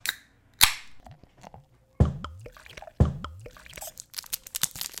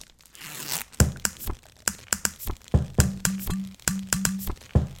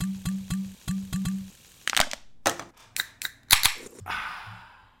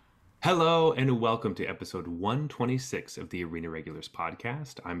Hello and welcome to episode 126 of the Arena Regulars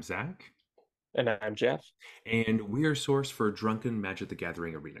podcast. I'm Zach, And I'm Jeff. and we are source for drunken Magic the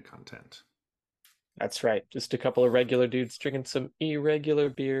Gathering arena content. That's right. Just a couple of regular dudes drinking some irregular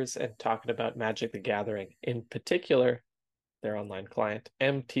beers and talking about Magic the Gathering, in particular, their online client,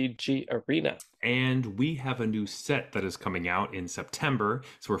 MTG Arena. And we have a new set that is coming out in September,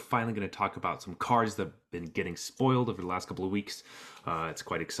 so we're finally going to talk about some cards that have been getting spoiled over the last couple of weeks. It's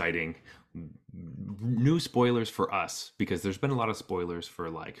quite exciting. New spoilers for us because there's been a lot of spoilers for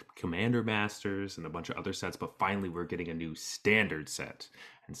like Commander Masters and a bunch of other sets, but finally we're getting a new standard set,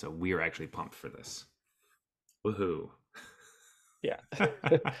 and so we are actually pumped for this. Woohoo! Yeah.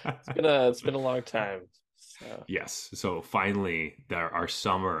 It's been a long time. So Yes. So finally, our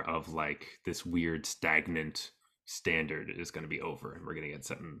summer of like this weird stagnant standard is going to be over, and we're going to get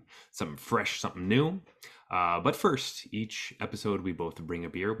something fresh, something new. But first, each episode we both bring a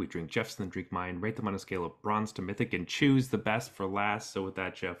beer. We drink Jeff's, then drink mine. Rate them on a scale of bronze to mythic, and choose the best for last. So with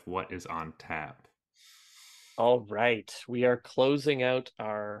that, Jeff, what is on tap? all right. We are closing out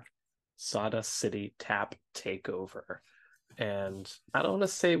our Sawdust City tap takeover. And I don't want to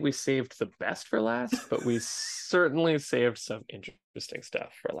say we saved the best for last, but we certainly saved some interesting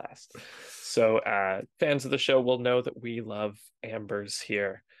stuff for last. So, fans of the show will know that we love ambers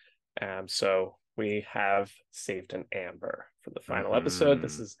here. So we have saved an amber for the final episode.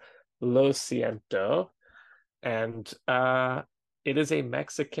 This Mm-hmm. is Lo Siento, and it is a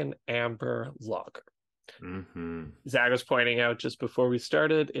Mexican amber lager. Mm-hmm. Zach was pointing out just before we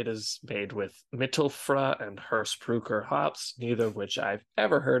started, it is made with Mittelfra and Hersbrucker hops, neither of which I've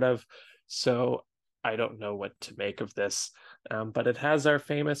ever heard of. So I don't know what to make of this. But it has our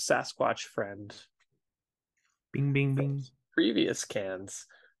famous Sasquatch friend Bing, bing, from bing. previous cans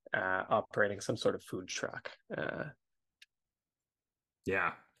operating some sort of food truck.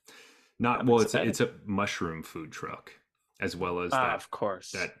 Yeah. Not I'm well. excited. It's a mushroom food truck, as well as Of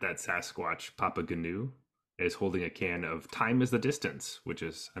course. that Sasquatch Papa Gnu is holding a can of Time is the Distance, which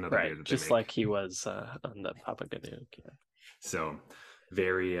is another Right. beer that they Just make. like he was on the Papa Ganoush. So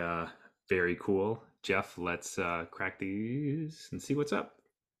very very cool. Jeff, let's crack these and see what's up.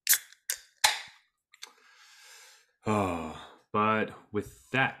 Oh, but with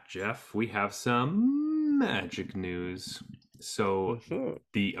that, Jeff, we have some magic news. So Mm-hmm.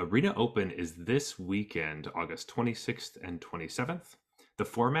 the Arena Open is this weekend, August 26th and 27th. The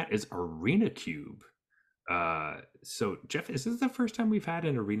format is Arena Cube. So Jeff, is this the first time we've had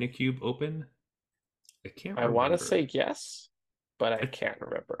an Arena Cube open? I can't I want to remember. say yes, but I I can't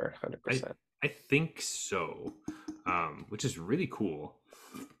remember I 100%. I think so, which is really cool.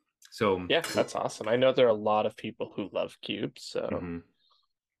 So, Yeah, that's awesome. I know there are a lot of people who love cubes, so mhm,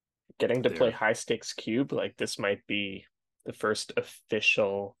 getting to play there, high stakes cube, like this might be the first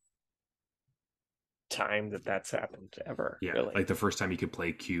official time that that's happened ever, yeah, really. like the first time you could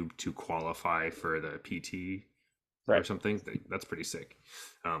play cube to qualify for the PT or Right. something. That's pretty sick.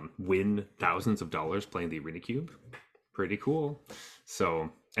 Win thousands of dollars playing the Arena Cube. Pretty cool.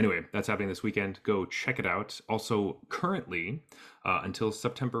 So anyway, that's happening this weekend. Go check it out. Also, currently, until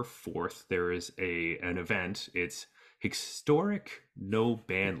September 4th, there is an event. It's historic no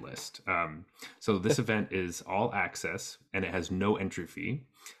ban list. So this event is all access and it has no entry fee.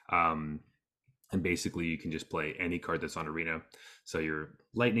 Um, and basically, you can just play any card that's on Arena. So your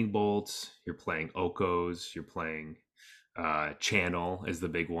lightning bolts, you're playing Okos, you're playing Channel is the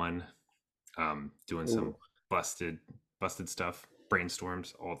big one. Doing some Ooh. busted busted stuff,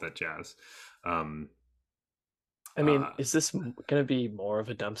 brainstorms, all of that jazz. Um, I mean, uh, is this going to be more of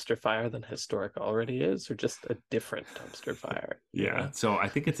a dumpster fire than historic already is, or just a different dumpster fire? yeah, so I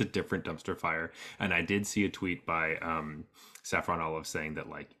think it's a different dumpster fire, and I did see a tweet by Saffron Olive saying that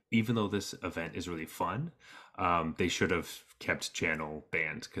like even though this event is really fun, they should have kept Channel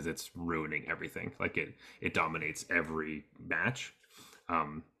banned because it's ruining everything. Like it dominates every match,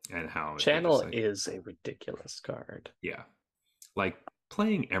 and how it just Channel like is a ridiculous card. yeah, like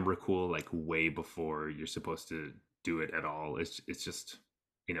playing Emrakul like way before you're supposed to do it at all. It's just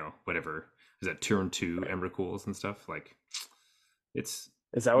whatever is that turn two Right. Emrakuls and stuff like it's.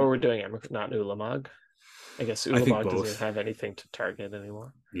 Is that what we're doing? Not Ulamog? I guess I think Ulamog doesn't even both. have anything to target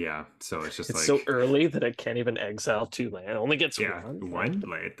anymore. Yeah, so it's just It's so like early that it can't even exile two land. It only gets yeah, one. Like, one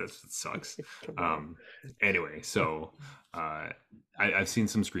like that sucks. come on. Um, anyway, so I've seen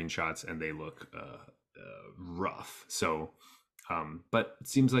some screenshots and they look rough. So but it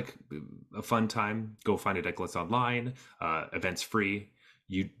seems like a fun time. Go find a deck list online. Events free.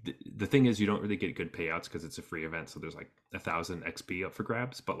 The thing is you don't really get good payouts because it's a free event. So there's like 1,000 XP up for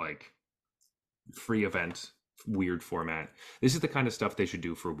grabs, but like free event, weird format. This is the kind of stuff they should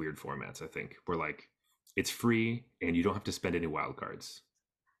do for weird formats, I think. Where like it's free and you don't have to spend any wild cards.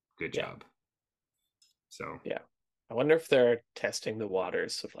 Good Yeah, job. So yeah. I wonder if they're testing the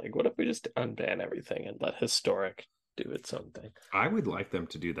waters of like, what if we just unban everything and let historic do its own thing? I would like them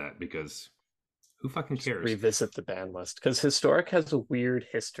to do that because who fucking Just cares? revisit the ban list because historic has a weird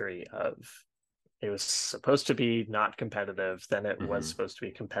history of it was supposed to be not competitive, then it was Hmm. supposed to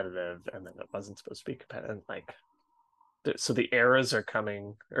be competitive, and then it wasn't supposed to be competitive. Like, so the eras are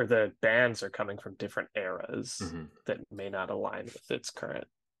coming, or the bans are coming from different eras Hmm. that may not align with its current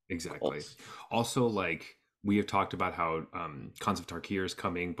Exactly. goals. Also, like we have talked about how Cons of Tarkir is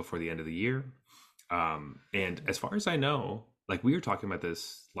coming before the end of the year. And as far as I know, like we were talking about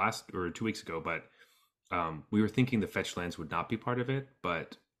this last or 2 weeks ago, but we were thinking the fetch lands would not be part of it.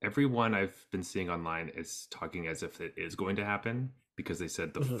 But everyone I've been seeing online is talking as if it is going to happen because they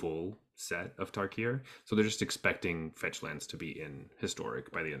said the Mhm. full set of Tarkir. So they're just expecting fetch lands to be in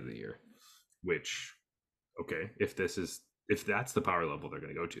Historic by the end of the year, which okay, if that's the power level they're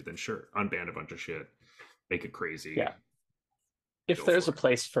going to go to, then sure, unban a bunch of shit, make it crazy, Yeah, if go there's a for it.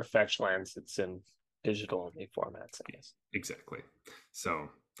 place for fetch lands, it's in digital only formats, I guess. Exactly. So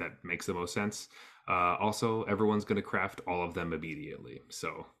that makes the most sense. Also, everyone's going to craft all of them immediately,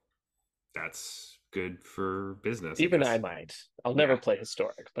 so that's good for business, I Even I guess. might. I'll Yeah, never play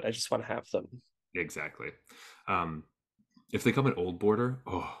historic, but I just want to have them. exactly. Um, if they come in old border,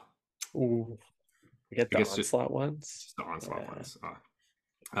 Ooh, we get I the guess onslaught ones. just the onslaught Yeah. ones.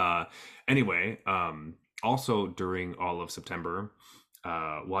 Uh, anyway, also during all of September,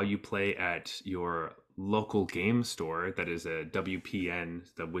 while you play at your local game store, that is a WPN,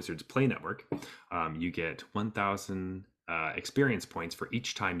 the Wizards Play Network, you get 1,000 experience points for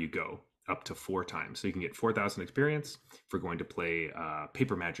each time you go, up to 4 times. So you can get 4,000 experience for going to play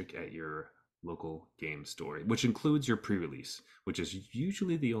Paper Magic at your local game store, which includes your pre-release, which is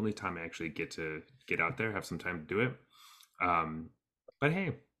usually the only time I actually get to get out there, have some time to do it. Um, but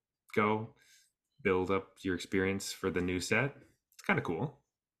hey, go build up your experience for the new set. It's kind of cool.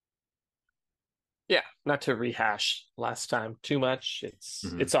 Yeah, not to rehash last time too much. It's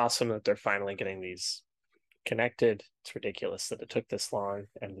Hmm. it's awesome that they're finally getting these connected. It's ridiculous that it took this long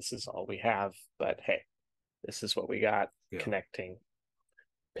and this is all we have, but hey, this is what we got Yeah. connecting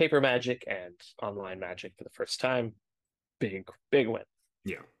paper magic and online magic for the first time. Big win.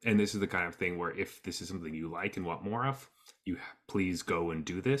 Yeah. And this is the kind of thing where if this is something you like and want more of, you please go and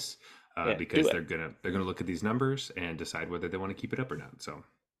do this Yeah, do because it. they're gonna look at these numbers and decide whether they want to keep it up or not. So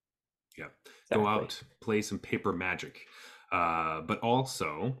yeah, go Exactly. out, play some paper magic. But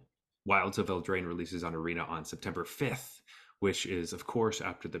also, Wilds of Eldraine releases on Arena on September 5th, which is, of course,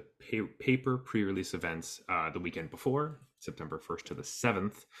 after the paper pre release events the weekend before, September 1st to the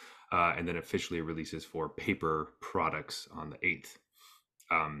 7th, and then officially releases for paper products on the 8th,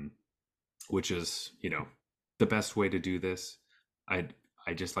 um, which is, the best way to do this. I,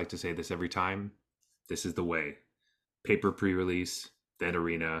 I just like to say this every time. This is the way. Paper pre release, then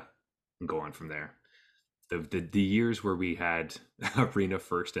Arena, and go on from there. The years where we had Arena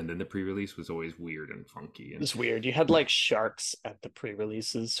first and then the pre-release was always weird and funky and It's weird. You had like sharks at the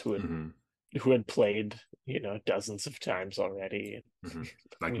pre-releases hmm who had played, dozens of times already, hmm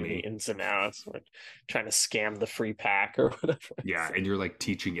like knew the me. ins and outs, or trying to scam the free pack or whatever. Yeah, and you're like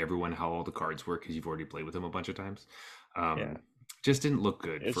teaching everyone how all the cards work because you've already played with them a bunch of times. Yeah, Just didn't look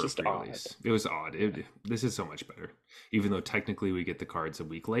good it's for a just odd. pre-release. It was odd. This is so much better, even though technically we get the cards a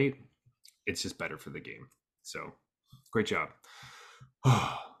week late. It's just better for the game. So great job.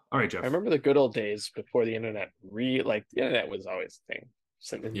 All right, I Jeff. remember the good old days before the internet. Like the internet was always a thing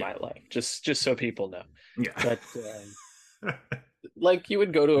in Yeah, my life, just so people know. yeah. But like you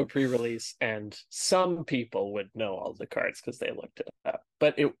would go to a pre-release, and some people would know all the cards because they looked it up.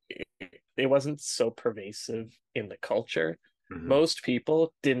 But it wasn't so pervasive in the culture. Hmm. Most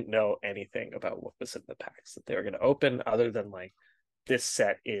people didn't know anything about what was in the packs that they were going to open, other than like this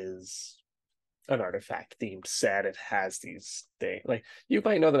set is an artifact themed set. It has these things like you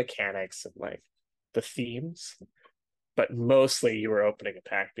might know the mechanics and like the themes, but mostly you were opening a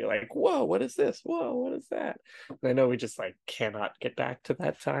pack, be like, "Whoa, what is this? Whoa, what is that?" And I know we just like cannot get back to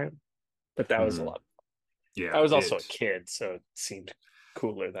that time, but that was a Hmm. lot. I Yeah, was also a kid, so it seemed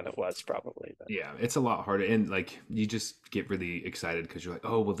cooler than it was probably. But yeah, it's a lot harder, and like you just get really excited because you're like,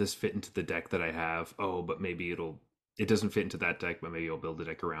 oh, will this fit into the deck that I have? Oh, but maybe it doesn't fit into that deck, but maybe I'll build a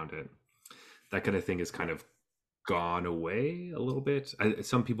deck around it. That kind of thing is kind of gone away a little bit.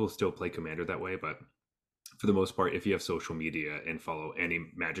 Some people still play Commander that way, but for the most part, if you have social media and follow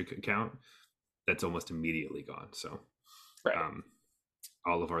any Magic account, that's almost immediately gone. So right, um,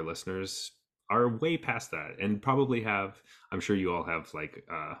 all of our listeners, are way past that and probably have, I'm sure you all have like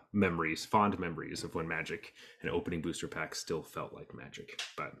memories, fond memories of when Magic and opening booster packs still felt like Magic.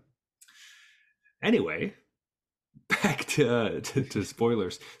 But anyway, back to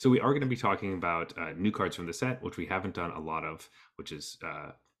spoilers. So we are going to be talking about new cards from the set, which we haven't done a lot of, which is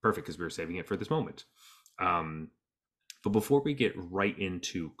perfect because we were saving it for this moment. But before we get right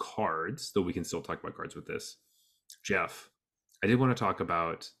into cards, though we can still talk about cards with this, Jeff, I did want to talk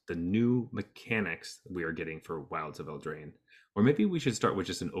about the new mechanics we are getting for Wilds of Eldraine. Or maybe we should start with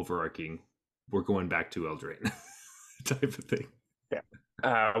just an overarching, we're going back to Eldraine type of thing.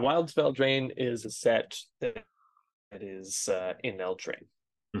 Yeah. Wilds of Eldraine is a set that is in Eldraine.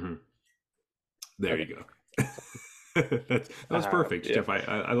 Mm-hmm. There Okay. you go. that was perfect, Yeah. Jeff.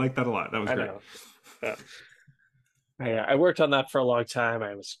 I like that a lot. That was great. I worked on that for a long time.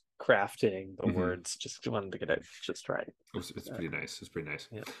 I was crafting the Mm-hmm. words, just wanted to get it just right. It's pretty nice. It's pretty nice.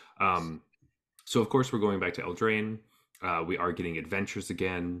 Yeah. So of course we're going back to Eldraine. We are getting adventures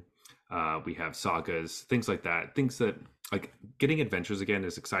again. We have sagas, things like that. Things that like getting adventures again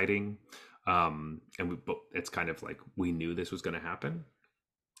is exciting. But it's kind of like we knew this was going to happen.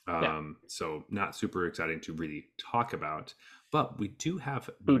 So not super exciting to really talk about. But we do have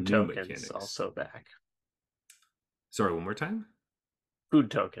Food new tokens mechanics. also back. Sorry, one more time. Food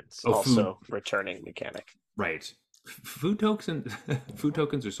tokens also returning mechanic. Right. Food tokens food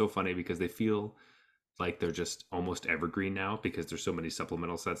tokens are so funny because they feel like they're just almost evergreen now because there's so many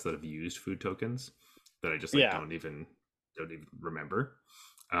supplemental sets that have used food tokens that I just like don't even remember.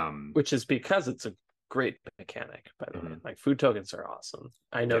 Which is because it's a great mechanic, by the way. Like food tokens are awesome.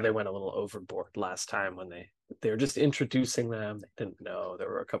 I know they went a little overboard last time when they were just introducing them. They didn't know there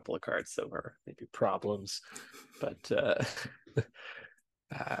were a couple of cards that were maybe problems, but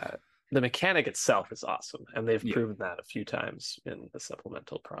the mechanic itself is awesome, and they've proven that a few times in the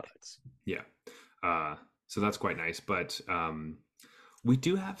supplemental products. Yeah. So that's quite nice. But we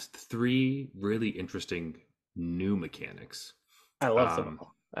do have 3 really interesting new mechanics. I love them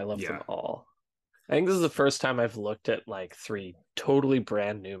all. I love them all. I think this is the first time I've looked at like 3 totally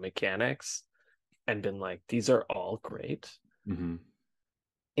brand new mechanics and been like, these are all great. Mm-hmm.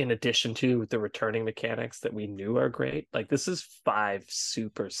 In addition to the returning mechanics that we knew are great. Like this is 5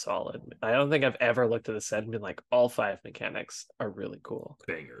 super solid. I don't think I've ever looked at the set and been like, all 5 mechanics are really cool.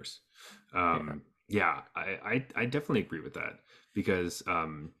 Bangers. I definitely agree with that because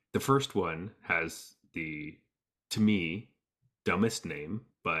the first one has to me, dumbest name,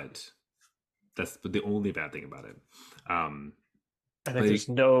 but that's the only bad thing about it. I think there's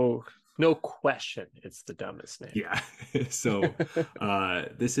no question it's the dumbest name. Yeah. So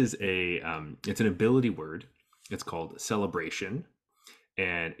this is it's an ability word. It's called celebration,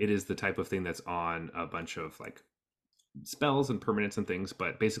 and it is the type of thing that's on a bunch of like spells and permanents and things,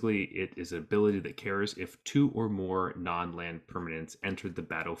 but basically it is an ability that cares if 2 or more non-land permanents entered the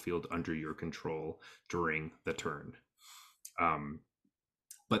battlefield under your control during the turn.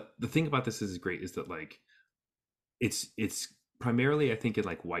 But the thing about this is great is that like it's primarily I think in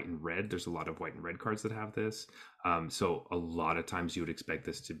like white and red. There's a lot of white and red cards that have this. So a lot of times you would expect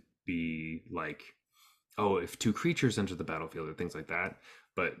this to be like, oh, if 2 creatures enter the battlefield or things like that.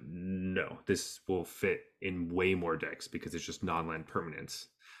 But no, this will fit in way more decks because it's just non-land permanents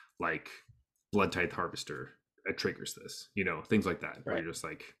like Bloodtithe Harvester. It triggers this, things like that. Right. Where you're just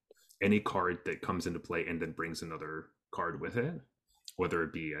like any card that comes into play and then brings another card with it, whether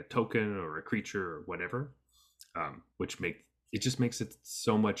it be a token or a creature or whatever, which just makes it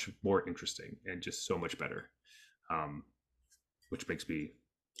so much more interesting and just so much better, which makes me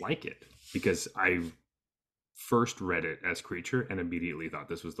like it because I first read it as creature and immediately thought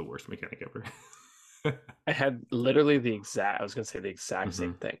this was the worst mechanic ever. I had literally the exact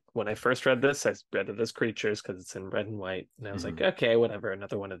same thing. When I first read this, I read it as creatures because it's in red and white. And I was like, okay, whatever.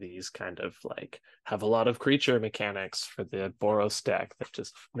 Another one of these kind of like have a lot of creature mechanics for the Boros deck that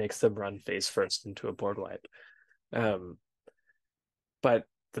just makes them run face first into a board wipe. But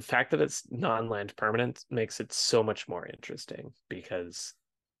the fact that it's non-land permanent makes it so much more interesting because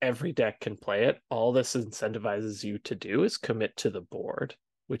every deck can play it. All this incentivizes you to do is commit to the board,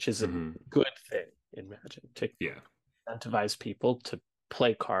 which is a good thing in Magic, to incentivize people to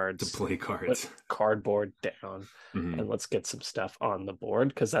play cards, put cardboard down, and let's get some stuff on the board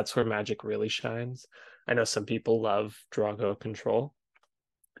because that's where Magic really shines. I know some people love Drago control,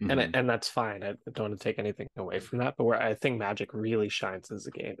 and that's fine. I don't want to take anything away from that, but where I think Magic really shines as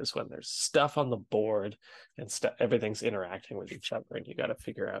a game is when there's stuff on the board and everything's interacting with each other, and you got to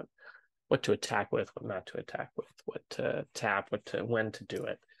figure out what to attack with, what not to attack with, what to tap, when to do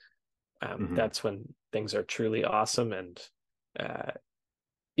it. That's when things are truly awesome. And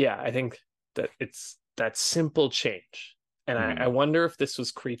I think that it's that simple change. And I Mhm. wonder if this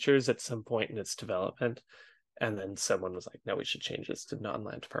was creatures at some point in its development, and then someone was like, no, we should change this to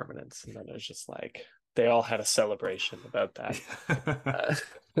non-land permanence. And then it was just like they all had a celebration about that, uh,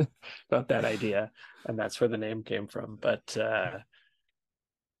 about that idea, and that's where the name came from. But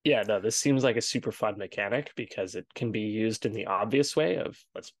yeah, no, this seems like a super fun mechanic because it can be used in the obvious way of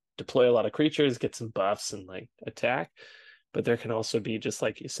let's deploy a lot of creatures, get some buffs, and like attack. But there can also be, just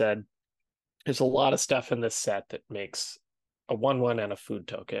like you said, there's a lot of stuff in this set that makes a 1/1 and a food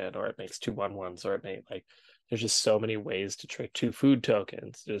token, or it makes two 1/1s, or it may like there's just so many ways to trigger two food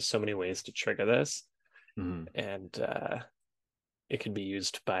tokens. There's so many ways to trigger this, Mhm. and it can be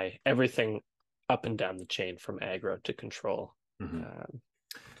used by everything up and down the chain from aggro to control. Mhm. Um,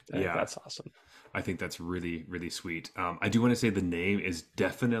 I think Yeah, that's awesome. I think that's really, really sweet. I do want to say the name is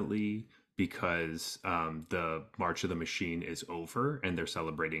definitely because the March of the Machine is over and they're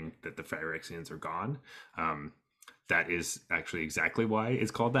celebrating that the Phyrexians are gone. Um, that is actually exactly why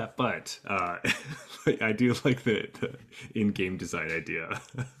it's called that. But I do like the in-game design idea,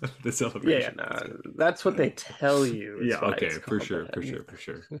 the Yeah, yeah, celebration. That's no, good. that's what they tell you is Yeah. why it's Okay. For called sure. For that. sure. For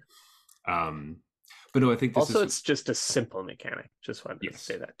sure. Um, but no, I think this Also, is it's just a simple mechanic. Just wanted to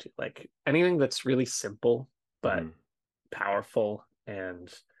say yes. that too. Like anything that's really simple but Hmm. powerful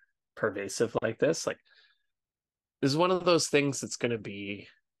and pervasive like this is one of those things that's going to be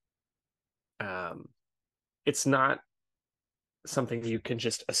um it's not something you can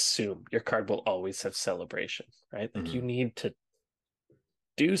just assume your card will always have celebration, right? Like you Hmm. need to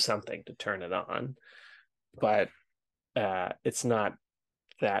do something to turn it on, but it's not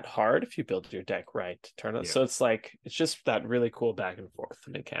that hard if you build your deck right to turn it. Yeah. So it's like it's just that really cool back and forth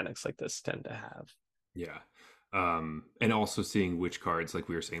mechanics like this tend to have. Yeah. And also seeing which cards, like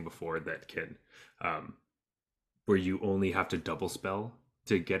we were saying before, that can, um, where you only have to double spell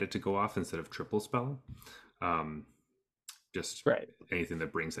to get it to go off instead of triple spell. Um, just Right. anything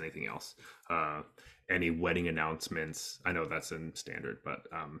that brings anything else. Uh, any wedding announcements. I know that's in standard, but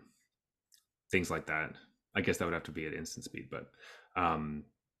things like that. I guess that would have to be at instant speed, but um,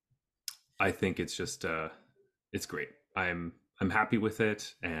 I think it's just it's great. I'm happy with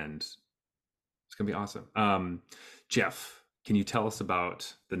it, and it's gonna be awesome. Jeff, can you tell us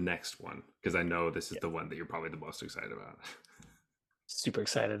about the next one? Because I know this is Yeah. the one that you're probably the most excited about. Super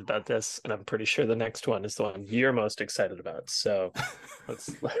excited about this, and I'm pretty sure the next one is the one you're most excited about. So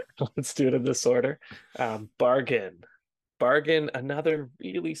let's let's do it in this order. Bargain. Bargain, another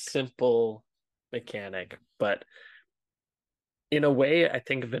really simple mechanic, but in a way, I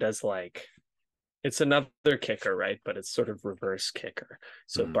think of it as like it's another kicker, right? But it's sort of reverse kicker.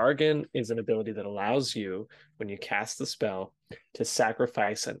 So Mhm. bargain is an ability that allows you, when you cast the spell, to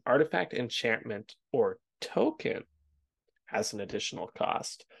sacrifice an artifact, enchantment, or token as an additional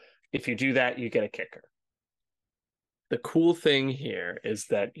cost. If you do that, you get a kicker. The cool thing here is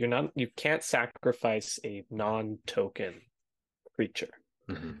that you can't sacrifice a non-token creature.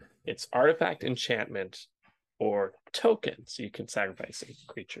 Mhm. It's artifact, enchantment, or token. So you can sacrifice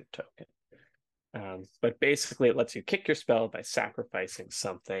a creature token. But basically, it lets you kick your spell by sacrificing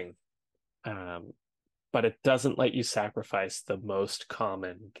something, um, but it doesn't let you sacrifice the most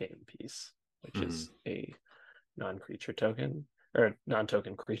common game piece, which Mhm. is a non-creature token or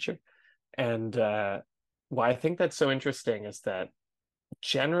non-token creature. And why I think that's so interesting is that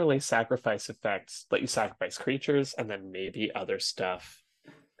generally sacrifice effects let you sacrifice creatures and then maybe other stuff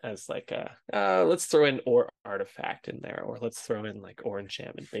as like a let's throw in or artifact in there, or let's throw in like or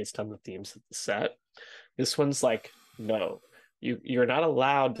enchantment based on the themes of the set. This one's like, no, you're not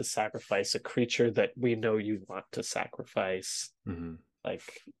allowed to sacrifice a creature that we know you want to sacrifice. Mhm.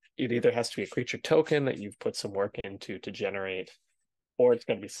 Like it either has to be a creature token that you've put some work into to generate, or it's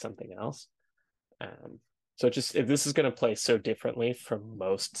going to be something else. Um, so just if this is going to play so differently from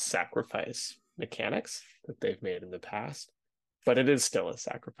most sacrifice mechanics that they've made in the past, but it is still a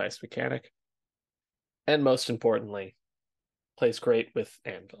sacrifice mechanic, and most importantly, plays great with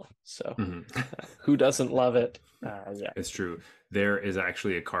Anvil. So Mhm. who doesn't love it? Yeah, It's true. There is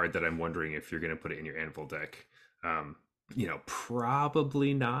actually a card that I'm wondering if you're going to put it in your Anvil deck. Um,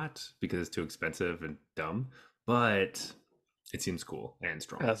 probably not because it's too expensive and dumb, but it seems cool and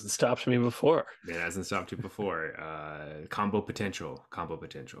strong. hasn't stopped me before. It hasn't stopped you before. Combo potential.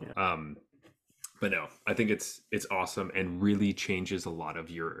 Yeah, But no, I think it's awesome and really changes a lot of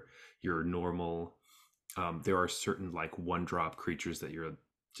your normal. There are certain like one drop creatures that you're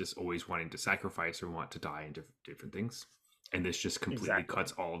just always wanting to sacrifice or want to die in different things, and this just completely exactly.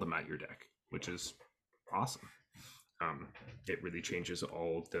 cuts all of them out your deck, which is awesome. Um, it really changes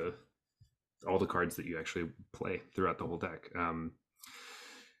all the cards that you actually play throughout the whole deck.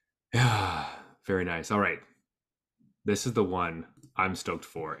 Yeah, very nice. All right, this is the one I'm stoked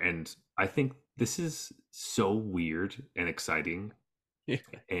for, and I think this is so weird and exciting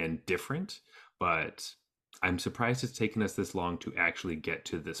and different, but I'm surprised it's taken us this long to actually get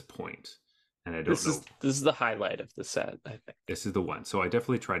to this point. And I don't know. This is the highlight of the set, I think. This is the one. So I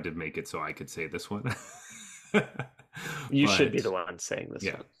definitely tried to make it so I could say this one. You should be But the one saying this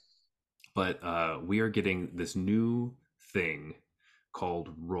yeah, one. but we are getting this new thing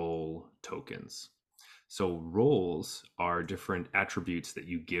called role tokens. So roles are different attributes that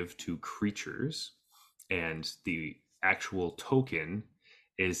you give to creatures, and the actual token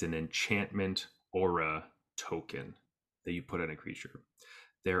is an enchantment aura token that you put on a creature.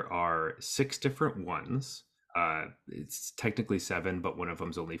 There are 6 different ones. It's technically 7, but one of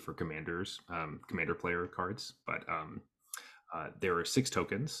them's only for commanders, commander player cards. But there are 6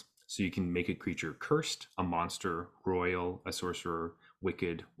 tokens. So you can make a creature cursed, a monster, royal, a sorcerer,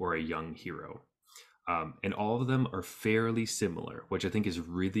 wicked, or a young hero. And all of them are fairly similar, which I think is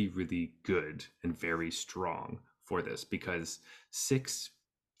really, really good and very strong for this, because 6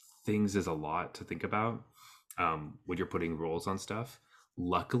 things is a lot to think about when you're putting rolls on stuff.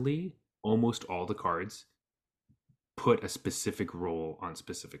 Luckily, almost all the cards put a specific role on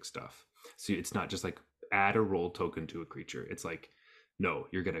specific stuff. So it's not just like add a role token to a creature. It's like, no,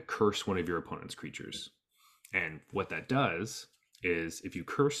 you're going to curse one of your opponent's creatures. And what that does is if you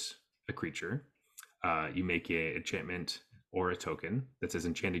curse a creature, you make an enchantment or a token that says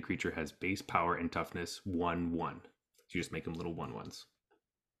enchanted creature has base power and toughness 1/1. So you just make them little 1/1s.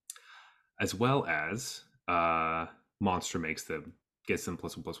 As well as monster makes them, gets them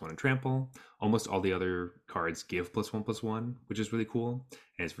 +1/+1 and trample. Almost all the other cards give +1/+1, which is really cool.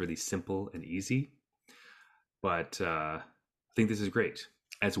 And it's really simple and easy. But I think this is great.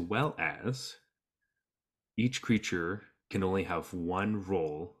 As well as each creature can only have one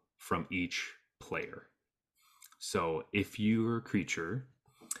role from each player. So if your creature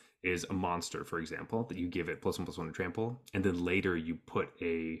is a monster, for example, that you give it +1/+1 to trample, and then later you put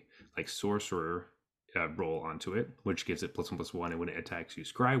a like sorcerer roll onto it, which gives it +1/+1, and when it attacks you,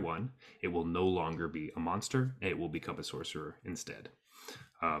 scry 1, it will no longer be a monster, and it will become a sorcerer instead.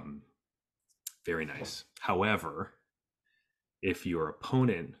 Um, very nice. However, if your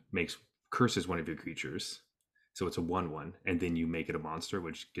opponent makes curses one of your creatures, so it's a 1/1, and then you make it a monster,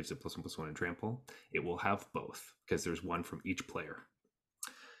 which gives it +1/+1 and trample, it will have both because there's one from each player.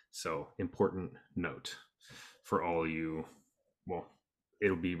 So important note for all you. Well,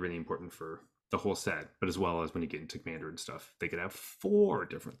 it'll be really important for the whole set, but as well as when you get into commander and stuff, they could have 4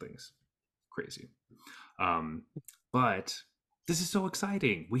 different things. Crazy. Um, but this is so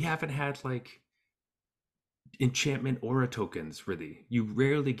exciting. We haven't had like enchantment aura tokens really. You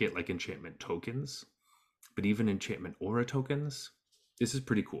rarely get like enchantment tokens, but even enchantment aura tokens, this is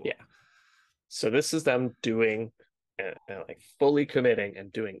pretty cool. Yeah. So this is them doing like fully committing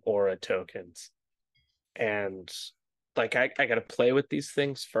and doing aura tokens. And like I gotta play with these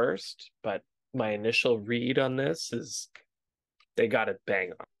things first, but my initial read on this is they got it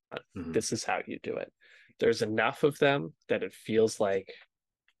bang on. Mm-hmm. This is how you do it. There's enough of them that it feels like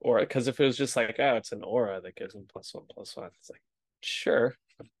aura, because if it was just like, oh, it's an aura that gives them +1/+1, it's like, sure,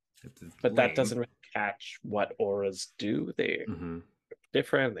 It's but that lame. doesn't really catch what auras do. They're Mm-hmm.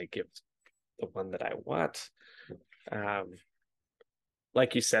 different. They give the one that I want. Um,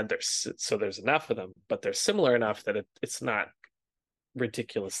 like you said, there's enough of them, but they're similar enough that it's not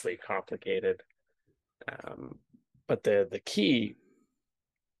ridiculously complicated. Um, but the key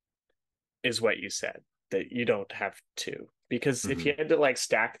is what you said, that you don't have to, because if Mm-hmm. you had to like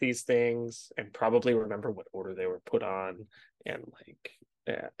stack these things and probably remember what order they were put on, and like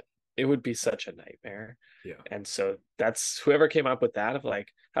yeah, it would be such a nightmare. Yeah. And so that's whoever came up with that, of like,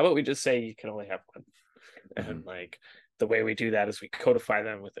 how about we just say you can only have one, Mm-hmm. and like the way we do that is we codify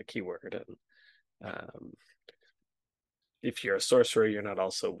them with a keyword. And if you're a sorcerer, you're not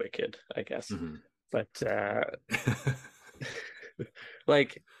also wicked, I guess. Mm-hmm. But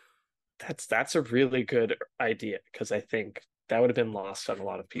like that's a really good idea, because I think that would have been lost on a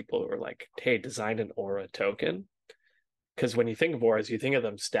lot of people who were like, hey, design an aura token. Because when you think of auras, you think of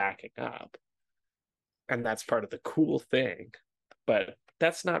them stacking up. And that's part of the cool thing. But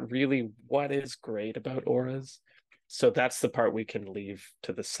that's not really what is great about auras. So that's the part we can leave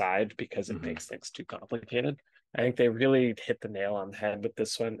to the side because it Mm-hmm. makes things too complicated. I think they really hit the nail on the head with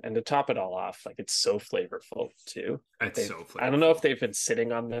this one. And to top it all off, like it's so flavorful too. It's They've so I don't know if flavorful. they've been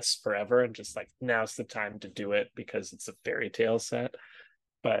sitting on this forever and just like now's the time to do it because it's a fairy tale set.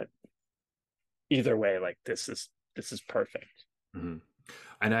 But either way, like this is perfect. Mm-hmm.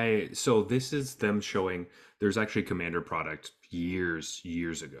 And so this is them showing there's actually a commander product years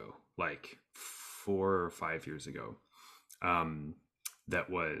ago like 4 or 5 years ago. Um, that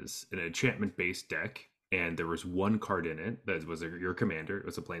was an enchantment based deck, and there was one card in it that was your commander. It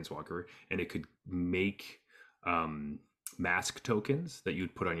was a planeswalker, and it could make um, mask tokens that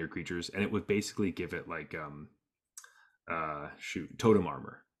you'd put on your creatures, and it would basically give it like totem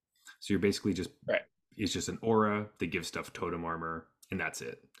armor. So you're basically just Right. it's just an aura that gives stuff totem armor, and that's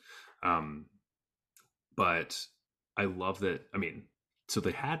it. Um, but I love that. I mean, so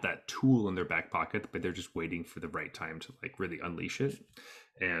they had that tool in their back pocket, but they're just waiting for the right time to like really unleash it.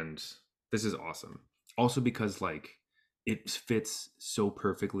 And this is awesome. Also because like it fits so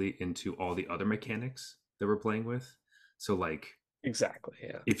perfectly into all the other mechanics that we're playing with. So like Exactly.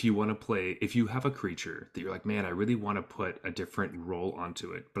 Yeah. if you want to play, if you have a creature that you're like, man, I really want to put a different role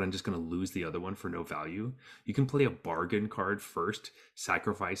onto it, but I'm just going to lose the other one for no value, you can play a bargain card first,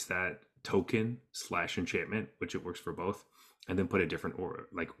 sacrifice that token slash enchantment, which it works for both, and then put a different or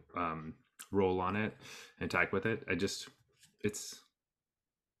like role on it and attack with it. It's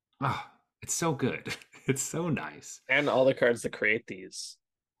it's so good. It's so nice. And all the cards that create these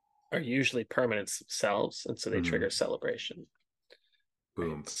are usually permanents themselves, and so they Mm-hmm. trigger celebration. Right.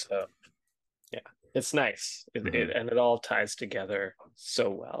 Boom. So yeah, it's nice. Mm-hmm. And it all ties together so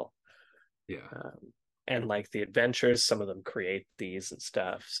well. Yeah. And like the adventures, some of them create these and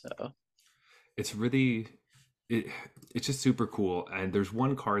stuff. So It's really it, it's just super cool. And there's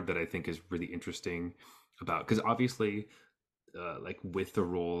one card that I think is really interesting about because obviously like with the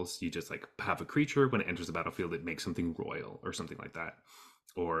roles you just like have a creature when it enters the battlefield it makes something royal or something like that,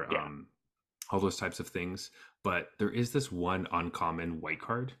 or yeah. all those types of things. But there is this one uncommon white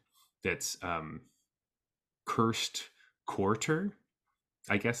card that's cursed quarter,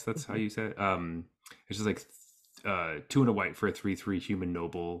 I guess that's how Mm-hmm. you say it. It's just like two and a white for a 3/3 human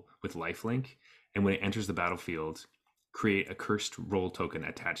noble with lifelink, and when it enters the battlefield, create a cursed roll token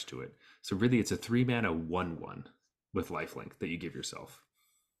attached to it. So really, it's a 3 mana 1/1 with lifelink that you give yourself.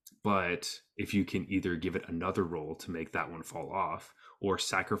 But if you can either give it another roll to make that one fall off, or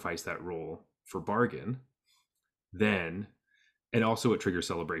sacrifice that roll for bargain, then and also it triggers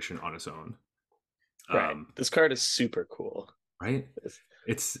celebration on its own. Right. Um, This card is super cool. right? It's,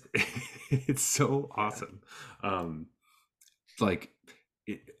 It's it's so yeah. awesome. Like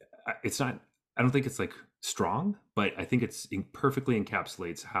it, it's not. I don't think it's like strong, but I think it's perfectly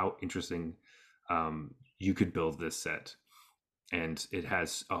encapsulates how interesting you could build this set. And it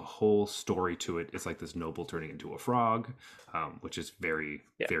has a whole story to it. It's like this noble turning into a frog, which is very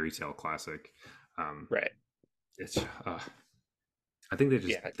Yeah. fairy tale classic. Um, Right. it's I think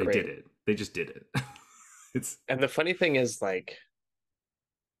Yeah. they did Great. it. They just did it. It's And the funny thing is, like,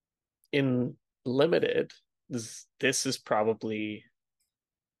 in limited, this is probably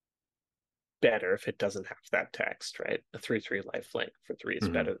better if it doesn't have that text, right? A 3/3 lifelink for three is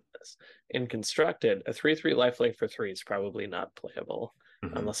mhm, better than this. In constructed, a 3/3 lifelink for three is probably not playable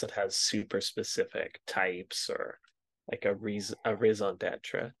mhm, unless it has super specific types or like a raison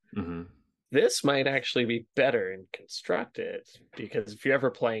d'etre. mhm, This might actually be better in constructed because if you're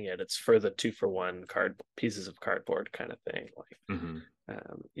ever playing it, it's for the 2-for-1 card pieces of cardboard kind of thing. Like mhm.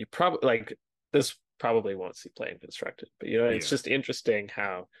 you probably like this probably won't see play in constructed, but you know it's Yeah, just interesting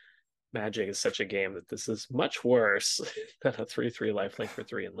how Magic is such a game that this is much worse than a 3/3 lifelink for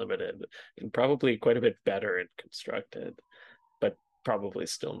three in limited, and probably quite a bit better in constructed, but probably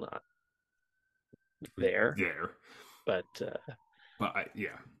still not there. there. But But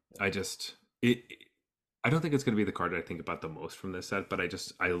yeah, I just it. I don't think it's going to be the card I think about the most from this set, but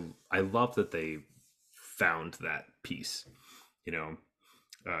I love that they found that piece. You know,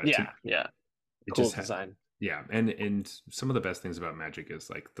 to yeah, yeah, it cool just design. yeah, and some of the best things about Magic is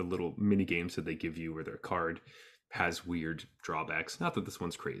like the little mini games that they give you where their card has weird drawbacks. Not that this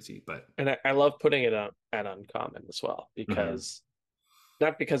one's crazy, but And I love putting it on at uncommon as well mhm. because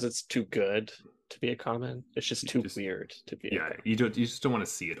not because it's too good to be a common, it's just You too just weird to be a yeah, common. you just don't want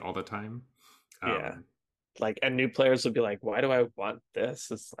to see it all the time. Yeah. Um, Like, and new players would be like, why do I want this?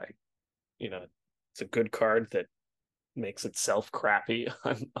 It's like, you know, it's a good card that makes itself crappy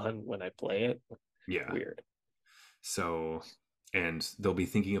on when I play it. yeah, Weird. so and they'll be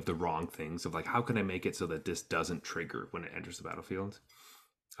thinking of the wrong things of like how can I make it so that this doesn't trigger when it enters the battlefield.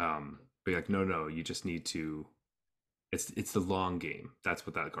 Be like no, you just need to. It's the long game. That's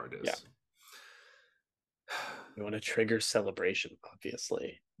what that card Yeah. is. You want to trigger celebration,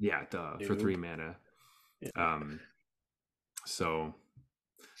 obviously. Yeah, duh, for Noob. 3 mana. Yeah. Um, so,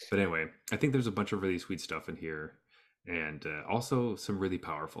 but anyway, I think there's a bunch of really sweet stuff in here, and also some really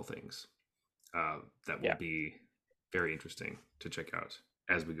powerful things that will Yeah. be very interesting to check out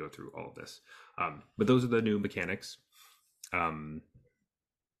as we go through all of this. But those are the new mechanics. Um,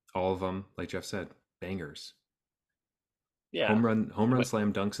 All of them, like Jeff said, bangers. Yeah. Home run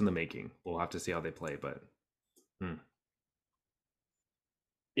slam dunks in the making. We'll have to see how they play, but hmm.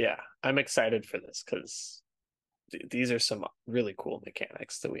 Yeah, I'm excited for this because these are some really cool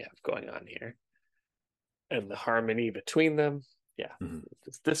mechanics that we have going on here, and the harmony between them. Yeah, Mhm.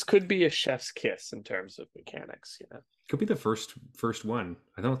 this could be a chef's kiss in terms of mechanics. Could be the first one.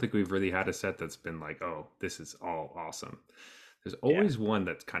 I don't think we've really had a set that's been like, oh, this is all awesome. There's Yeah, always one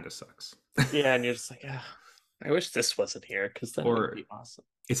that kind of sucks. yeah, and you're just like, ah, I wish this wasn't here because then it would Or be awesome.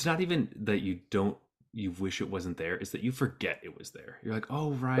 it's not even that you wish it wasn't there, it's that you forget it was there. You're like,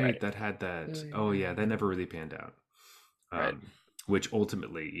 oh right, Right. that had Oh, that. Oh yeah, that yeah. never really panned out. Right. Which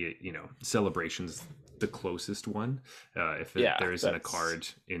ultimately, celebration's the closest one. If Yeah, there isn't a that's card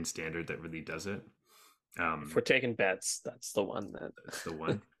in standard that really does it, if we're taking bets, that's the one that that's the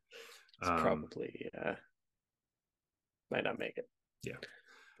one. it's Um, probably might not make it. yeah.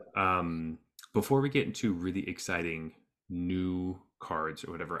 Um, Before we get into really exciting new cards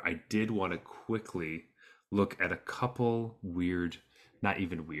or whatever, I did want to quickly look at a couple weird, not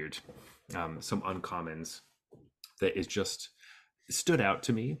even weird, some uncommons that is just stood out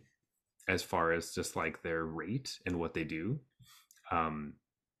to me as far as just like their rate and what they do. Um,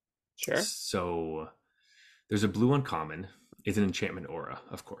 Sure. so there's a blue uncommon. It's an enchantment aura,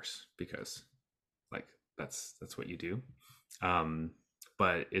 of course, because like that's what you do. Um,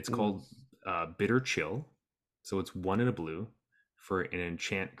 but it's Mm, called Bitter Chill. So it's one in a blue for an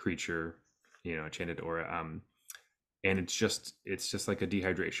enchant creature, enchanted aura. And it's just like a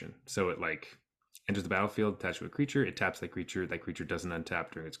dehydration. So it like enters the battlefield attached to a creature. It taps that creature. That creature doesn't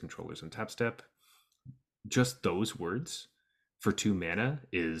untap during its controller's untap step. Just those words for 2 mana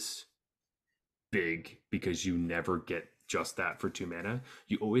is big because you never get just that for 2 mana.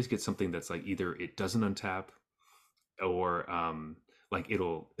 You always get something that's like either it doesn't untap or like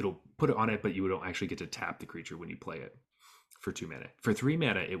it'll put it on it, but you don't actually get to tap the creature when you play it for 2 mana. For 3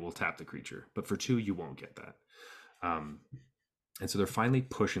 mana, it will tap the creature, but for two, you won't get that. Um, and so they're finally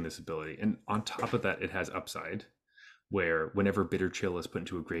pushing this ability, and on top of that, it has upside. Where whenever Bitter Chill is put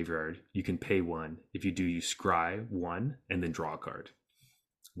into a graveyard, you can pay one. If you do, you scry one and then draw a card,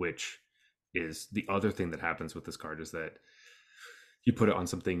 which is the other thing that happens with this card is that you put it on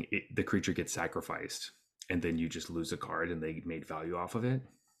something, the creature gets sacrificed, and then you just lose a card and they made value off of it.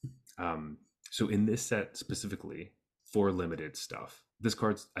 So in this set specifically for limited stuff, this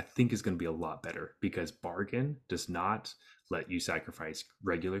card I think is going to be a lot better because Bargain does not let you sacrifice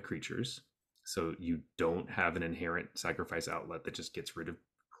regular creatures. So you don't have an inherent sacrifice outlet that just gets rid of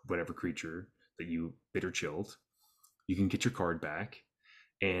whatever creature that you bitter chilled. You can get your card back,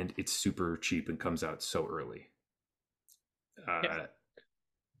 and it's super cheap and comes out so early. yeah.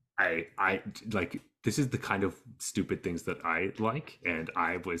 Uh, I like this is the kind of stupid things that I like, and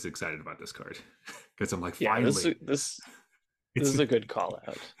I was excited about this card because I'm like, Yeah, this finally, this it's is a good call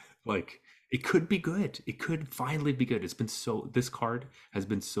out. like it could be good. It could finally be good. This card has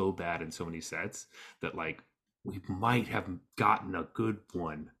been so bad in so many sets that like we might have gotten a good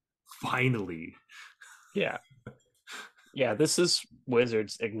one finally. Yeah. Yeah, this is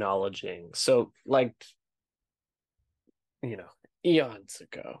Wizards acknowledging. So, like, you know, eons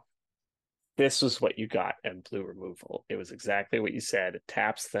ago, this was what you got in blue removal. It was exactly what you said. It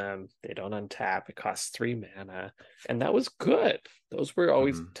taps them, they don't untap, it costs 3 mana, and that was good. Those were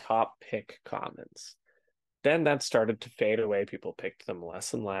always Mhm. top pick commons. Then that started to fade away. People picked them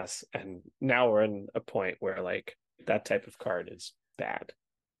less and less. And now we're in a point where, like, that type of card is bad.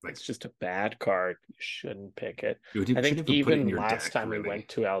 Like It's just a bad card. You shouldn't pick it. you I think shouldn't even put it in even your last deck, time we really. went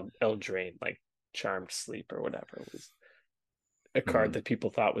to Eldraine, like Charmed Sleep or whatever, was a card Mhm. that people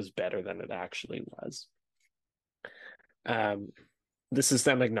thought was better than it actually was. Um, this is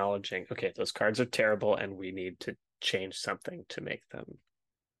them acknowledging, okay, those cards are terrible, and we need to change something to make them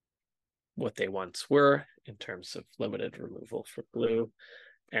what they once were in terms of limited removal for blue.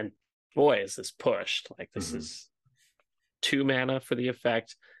 And boy, is this pushed. Like, this Mhm. is 2 mana for the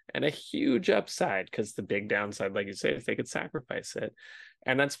effect and a huge upside because the big downside, like you say, is they could sacrifice it.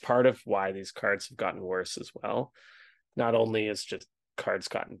 And that's part of why these cards have gotten worse as well. Not only is just cards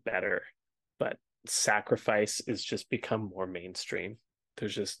gotten better, but sacrifice is just become more mainstream.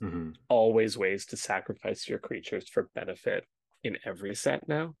 There's just Mhm. always ways to sacrifice your creatures for benefit in every set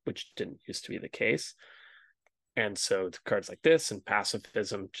now, which didn't used to be the case. And so the cards like this and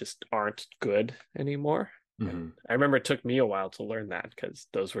pacifism just aren't good anymore. And Mhm. I remember it took me a while to learn that because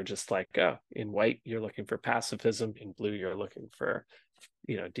those were just like, oh, in white, you're looking for pacifism. In blue, you're looking for,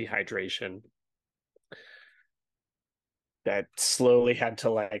 dehydration. That slowly had to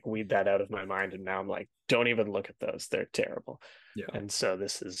like weed that out of my mind. And now I'm like, don't even look at those. They're terrible. Yeah. And so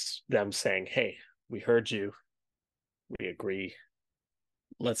this is them saying, hey, we heard you. We agree.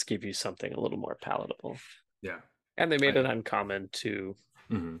 Let's give you something a little more palatable. Yeah. And they made it I, uncommon to,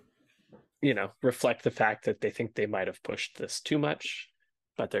 mhm. reflect the fact that they think they might have pushed this too much,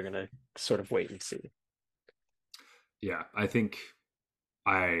 but they're going to sort of wait and see. Yeah. I think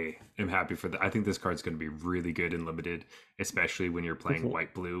I am happy for that. I think this card's going to be really good and limited, especially when you're playing Mhm.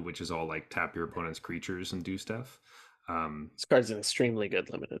 white blue, which is all like tap your opponent's creatures and do stuff. This card's an extremely good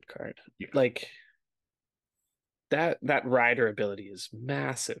limited card. Yeah. Like that rider ability is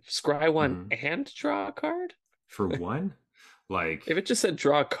massive. Scry one Mhm. and draw a card. For one, If like, it just said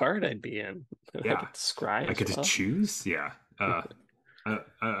draw a card, I'd be in. And I yeah, get to scry I as get to well. choose. Yeah.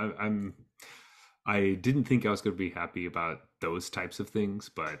 I'm. I didn't think I was going to be happy about those types of things,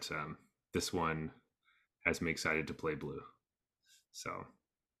 but this one has me excited to play blue. So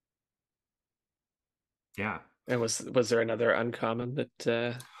yeah. And was there another uncommon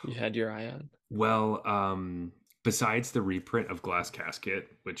that you had your eye on? Well, besides the reprint of Glass Casket,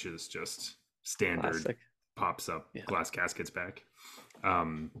 which is just standard, Classic. pops up Yeah. Glass Casket's back.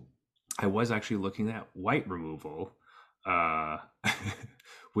 Um, I was actually looking at white removal, uh,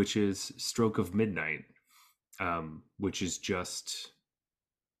 which is Stroke of Midnight, which is just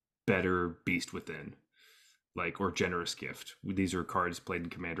better Beast Within, like, or Generous Gift. These are cards played in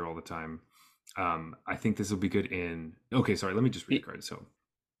Commander all the time. I think this will be good in. Okay, sorry. Let me just read the card. So,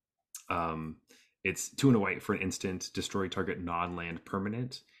 um, it's 2 and a white for an instant. Destroy target non-land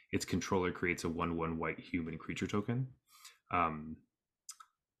permanent. Its controller creates a 1/1 white human creature token. Um,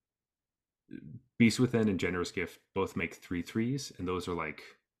 Beast Within and Generous Gift both make 3/3s, and those are like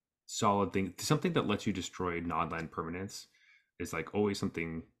solid things. Something that lets you destroy non-land permanents is like always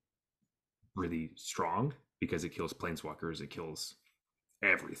something really strong because it kills planeswalkers, it kills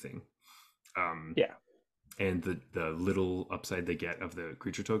everything. Um, Yeah. and the little upside they get of the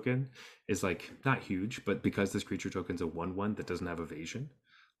creature token is like not huge, but because this creature token's a 1/1 that doesn't have evasion,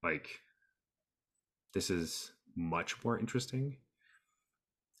 like this is much more interesting.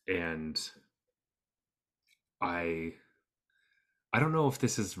 And I I don't know if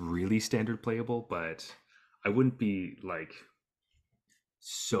this is really standard playable, but I wouldn't be like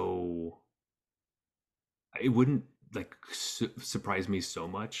so it wouldn't like surprise me so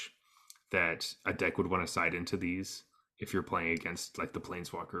much that a deck would want to side into these if you're playing against like the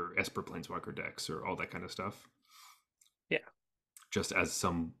planeswalker esper planeswalker decks or all that kind of stuff, Yeah. just as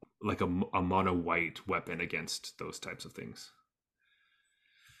some like a mono white weapon against those types of things.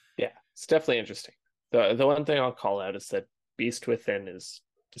 Yeah. It's definitely interesting. The one thing I'll call out is that Beast Within is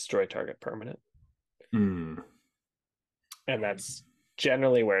destroy target permanent. Mm, And that's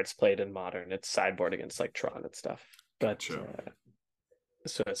generally where it's played in modern. It's sideboard against like Tron and stuff. But gotcha.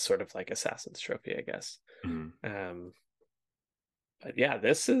 so it's sort of like Assassin's Trophy, I guess. Mm, Um, but yeah,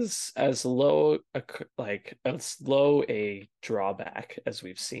 this is as low a drawback as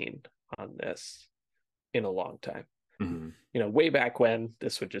we've seen on this in a long time. mm, Way back when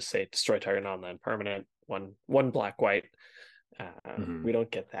this would just say destroy target non-land permanent, one black white. We mm,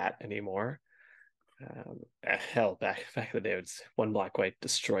 don't get that anymore. Hell, back in the day, it's one black white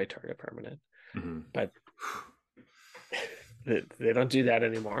destroy target permanent, mm. but they don't do that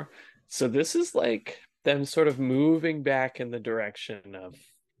anymore. So this is like them sort of moving back in the direction of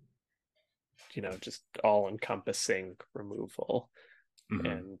just all encompassing removal.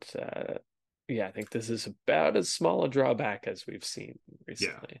 Mm. And yeah, I think this is about as small a drawback as we've seen Yeah,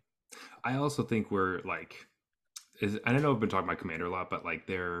 recently. I also think we're like I don't know, I've been talking about Commander a lot, but like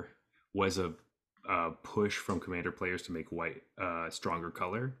there was a push from Commander players to make white stronger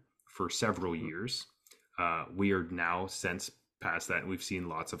color for several years. We are now since past that, and we've seen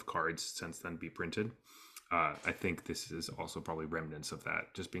lots of cards since then be printed. I think this is also probably remnants of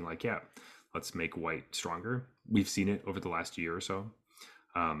that, just being like, yeah, let's make white stronger. We've seen it over the last year or so,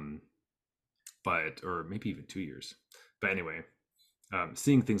 um, but or maybe even 2 years. But anyway,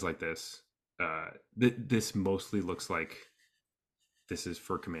 seeing things like this, this mostly looks like this is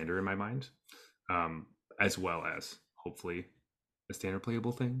for Commander in my mind, as well as hopefully a standard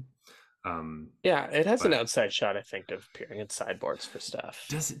playable thing. Yeah, it has an But outside shot, I think, of appearing in sideboards for stuff.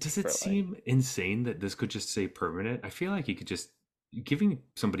 does it For like, seem insane that this could just say permanent? I feel like you could just giving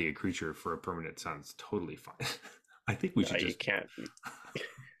somebody a creature for a permanent sounds totally fine. I think we no, should you just can't.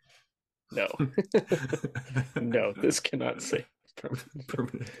 No, no, this cannot say permanent.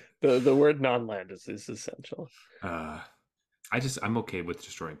 permanent. The word non-land is essential. Uh, I'm okay with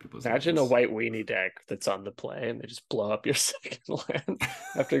destroying people's Imagine a lands. white weenie deck that's on the play and they just blow up your second land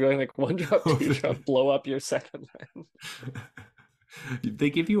after going like one drop, two drop, blow up your second land. They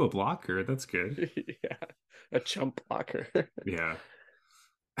give you a blocker. That's good. Yeah, a chump blocker. Yeah.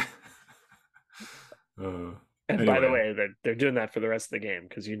 uh, And by the anyway, way, they're doing that for the rest of the game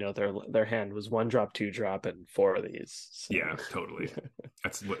because their hand was one drop, two drop, and four of these. yeah, So, totally.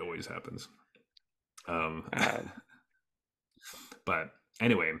 That's what always happens. Um, um, but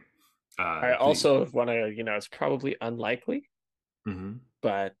anyway, I the also want to, it's probably unlikely, mhm,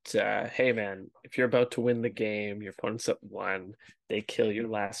 but hey, man, if you're about to win the game, your opponent's at one, they kill your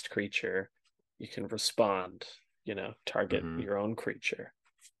last creature, you can respond. Target mhm. your own creature,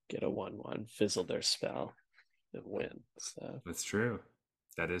 get a 1/1, fizzle their spell, and win. So, That's true.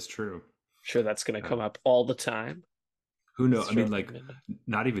 That is true. sure, that's going to come Uh, up all the time. who know? I mean, Stroke of like, midnight.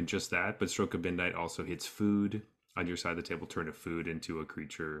 not even just that, but Stroke of Midnight also hits food on your side of the table. Turn a food into a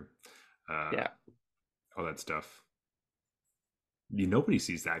creature. Uh, Yeah. all that stuff. Nobody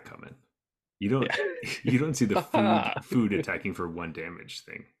sees that coming. You don't. Yeah. You don't see the food Haha. food attacking for one damage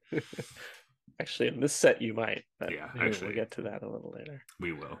thing. Actually, in this set, you might, but Yeah, maybe we'll actually, get to that a little later.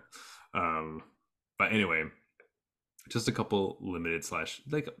 we will. Um, but anyway, just a couple limited slash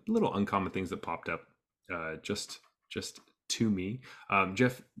like little uncommon things that popped up. Just to me,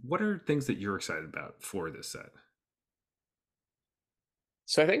 Jeff. What are things that you're excited about for this set?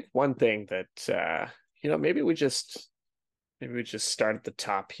 So I think one thing that maybe we just start at the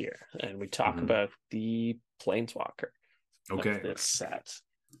top here and we talk Hmm. about the planeswalker of Okay. this set.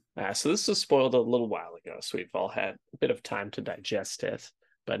 So this was spoiled a little while ago, so we've all had a bit of time to digest it,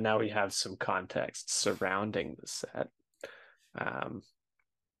 but now we have some context surrounding the set. Um,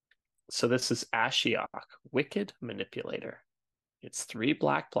 so this is Ashiok, Wicked Manipulator. It's 3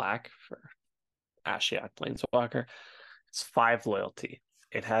 black black for Ashiok Planeswalker. It's 5 loyalty.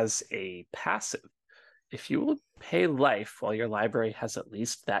 It has a passive. If you will pay life while your library has at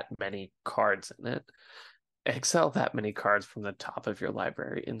least that many cards in it, exile that many cards from the top of your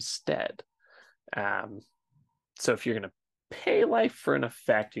library instead. Um, so if you're going to pay life for an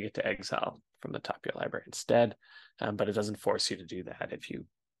effect, you get to exile from the top of your library instead. But it doesn't force you to do that if you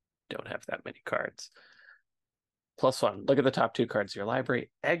don't have that many cards. +1, look at the top 2 cards of your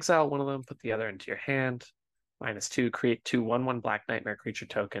library, exile one of them, put the other into your hand. -2, create 2 1/1 Black Nightmare creature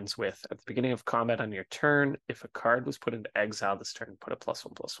tokens with, at the beginning of combat on your turn, if a card was put into exile this turn, put a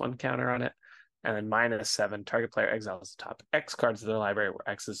 +1/+1 counter on it. And then -7, target player exiles the top X cards of their library, where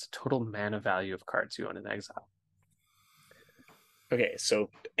X is the total mana value of cards you own in exile. Okay, so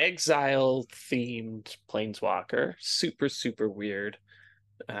exile themed Planeswalker, super, super weird,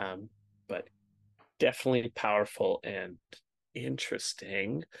 but definitely powerful and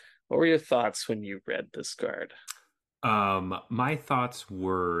interesting. What were your thoughts when you read this card? My thoughts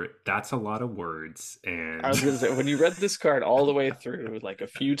were that's a lot of words, I and was gonna say when you read this card all the way through, like a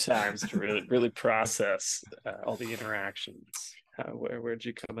few times to really process all the interactions. Where'd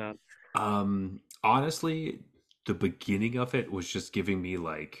you come out? honestly, the beginning of it was just giving me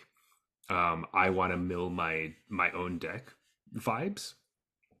like I want to mill my own deck vibes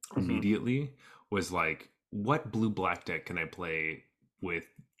Mm-hmm. immediately. Was like, what blue black deck can I play with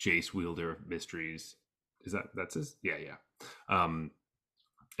Jace, Wielder of Mysteries? That's his? Yeah, yeah. Um,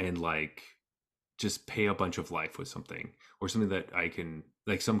 and like just pay a bunch of life with something, or something that I can,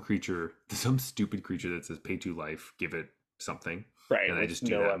 like, some creature, some stupid creature that says pay 2 life, give it something, Right, and I with just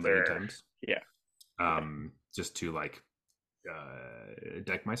do no that many other. times, Yeah, yeah. just to like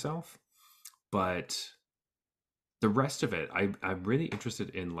deck myself. But the rest of it, I'm really interested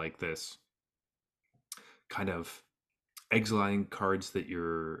in, like, this kind of exiling cards that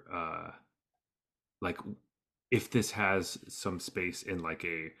you're like, if this has some space in like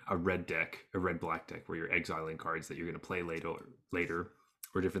a red deck, a red black deck, where you're exiling cards that you're going to play later,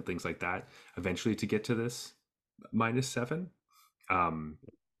 or different things like that, eventually to get to this -7, um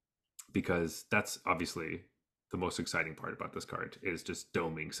because that's obviously the most exciting part about this card, is just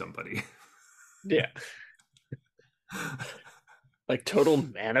doming somebody. Yeah. Like total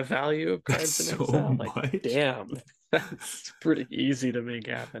mana value of That's cards in so exile. Like, much. damn, that's pretty easy to make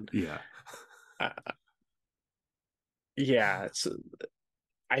happen. Yeah. Uh, yeah, it's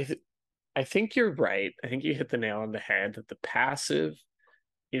I th I think you're right. I think you hit the nail on the head that the passive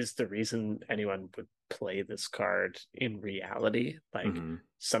is the reason anyone would play this card in reality. Like Hmm.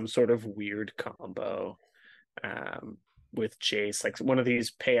 some sort of weird combo um, with Jace, like one of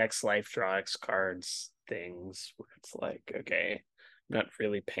these pay X life, draw X cards things where it's like, okay, I'm not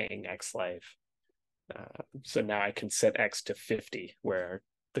really paying X life. So now I can set X to 50, where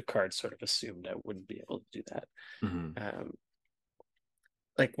the card sort of assumed I wouldn't be able to do that. Hmm. Um,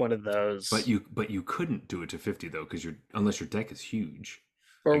 like one of but those, you couldn't do it to 50 though, because you're, unless your deck is huge,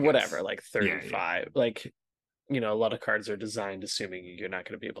 I or whatever, guess. like Yeah, yeah. 35. Like a lot of cards are designed assuming you're not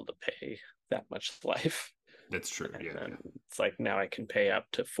going to be able to pay that much life. That's true. And Yeah, then yeah. it's like now I can pay up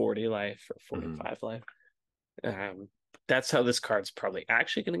to 40 life or Hmm. 45 life. Um, that's how this card's probably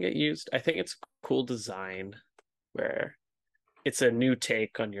actually going to get used. I think it's a cool design where it's a new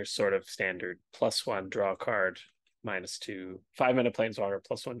take on your sort of standard +1 draw a card, -2, 5 mana planeswalker,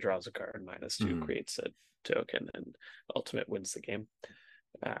 +1 draws a card, -2 Hmm. creates a token, and ultimate wins the game.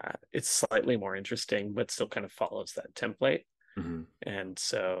 It's slightly more interesting, but still kind of follows that template. Hmm. And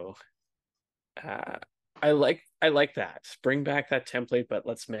so uh, I like that. Bring back that template, but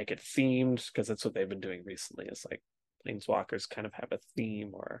let's make it themed because that's what they've been doing recently. Is like planeswalkers kind of have a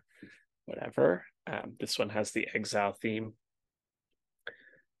theme or whatever. This one has the exile theme.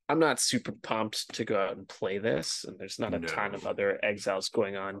 I'm not super pumped to go out and play this, and there's not a ton of No. other exiles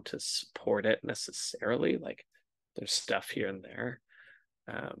going on to support it necessarily. Like there's stuff here and there.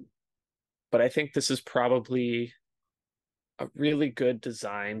 Um, but I think this is probably a really good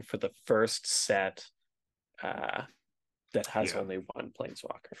design for the first set uh, that has Yeah. only one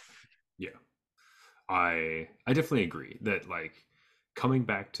planeswalker. Yeah. I definitely agree that like coming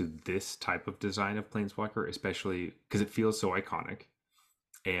back to this type of design of Planeswalker, especially because it feels so iconic,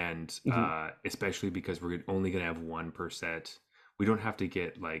 and Mhm. especially because we're only gonna have one per set, we don't have to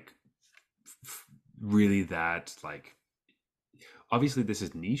get like really that like. Obviously, this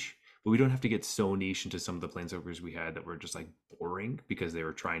is niche, but we don't have to get so niche into some of the Planeswalkers we had that were just like boring because they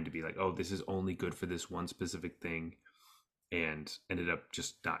were trying to be like, oh, this is only good for this one specific thing, and ended up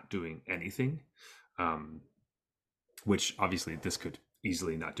just not doing anything. Um, which obviously this could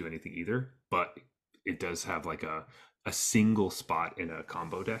easily not do anything either, but it does have like a single spot in a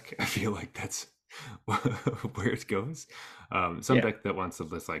combo deck. I feel like that's where it goes. Some Yeah. deck that wants to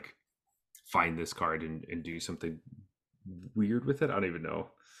just like find this card and do something weird with it. I don't even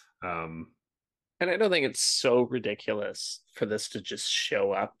know. Um, And I don't think it's so ridiculous for this to just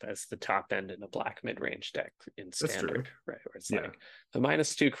show up as the top end in a black mid range deck in that's true. standard, right? Where it's Yeah. like the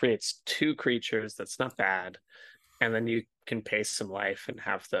 -2 creates two creatures. That's not bad. And then you can pay some life and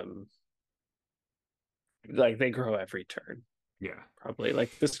have them like they grow every turn, Yeah. probably.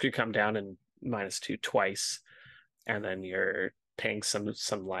 Like this could come down in -2 twice, and then you're paying some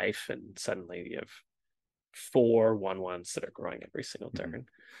life, and suddenly you have 4/1/1s that are growing every single Mhm. turn.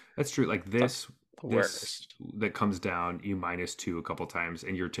 That's true. Like It's not the this worst. that comes down, you -2 a couple times,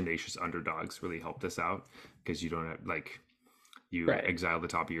 and your tenacious underdogs really help this out because you don't have like you Right. exile the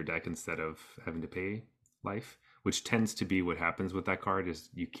top of your deck instead of having to pay life, which tends to be what happens with that card. Is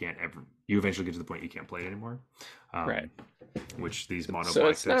you eventually get to the point you can't play it anymore, Right. um, which these mono So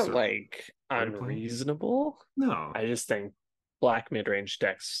black it's decks not are like hard to play. unreasonable. No, I just think black mid-range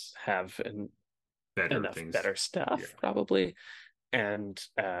decks have better enough things. better Yeah, stuff probably, and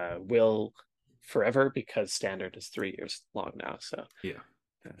will forever because standard is 3 years long now. So yeah,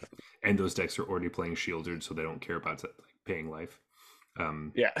 uh, and those decks are already playing shielded, so they don't care about like paying life.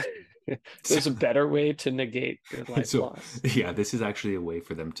 Um, yeah, so, there's a better way to negate your life so loss. yeah, this is actually a way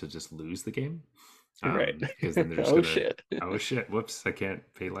for them to just lose the game, Right. because then they're just Oh gonna, shit. oh shit, whoops, I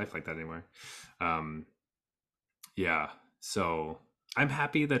can't pay life like that anymore. Um, yeah, so I'm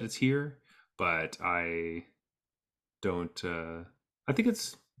happy that it's here, but I don't. I think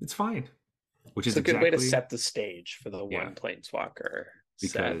it's fine, which It's is a good way to exactly set the stage for the yeah, one planeswalker set.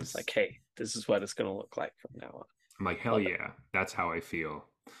 It's because like, hey, this is what it's going to look like from now on. I'm like, hell Love it. yeah, that's how I feel.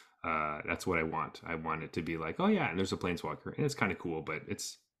 That's what I want. I want it to be like, oh yeah, and there's a planeswalker, and it's kind of cool, but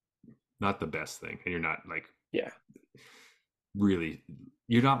it's not the best thing, and you're not like Yeah. really,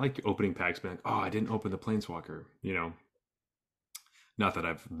 you're not like opening packs, being like, oh, I didn't open the planeswalker. Not that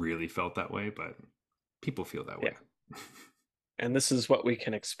I've really felt that way, but people feel that way Yeah. And this is what we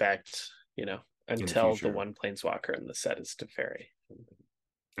can expect, in the until the future, one planeswalker in the set is Teferi.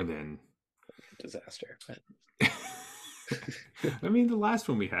 and then. Disaster. But I mean, the last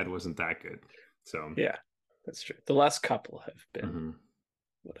one we had wasn't that good, so yeah, that's true. The last couple have been mhm,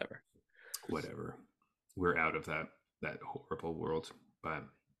 whatever. whatever. We're out of that horrible world. But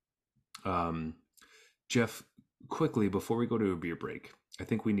um, Jeff, quickly before we go to a beer break, I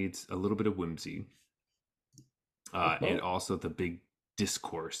think we need a little bit of whimsy, and Oh, also the big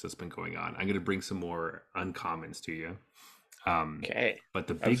discourse that's been going on. I'm going to bring some more uncommons to you. okay. But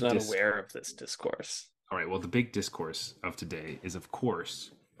the I was big not aware of this discourse. all right, well, the big discourse of today is, of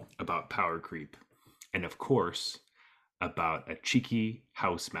course, about power creep, and of course, about a cheeky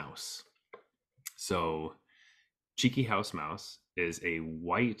house mouse. So, cheeky house mouse is a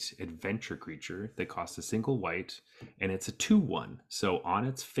white adventure creature that costs a single white, and it's a 2/1. So, on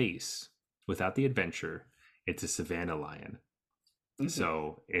its face, without the adventure, it's a Savannah lion. Mhm.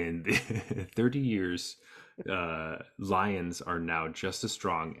 So, in the 30 years lions are now just as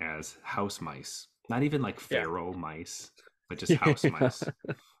strong as house mice. Not even like Yeah. feral mice, but just house Yeah. mice.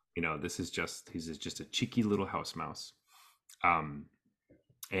 This is just he's just a cheeky little house mouse. Um,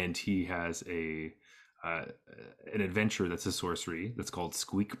 and he has a uh, an adventure that's a sorcery that's called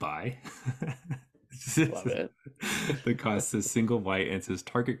Squeak By. Love it. That costs a single white and says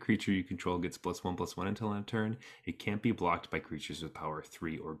target creature you control gets +1/+1 until end turn. It can't be blocked by creatures with power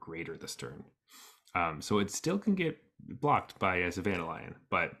 3 or greater this turn. So it still can get blocked by a Savannah Lion,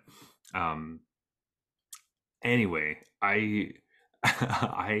 but um, anyway, I,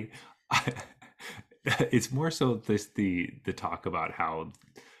 I it's more so the talk about how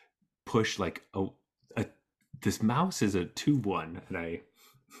push like a this mouse is a 2/1, and I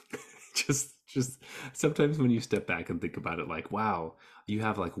just sometimes when you step back and think about it, like, wow, you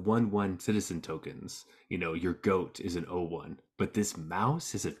have like 1/1 citizen tokens. Your goat is an 0/1, but this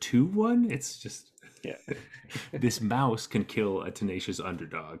mouse is a 2/1. It's just Yeah. this mouse can kill a tenacious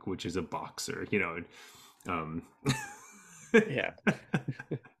underdog, which is a boxer. Um, Yeah.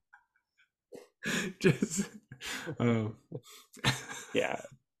 just um, Yeah.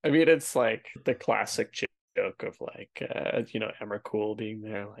 I mean, it's like the classic joke of like, Emrakul being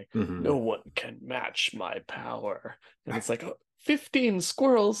there, like, mhm. no one can match my power. And it's like, oh, 15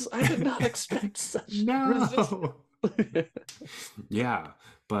 squirrels. I did not expect such resistance. No. Yeah,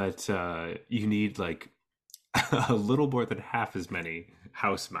 but you need like a little more than half as many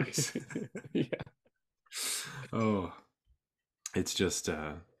house mice. Yeah. Oh, it's just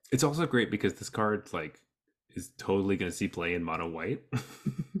it's also great because this card like is totally going to see play in mono white.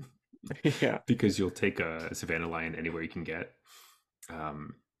 Yeah. Because you'll take a Savannah Lion anywhere you can get,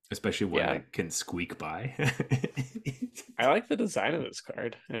 um, especially one Yeah. that can squeak by. I like the design of this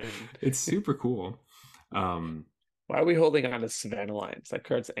card. And It's super cool. Um, why are we holding on to Savannah Lions? That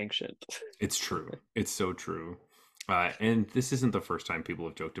card's ancient. it's true. It's so true. And this isn't the first time people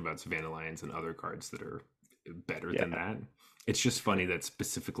have joked about Savannah Lions and other cards that are better than Yeah. that. It's just funny that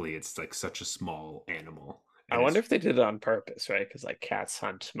specifically it's like such a small animal. I And wonder it's, if they did it on purpose, right? Because like cats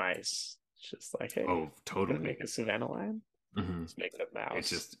hunt mice. It's just like, hey, oh, gonna totally. make a Savannah lion? Hmm. Let's make it a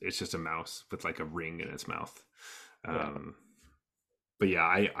mouse. It's just a mouse with like a ring in its mouth. Yeah. Um, but yeah,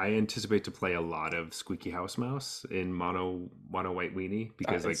 I anticipate to play a lot of Squeaky House Mouse in mono white weenie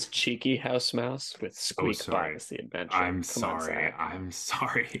because like, It's cheeky house mouse with oh, squeak by sorry, as the adventure. Come on, Zach. I'm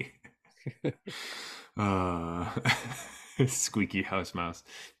sorry. uh Squeaky House Mouse,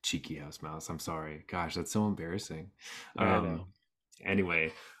 cheeky House Mouse, I'm sorry. Gosh, that's so embarrassing. I know.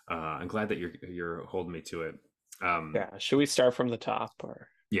 Anyway, I'm glad that you're holding me to it. Yeah. Should we start from the top or?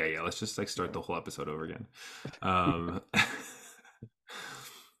 Yeah, let's just like start Yeah. the whole episode over again. um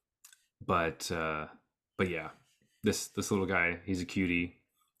but yeah, this little guy, he's a cutie,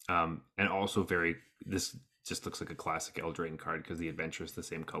 and also very, this just looks like a classic Eldraine card because the adventure is the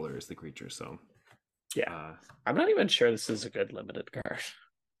same color as the creature. So Yeah. uh I'm not even sure this is a good limited card.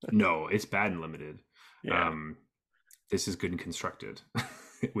 no, it's bad and limited. Yeah. um this is good and constructed.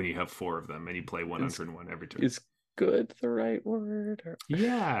 When you have four of them and you play one on Is turn one every turn. is good the right word? Or...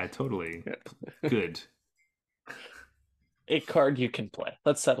 Yeah, totally. Good. A card you can play.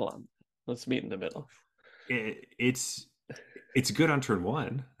 Let's settle on. Let's meet in the middle. It's good on turn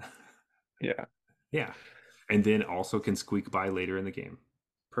one. Yeah. Yeah, and then also can squeak by later in the game.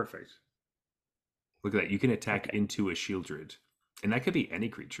 Perfect. Look at that. You can attack Okay. into a Shieldred. And that could be any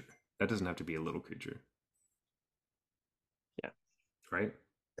creature. That doesn't have to be a little creature. Yeah. Right?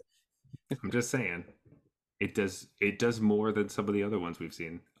 I'm just saying. It does more than some of the other ones we've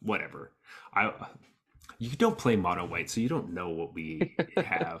seen. Whatever. I You don't play mono white, so you don't know what we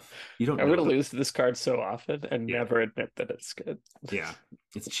have. You don't I'm know gonna the lose this card so often and yeah. never admit that it's good. Yeah.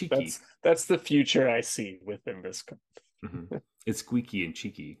 It's cheeky. That's the future I see within this card. Hmm. It's squeaky and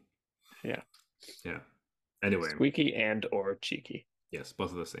cheeky. Yeah. Yeah. Anyway, Squeaky and or cheeky. yes, both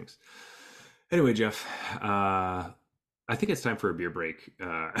of those things. Anyway, Jeff, I think it's time for a beer break,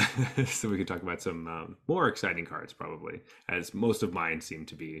 so we can talk about some more exciting cards, probably, as most of mine seem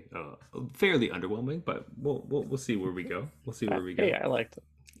to be fairly underwhelming. But we'll see where we go. We'll see where we go. Hey, I liked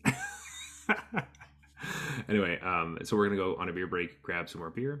it. Anyway, so we're gonna go on a beer break, grab some more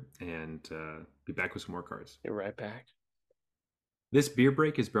beer, and be back with some more cards. You're right back. This beer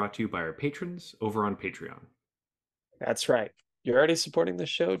break is brought to you by our patrons over on Patreon. That's right. You're already supporting the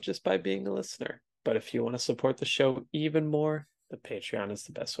show just by being a listener. But if you want to support the show even more, the Patreon is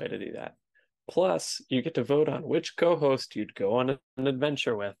the best way to do that. Plus, you get to vote on which co-host you'd go on an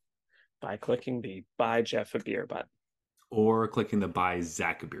adventure with by clicking the Buy Jeff a Beer button. Or clicking the Buy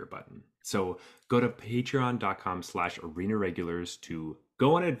Zach a Beer button. So go to patreon.com/arena regulars to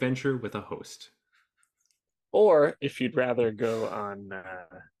go on an adventure with a host. Or if you'd rather go on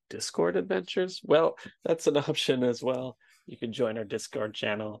Discord adventures, well, that's an option as well. You can join our Discord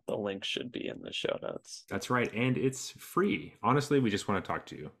channel. The link should be in the show notes. That's right, and it's free. Honestly, we just want to talk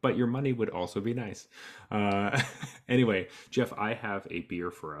to you, but your money would also be nice. Uh, anyway, Jeff, I have a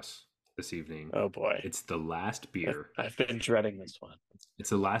beer for us this evening. Oh boy. It's the last beer. I've been dreading this one.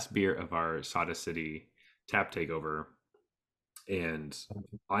 It's the last beer of our Sada City tap takeover, and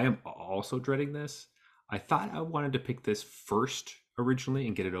I am also dreading this. I thought I wanted to pick this first originally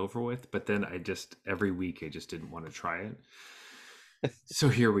and get it over with, but then every week I just didn't want to try it. So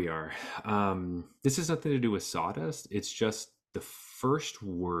here we are. This has nothing to do with sawdust. It's just the first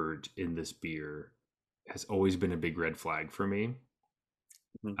word in this beer has always been a big red flag for me.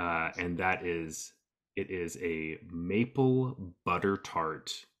 Mhm. And that is, it is a maple butter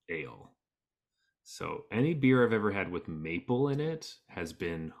tart ale. So any beer I've ever had with maple in it has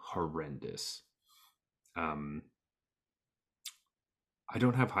been horrendous. Um, I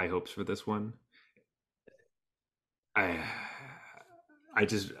don't have high hopes for this one. I I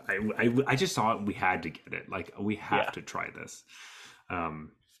just thought we had to get it. Like we have Yeah, to try this.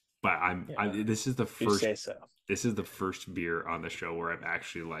 But I yeah. this is the If you first say so. this is the first beer on the show where I'm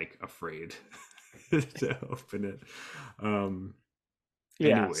actually like afraid to open it. Um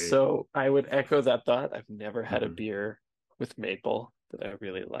Yeah, anyway, so I would echo that thought. I've never had a mhm. beer with maple that I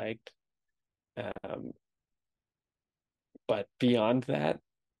really liked. Um, but beyond that,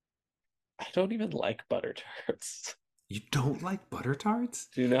 I don't even like butter tarts. You don't like butter tarts?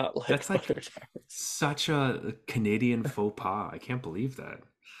 Do not like That's like butter tarts. such a Canadian faux pas. I can't believe that.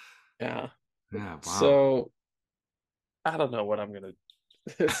 Yeah. Yeah, wow. So I don't know what I'm gonna.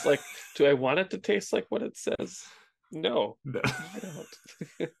 It's like, do I want it to taste like what it says? No, No. no, I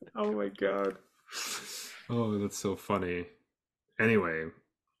don't. Oh my god. Oh, that's so funny. Anyway,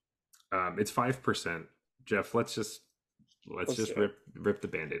 it's 5%. Jeff, let's Let's just do it. rip the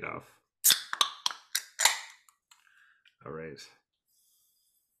band-aid off. All right.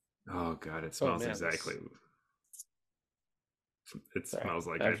 Oh god, it Oh smells man, exactly. this. It Sorry, smells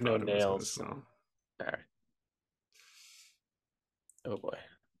like I I have no thought it was going to nails. smell. And... All right. Oh boy.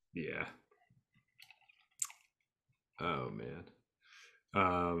 Yeah. Oh man.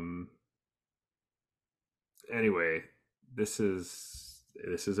 Um anyway, this is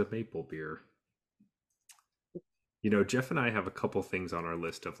a maple beer. You know, Jeff and I have a couple things on our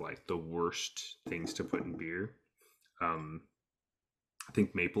list of like the worst things to put in beer. Um I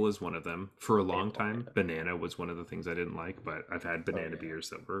think maple is one of them. For a long Maple. time, Yeah. banana was one of the things I didn't like, but I've had Oh banana yeah. beers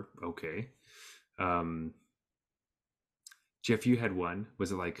that were okay. Um, Jeff, you had one.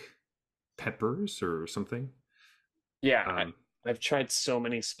 Was it like peppers or something? Yeah. Um, I've tried so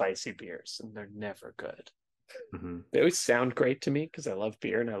many spicy beers, and they're never good. mhm. They always sound great to me because I love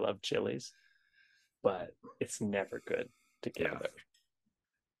beer and I love chilies, but it's never good Yeah. together.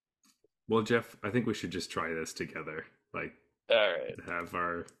 Well, Jeff, I think we should just try this together. Like, All right, have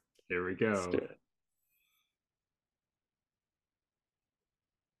our. Here we let's do go. it.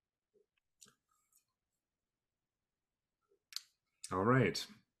 All right.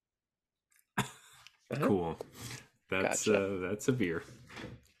 Uh-huh. Cool. Gotcha. That's a beer.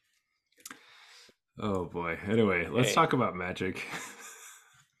 Oh boy. Anyway, let's Hey, talk about magic.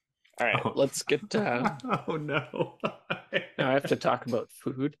 all right, Oh, let's get. oh no. Now I have to talk about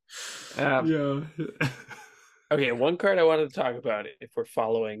food. Um, Yeah. okay, one card I wanted to talk about if we're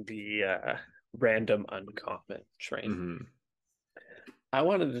following the random uncommon train. Hmm. I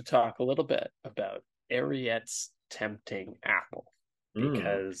wanted to talk a little bit about Ariette's tempting apple Mm.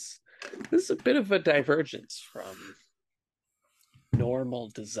 because this is a bit of a divergence from normal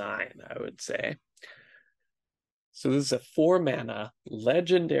design, I would say. So this is a 4 mana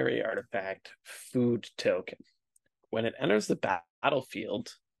legendary artifact food token. When it enters the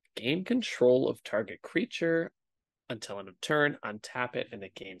battlefield, gain control of target creature until end of turn, untap it, and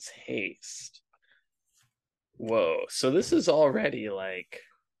it gains haste. Whoa. So this is already like,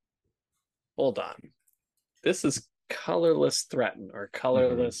 hold on. This is colorless threaten or Hmm.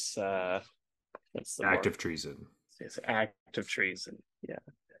 colorless what's the Active word? treason. It's act of treason. Yeah.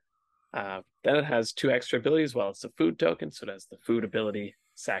 Then it has 2 extra abilities. Well, it's a food token, so it has the food ability,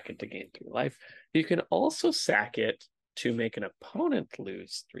 sack it to gain 3 life. You can also sack it to make an opponent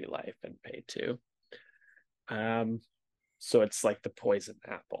lose 3 life and pay 2. Um, so it's like the poison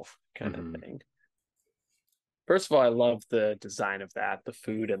apple kind of Hmm. thing. First of all, I love the design of that, the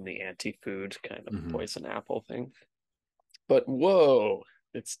food and the anti-food kind of Hmm. poison apple thing. But whoa,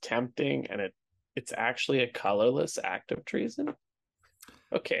 it's tempting and it's actually a colorless act of treason.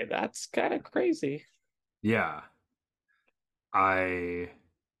 Okay, that's kind of crazy. Yeah. I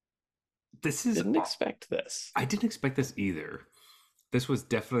this is Didn't expect this. I didn't expect this either. This was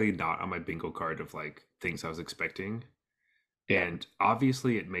definitely not on my bingo card of like things I was expecting. Yeah. And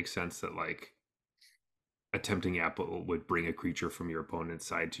obviously it makes sense that like attempting apple would bring a creature from your opponent's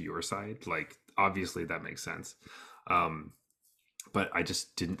side to your side. Like obviously that makes sense. Um but I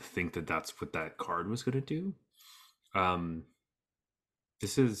just didn't think that that's what that card was going to do. Um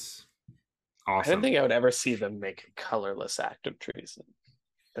this is I didn't awesome. think I would ever see them make a colorless Act of Treason.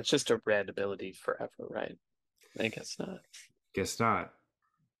 That's just a red ability forever, right? I guess not. Guess not.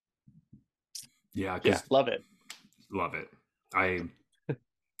 Yeah, Yeah, cuz love it. love it. I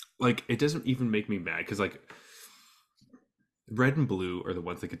like it doesn't even make me mad cuz like red and blue are the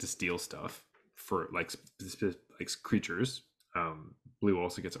ones that get to steal stuff for like creatures. Blue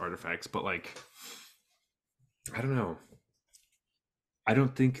also gets artifacts, but like I don't know. I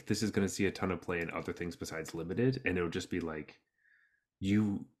don't think this is going to see a ton of play in other things besides limited, and it'll just be like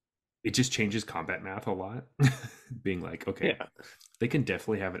you. It just changes combat math a lot. Being like, okay, Yeah, they can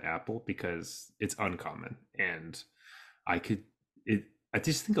definitely have an apple because it's uncommon, and I could. It. I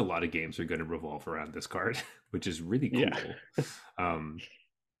just think a lot of games are going to revolve around this card, which is really yeah, cool. Um,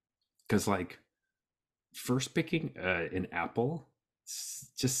 because like first picking an apple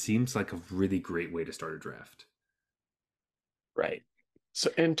just seems like a really great way to start a draft. right. So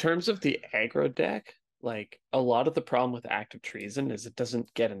in terms of the aggro deck, like a lot of the problem with Act of Treason is it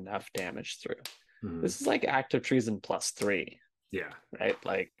doesn't get enough damage through. Mhm. This is like Act of Treason +3, Yeah. right?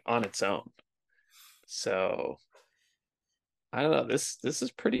 Like on its own. So I don't know. This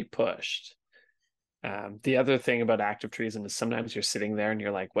is pretty pushed. The other thing about Act of Treason is sometimes you're sitting there and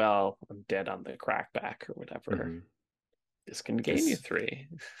you're like, well, I'm dead on the crackback or whatever. Hmm. This can gain you This. 3.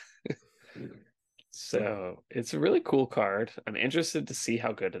 So it's a really cool card. I'm interested to see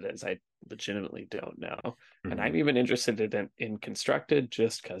how good it is. I legitimately don't know. And Hmm. I'm even interested in constructed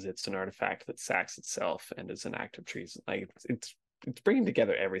just because it's an artifact that sacks itself and is an Act of Treason. Like it's bringing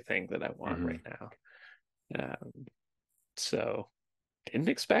together everything that I want Hmm. right now. So didn't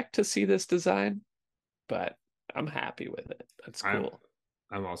expect to see this design, but I'm happy with it. That's I'm. cool.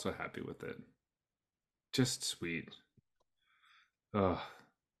 I'm also happy with it. Just sweet. Oh.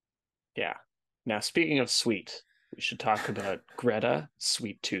 Yeah. Now, speaking of sweet, we should talk about Greta,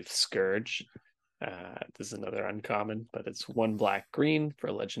 Sweet Tooth Scourge. This is another uncommon, but it's 1 black green for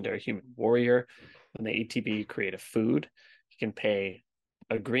a legendary human warrior. When the ATB create a food, you can pay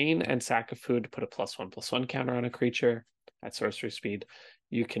a green and sack a food to put a +1/+1 counter on a creature at sorcery speed.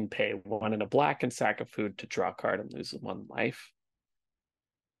 You can pay 1 and a black and sack a food to draw a card and lose 1 life.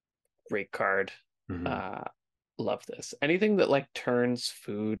 Great card. Hmm. Uh, love this. Anything that like turns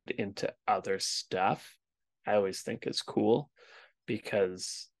food into other stuff, I always think is cool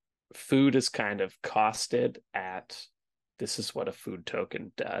because food is kind of costed at this is what a food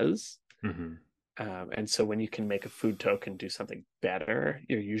token does. Hmm. And so when you can make a food token do something better,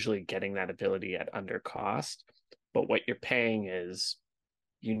 you're usually getting that ability at under cost. But what you're paying is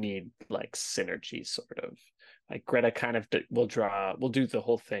you need like synergy sort of. Like Greta kind of will do the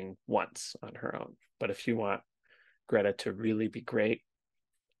whole thing once on her own. But if you want Greta to really be great,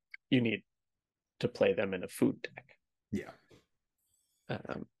 you need to play them in a food deck. Yeah.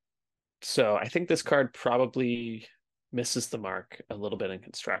 Um, so I think this card probably misses the mark a little bit in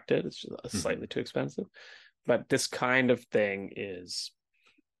constructed. It's just Hmm. slightly too expensive. But this kind of thing is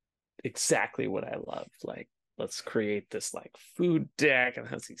exactly what I love. Like, let's create this like food deck and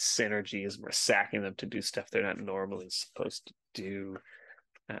has these synergies. And we're sacking them to do stuff they're not normally supposed to do.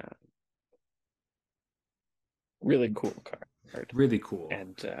 Uh, really cool card. Really cool.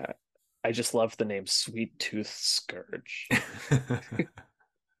 And I just love the name Sweet Tooth Scourge.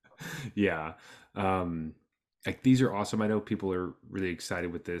 Yeah. Um like these are awesome. I know people are really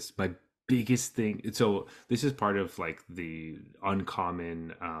excited with this. My biggest thing, so this is part of like the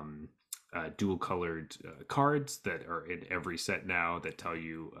uncommon dual colored cards that are in every set now that tell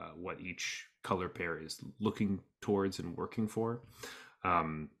you what each color pair is looking towards and working for.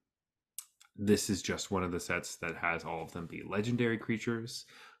 um this is just one of the sets that has all of them be legendary creatures,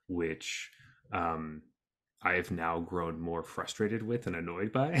 which um I have now grown more frustrated with and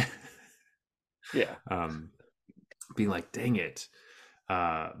annoyed by. Yeah. um, Being like, dang it.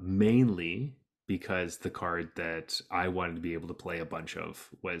 Mainly because the card that I wanted to be able to play a bunch of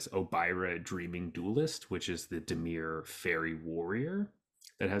was Obira Dreaming Duelist, which is the Dimir Fairy Warrior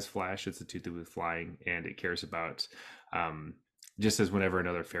that has flash. It's a 2/2 with flying, and it cares about um, just as whenever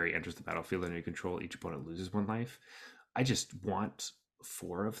another fairy enters the battlefield under your control, each opponent loses 1 life. I just want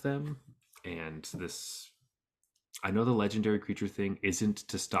 4 of them, and this. I know the legendary creature thing isn't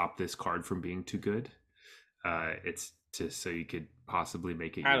to stop this card from being too good. It's to so you could possibly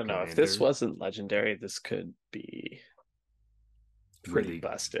make it I your don't know. If this commander. wasn't legendary, this could be pretty Really,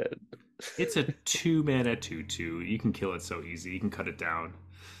 busted. it's a 2 mana 2/2. You can kill it so easy. You can cut it down.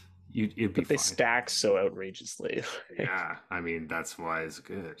 It'd be But they fine. stack so outrageously. Yeah, I mean that's why it's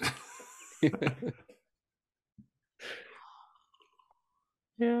good.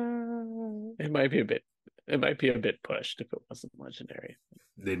 Yeah, it might be a bit. It might be a bit pushed if it wasn't legendary.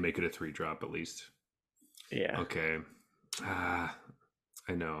 They'd make it a 3 drop at least. Yeah. Okay. Ah,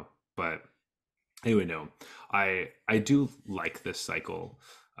 I know, but anyway, no. I do like this cycle.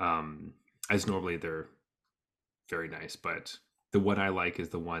 As normally they're very nice, but the one I like is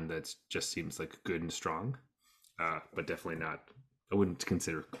the one that just seems like good and strong. But definitely not. I wouldn't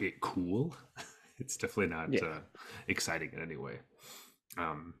consider it cool. It's definitely not Yeah. exciting in any way.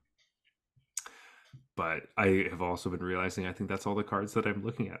 Um, but I have also been realizing I think that's all the cards that I'm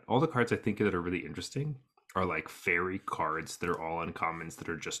looking at. All the cards I think that are really interesting are like fairy cards that are all uncommons that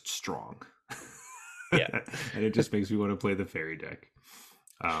are just strong. Yeah. And it just makes me want to play the fairy deck.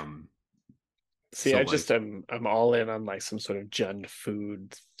 Um, See, so I like, just I'm all in on like some sort of Jund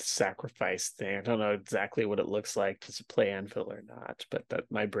food sacrifice thing. I don't know exactly what it looks like. Does it play Anvil or not? But that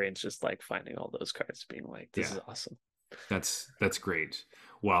my brain's just like finding all those cards, being like, this yeah, is awesome. that's great.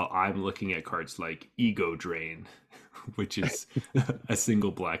 While I'm looking at cards like Ego Drain, which is a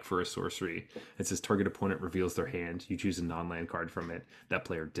single black for a sorcery. It says target opponent reveals their hand. You choose a non-land card from it. That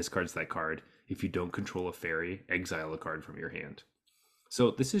player discards that card. If you don't control a fairy, exile a card from your hand.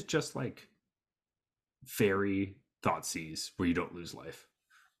 So this is just like fairy Thoughtseize where you don't lose life.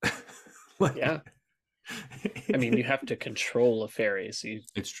 Like, Yeah. I mean, you have to control a fairy, so you,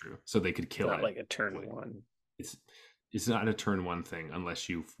 it's true. So they could it's kill not it. like a turn Like, one. it's it's not a turn one thing unless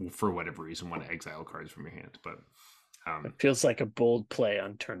you, for whatever reason, want to exile cards from your hand. But It um, feels like a bold play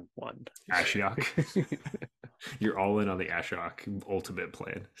on turn one. Ashiok, you're all in on the Ashiok ultimate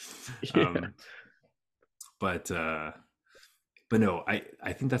plan. Yeah. Um, but but no,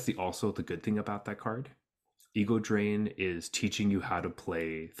 I think that's the also the good thing about that card. Ego Drain is teaching you how to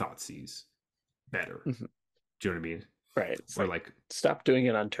play Thoughtseize better. Mhm. Do you know what I mean? Right. It's Or like like stop doing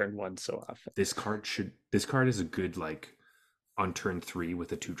it on turn one so often. this card is a good like on turn 3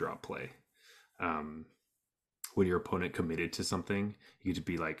 with a 2 drop play. Um, when your opponent committed to something, you could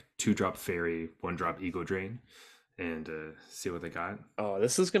be like 2 drop fairy, 1 drop ego drain, and see what they got. Oh,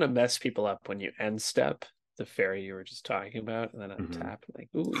 this is gonna mess people up when you end step the fairy you were just talking about, and then Mm-hmm. untap like,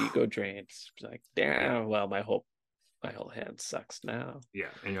 ooh, ego drains. Like, Yeah, damn, well, my whole hand sucks now. yeah,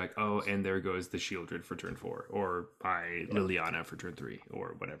 and you're like, oh, and there goes the Shieldred for turn 4, or by Yeah. Liliana for turn 3,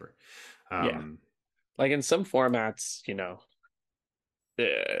 or whatever. Yeah. Um, Like in some formats,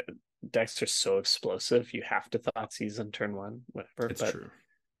 the decks are so explosive, you have to thought season turn one, whatever. it's But true.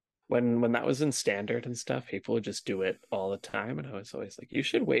 when that was in standard and stuff, people would just do it all the time. And I was always like, you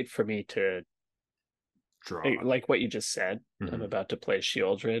should wait for me to Draw. like what you just said. I'm Mm-hmm. about to play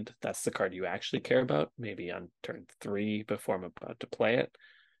Shieldred. That's the card you actually care about. Maybe on turn three before I'm about to play it,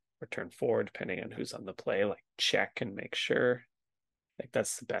 or turn four, depending on who's on the play. Like check and make sure. Like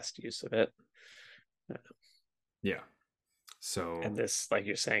that's the best use of it. Yeah. So And this, like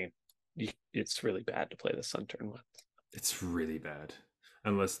you're saying, it's really bad to play this on turn one. it's really bad.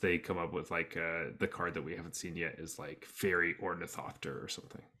 Unless they come up with like the card that we haven't seen yet is like Fairy Ornithopter or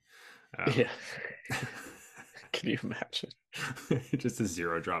something. Um, Yeah. Can you imagine? just a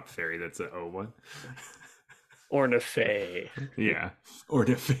 0 drop fairy that's an O1. Ornifay. Yeah.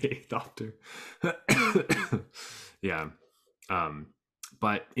 Ornithopter. Yeah. Um,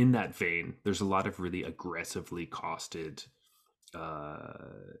 but in that vein, there's a lot of really aggressively costed uh,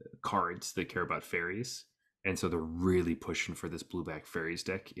 cards that care about fairies. And so they're really pushing for this blueback fairies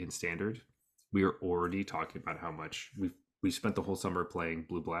deck in standard. We are already talking about how much we spent the whole summer playing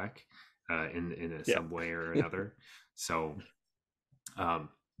blue black in a Yeah. some way or another. So um,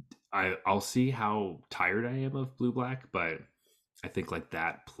 I'll see how tired I am of blue black, but I think like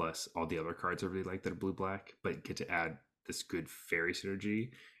that plus all the other cards I really like that are blue black, but get to add this good fairy synergy.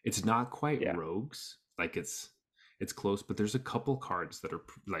 It's not quite Yeah. rogues, like it's close, but there's a couple cards that are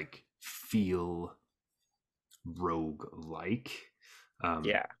like feel rogue like. Um,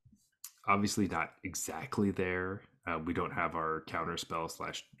 Yeah. Obviously not exactly there. We don't have our counter spell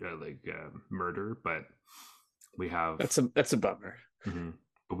slash murder, but we have. That's a bummer. Mhm.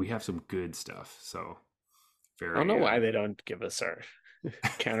 But we have some good stuff. So I don't know very why they don't give us our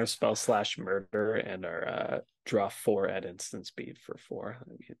counterspell slash murder and our draw four at instant speed for four. I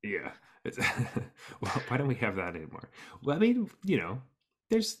mean, yeah. It's well, why don't we have that anymore? Well, I mean,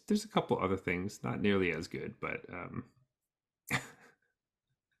 there's a couple other things, not nearly as good, but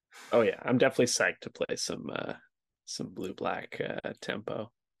oh yeah, I'm definitely psyched to play some blue black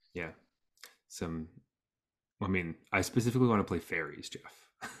tempo. Yeah, some. I mean, I specifically want to play fairies, Jeff.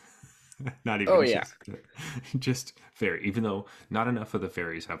 Not Oh even yeah. just fairy. Even though not enough of the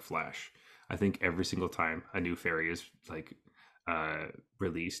fairies have flash. I think every single time a new fairy is like uh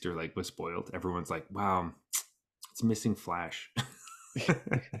released or like was spoiled, everyone's like, "Wow, it's missing flash."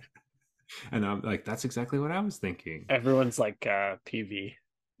 And I'm like, "That's exactly what I was thinking." Everyone's like PV.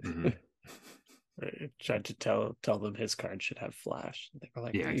 Hmm. Tried to tell them his card should have flash. They were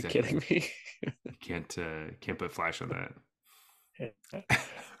like, Yeah, "Are you exactly. kidding me?" You can't put flash on that.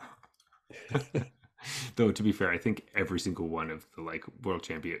 Though to be fair, I think every single one of the like world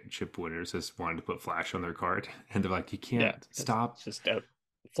championship winners has wanted to put flash on their card, and they're like, "You Yeah, can't it's stop." just out.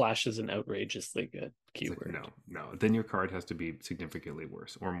 Flash is an outrageously good It's like, keyword. no. Then your card has to be significantly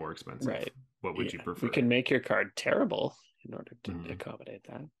worse or more expensive. Right. What would you Yeah. We prefer? can make your card terrible in order to Hmm. accommodate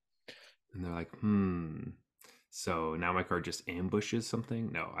that. And they're like, hmm. So now my card just ambushes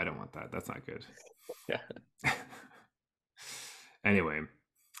something? No, I don't want that. That's not good. Yeah. Anyway,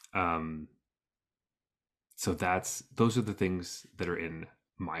 um, so those are the things that are in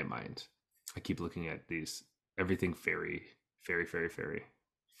my mind. I keep looking at these everything fairy, fairy, fairy, fairy.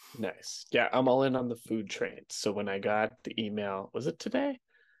 Nice. Yeah, I'm all in on the food train. So when I got the email, was it today?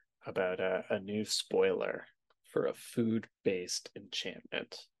 About a new spoiler for a food-based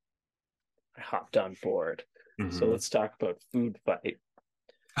enchantment. I hopped on board. So Hmm. let's talk about food fight.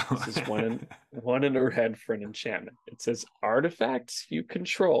 This is one in a red for an enchantment. It says artifacts you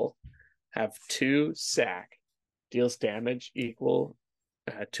control have two sack, deals damage equal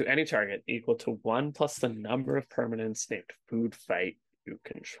to any target equal to one plus the number of permanents named food fight you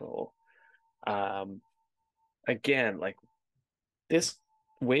control. Um, Again, like this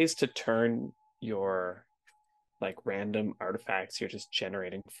ways to turn your like random artifacts you're just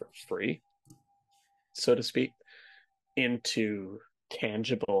generating for free, so to speak, into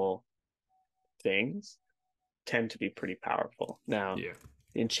tangible things tend to be pretty powerful. Now, Yeah.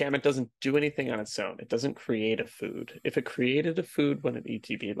 the enchantment doesn't do anything on its own. It doesn't create a food. If it created a food when an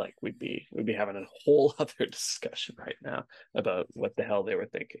ETB, like we'd be having a whole other discussion right now about what the hell they were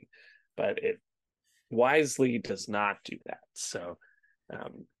thinking. But it wisely does not do that. So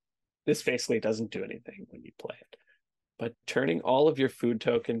um, this basically doesn't do anything when you play it. But turning all of your food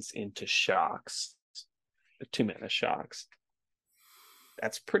tokens into shocks, 2 mana shocks,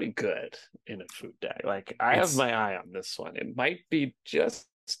 that's pretty good in a food deck. Like I have It's my eye on this one. It might be just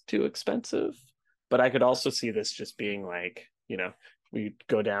too expensive, but I could also see this just being like, we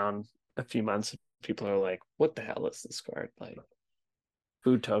go down a few months, people are like, what the hell is this card? Like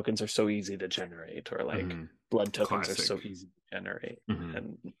food tokens are so easy to generate, or like mhm, blood tokens are so classic. easy to generate. Hmm.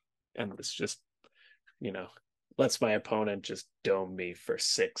 And it's just, you know, lets my opponent just dome me for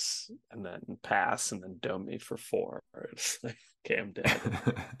 6 and then pass and then dome me for 4. It's like, okay, I'm dead.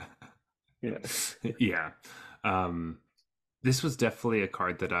 You know. Yeah. Um, this was definitely a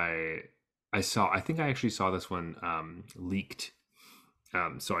card that I saw. I think I actually saw this one leaked.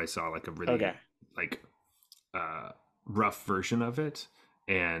 So I saw like a Okay. really like uh rough version of it,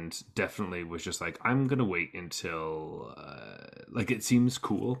 and definitely was just like, I'm gonna wait until like it seems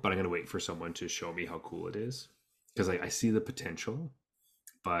cool, but I'm gonna wait for someone to show me how cool it is, because I see the potential, Yeah.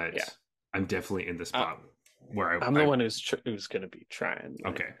 but I'm definitely in the Uh, spot where I'm the I one who's going to be trying.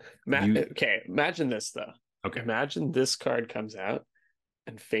 Like, okay. You okay, imagine this though. okay. Imagine this card comes out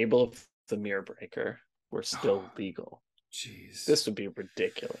and Fable of the Mirror Breaker were Oh, still legal. jeez. This would be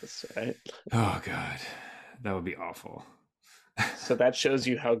ridiculous, right? Oh god. That would be awful. So that shows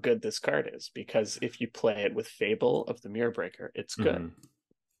you how good this card is, because if you play it with Fable of the Mirror Breaker, it's good. Hmm.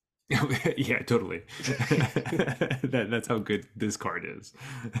 Yeah, totally. That's how good this card is.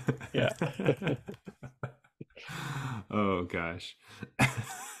 Yeah. Oh gosh.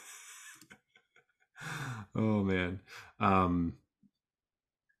 Oh man. Um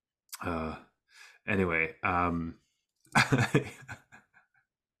uh anyway, I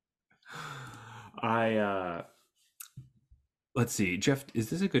let's see. Jeff, is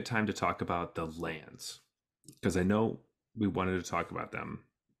this a good time to talk about the lands? Because I know we wanted to talk about them.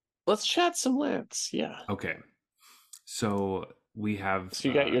 Let's chat some lands. Yeah. Okay. So we have So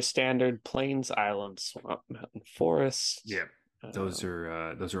you got your standard plains, island, swamp, mountain, forest. yeah, Um, those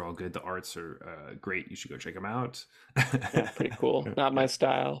are all good. The arts are great. You should go check them out. yeah, pretty cool. Not Yeah, my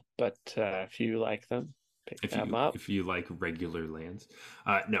style, but if you like them, pick them up. if you like regular lands,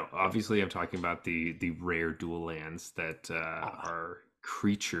 no, Yeah. obviously I'm talking about the rare dual lands that Ah, are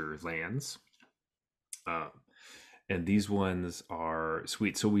creature lands. Um, and these ones are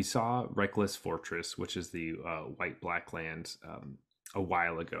sweet. So we saw Reckless Fortress, which is the white black land a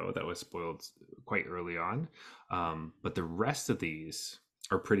while ago that was spoiled quite early on. But the rest of these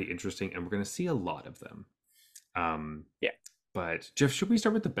are pretty interesting, and we're going to see a lot of them. Um, Yeah. but Jeff, should we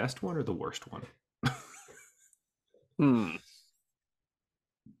start with the best one or the worst one? Hmm.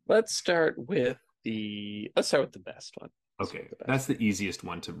 Let's start with the best one. Let's start Okay, with the best that's the easiest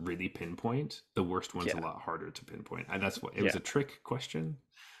one to really pinpoint. The worst one. one's a Yeah. lot harder to pinpoint. And that's what it was Yeah. a trick question.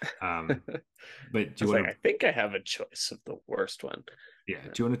 Um, I but do you was like, want I to? think I have a choice of the worst one. Yeah,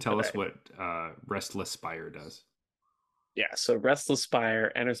 do you want to tell But us what Restless Spire does? so Restless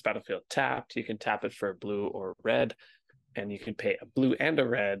Spire enters battlefield tapped. You can tap it for blue or red, and you can pay a blue and a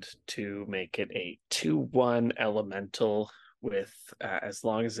red to make it a 2/1 elemental with, as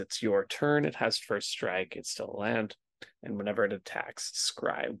long as it's your turn, it has first strike, it's still a land, and whenever it attacks,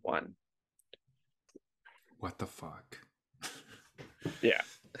 scry 1. What the fuck? Yeah.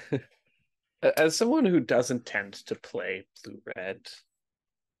 As someone who doesn't tend to play blue red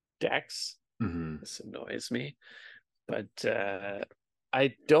decks, Hmm. this annoys me, but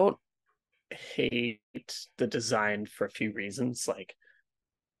I don't hate the design for a few reasons. Like,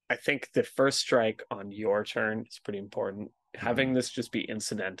 I think the first strike on your turn is pretty important. Hmm. Having this just be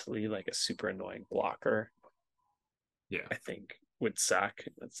incidentally like a super annoying blocker, Yeah. I think would suck.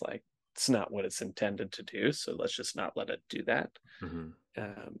 It's like it's not what it's intended to do, so let's just not let it do that. Hmm.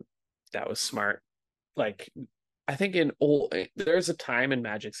 Um, that was smart. Like, I think in old there's a time in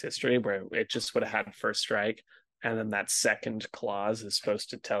Magic's history where it just would have had first strike, and then that second clause is supposed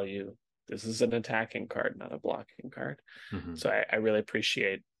to tell you this is an attacking card, not a blocking card. Hmm. So I really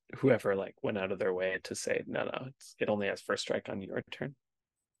appreciate whoever like went out of their way to say no, it only has first strike on your turn.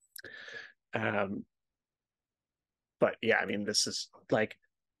 Um, but yeah, I mean, this is like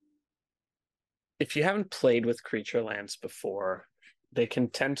if you haven't played with creature lands before, they can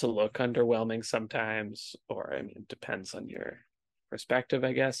tend to look underwhelming sometimes, or I mean, it depends on your perspective,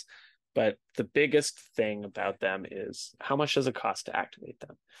 I guess. But the biggest thing about them is how much does it cost to activate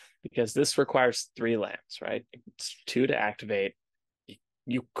them? Because this requires 3 lands, right? It's 2 to activate.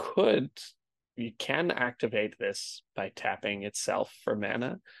 You could, you can activate this by tapping itself for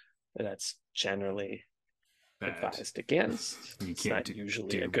mana. That's generally Bad. advised against. You It's can't not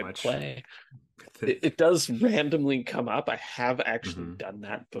usually a do good much play. with it, it. it does randomly come up. I have actually Hmm. done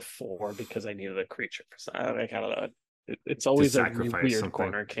that before because I needed a creature for something. Like, I don't know. It's To always a sacrifice weird something.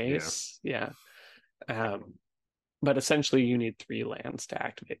 corner Yeah. case. Yeah. Um, but essentially, you need 3 lands to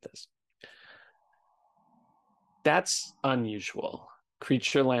activate this. That's unusual.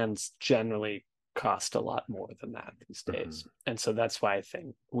 Creature lands generally cost a lot more than that these Hmm. days. And so that's why I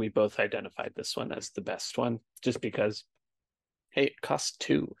think we both identified this one as the best one, just because, hey, it costs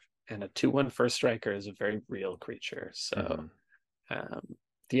 2, and a 2/1 first striker is a very real creature. So Hmm.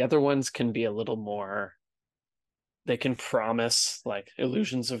 the other ones can be a little more, they can promise like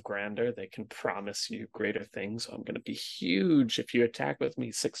illusions of grandeur. They can promise you greater things. So I'm going to be huge if you attack with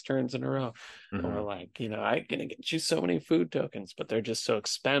me 6 turns in a row. Or Hmm. like, I'm going to get you so many food tokens, but they're just so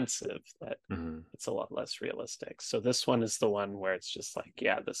expensive that Hmm. it's a lot less realistic. So this one is the one where it's just like,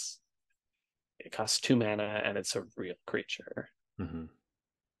 yeah, it costs 2 mana and it's a real creature. Hmm.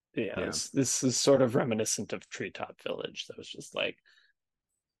 Yeah, Yeah. this is sort of reminiscent of Treetop Village. That was just like,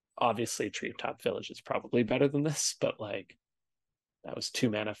 obviously Treetop Village is probably better than this, but like that was 2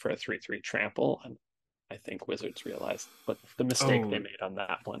 mana for a 3/3 trample, and I think Wizards realized what the mistake they Oh, made on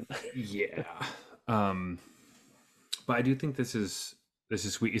that one. yeah. Um, but I do think this is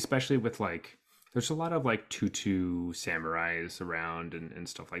sweet, especially with like there's a lot of like tutu samurais around and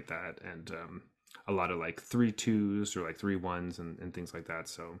stuff like that, and a lot of like 3/2s or like 3/1s and things like that.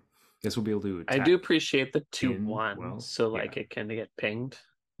 So this will be able to I do tap appreciate the two in one, well. so Yeah. like it can get pinged.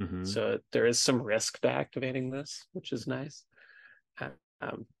 Hmm. So there is some risk to activating this, which is nice.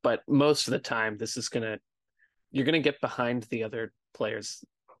 But most of the time, this is gonna you're gonna get behind the other players.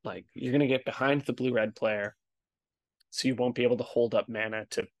 Like you're gonna get behind the blue red player, so you won't be able to hold up mana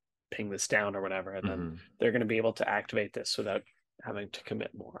to ping this down or whatever. And then Hmm. they're going to be able to activate this without having to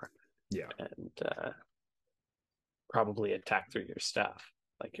commit more Yeah. and probably attack through your stuff,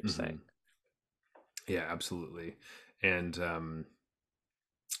 like you're Hmm. saying. Yeah, absolutely. And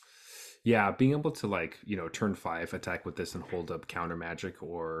yeah, being able to like, turn 5 attack with this and hold up counter magic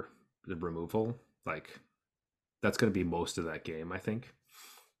or the removal, like that's going to be most of that game, I think.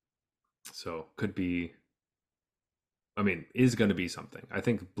 So could be, I mean, is going to be something. I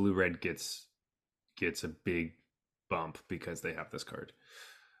think blue red gets a big bump because they have this card.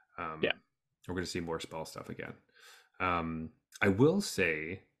 Yeah, We're going to see more spell stuff again. I will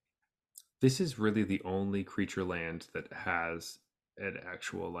say this is really the only creature land that has an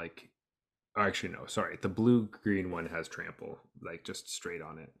actual like Actually, no, sorry. The blue green one has trample, like just straight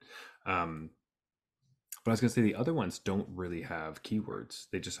on it. Um, but I was gonna say the other ones don't really have keywords.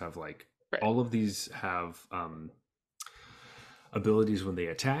 They just have like Right. all of these have abilities when they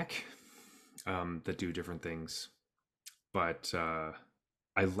attack that do different things. But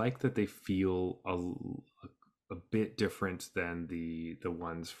I like that they feel a bit different than the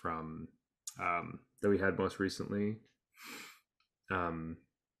ones from that we had most recently. Um,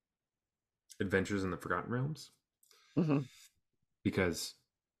 Adventures in the Forgotten Realms, Hmm. because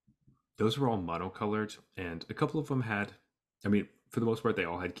those were all monocolored, and a couple of them had, I mean, for the most part, they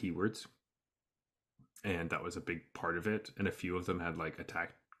all had keywords, and that was a big part of it. And a few of them had like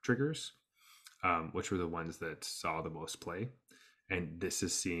attack triggers, which were the ones that saw the most play. And this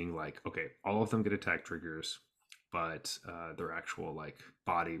is seeing like, okay, all of them get attack triggers, but their actual like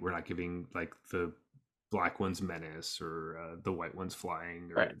body, we're not giving like the black one's menace or the white one's flying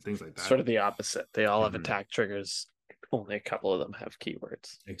Right. or things like that. Sort of the opposite. They all have Hmm. attack triggers. Only a couple of them have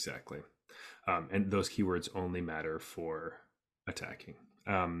keywords. Exactly. And those keywords only matter for attacking.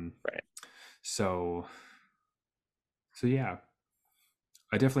 Right. So, so yeah,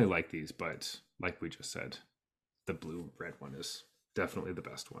 I definitely like these, but like we just said, the blue red one is definitely the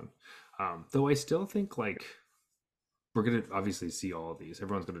best one. Though I still think like we're gonna obviously see all of these.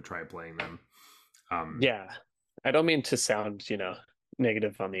 Everyone's gonna try playing them. Um, Yeah. I don't mean to sound,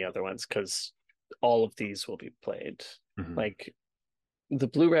 negative on the other ones because all of these will be played. mhm, Like the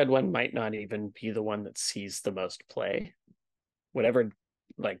blue red one might not even be the one that sees the most play. Whatever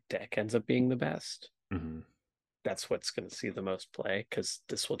like deck ends up being the best, mhm. that's what's going to see the most play because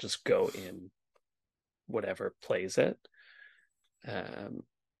this will just go in whatever plays it. Um,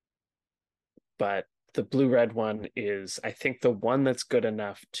 but the blue red one is, I think, the one that's good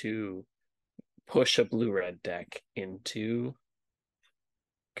enough to push a blue red deck into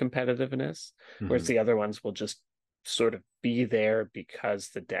competitiveness, whereas Mhm. the other ones will just sort of be there because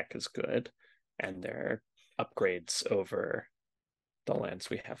the deck is good and they're upgrades over the lands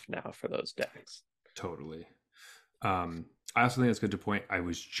we have now for those decks. Totally. I also think it's good to point. I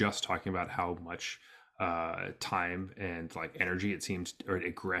was just talking about how much time and like energy it seems, or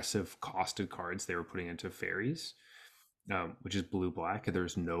aggressive costed cards they were putting into fairies, which is blue black. And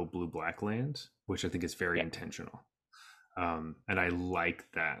there's no blue black land, which I think is very Yeah, intentional. And I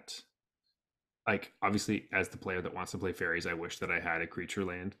like that. Like obviously, as the player that wants to play fairies, I wish that I had a creature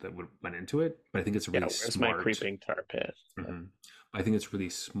land that would went into it. But I think it's yeah. really Where's my smart. creeping tar pit? But Hmm. I think it's really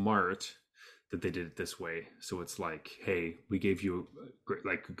smart that they did it this way. So it's like, hey, we gave you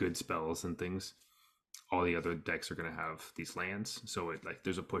like good spells and things. All the other decks are going to have these lands. So it like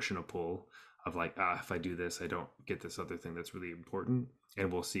there's a push and a pull of like, if I do this, I don't get this other thing that's really important,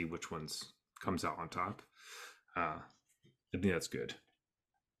 and we'll see which ones comes out on top. I think that's good.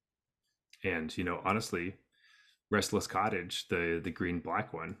 And honestly, Restless Cottage, the green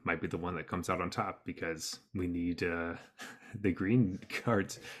black one, might be the one that comes out on top because we need the green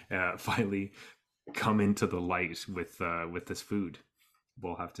cards finally come into the light with this food.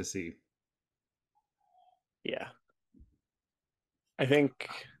 We'll have to see. yeah, I think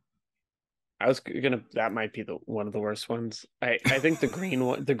I was gonna. That might be the one of the worst ones. I think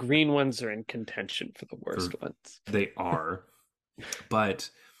the green ones are in contention for the For worst ones. they are, but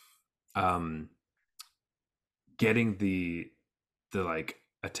um, getting the like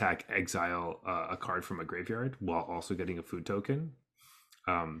attack exile a card from a graveyard while also getting a food token.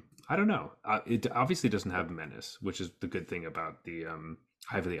 I don't know. It obviously doesn't have menace, which is the good thing about the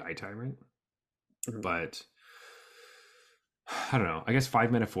Hive of the Eye Tyrant. Mhm. But I don't know. I guess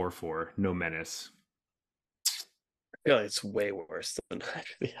 5 mana 4/4, no menace, I feel like it's way worse than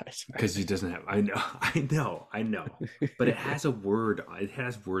the ice because he doesn't have. I know, I know. But it has a word. It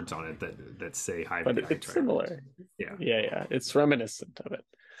has words on it that say Hive of but the Eye it's Tyrant. similar. Yeah. Yeah, yeah, it's reminiscent of it.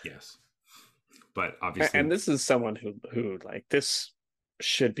 Yes. But And obviously, this is someone who like this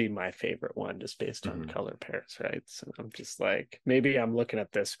should be my favorite one just based on mhm, color pairs, right? So I'm just like maybe I'm looking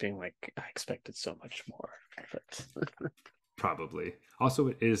at this being like I expected so much more. But probably. Also,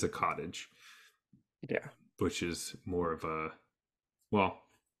 it is a cottage, yeah. which is more of a, well,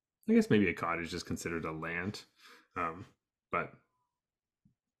 I guess maybe a cottage is considered a land. Um, but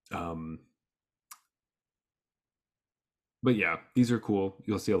um, but yeah, these are cool.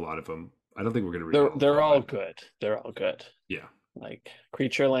 You'll see a lot of them. I don't think we're gonna read They're all of they're them, all but good. They're all good. yeah. Like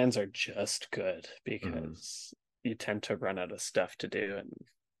creature lands are just good Hmm. because you tend to run out of stuff to do and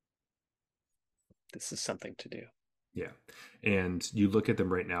this is something to do. Yeah. And you look at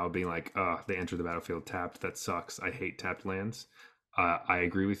them right now being like, they enter the battlefield tapped. That sucks. I hate tapped lands. I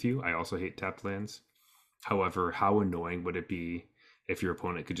agree with you. I also hate tapped lands. However, how annoying would it be if your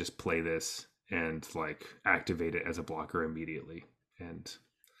opponent could just play this and like activate it as a blocker immediately, and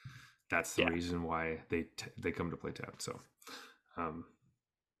that's the Yeah. reason why they come to play tapped. So um,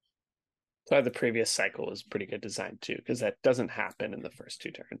 So the previous cycle was pretty good design too, because that doesn't happen in the first 2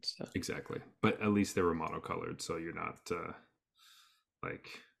 turns. So. exactly, but at least they were monocolored, so you're not like,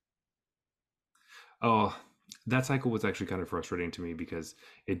 oh, that cycle was actually kind of frustrating to me because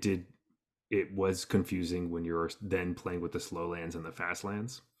it was confusing when you're then playing with the slow lands and the fast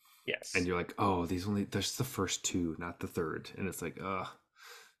lands, and Yes. you're like, oh, there's the first two, not the third, and it's like,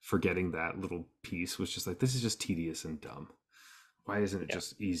 forgetting that little piece was just like, this is just tedious and dumb. Why isn't it Yeah.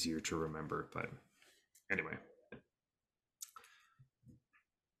 just easier to remember? But anyway.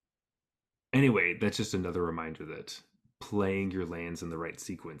 Anyway, that's just another reminder that playing your lands in the right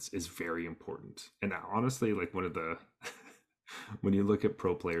sequence is very important. And honestly, like one of the when you look at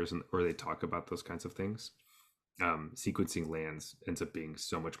pro players and or they talk about those kinds of things, sequencing lands ends up being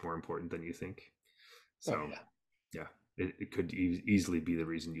so much more important than you think. Oh So yeah. yeah, it could easily be the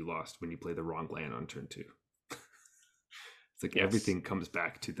reason you lost when you play the wrong land on turn two. It's like Yes. everything comes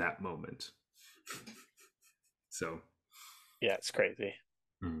back to that moment. So Yeah, it's crazy.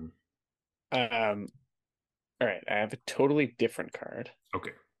 mhm. Um, all right, I have a totally different card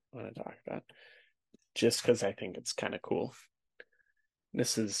Okay. I want to talk about, just because I think it's kind of cool.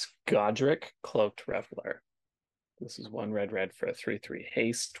 This is Godric, Cloaked Reveler. This is 1 red for a 3/3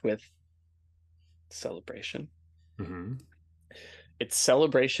 haste with celebration. Mm-hmm. Its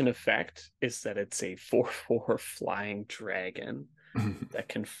celebration effect is that it's a 4/4 flying dragon that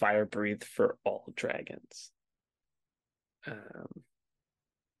can fire breathe for all dragons. Um,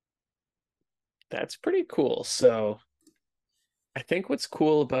 that's pretty cool. So I think what's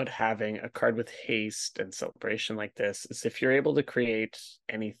cool about having a card with haste and celebration like this is if you're able to create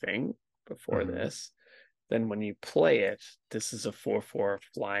anything before Mm-hmm. this, then when you play it, this is a 4/4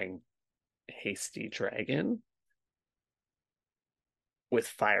 flying hasty dragon with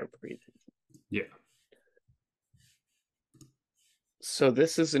fire breathing. Yeah. So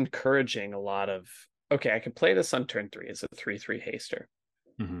this is encouraging a lot of, okay, I can play this on turn 3 as a 3/3 haster.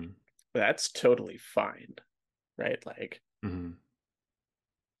 Mm-hmm. That's totally fine, right? Like Mm-hmm.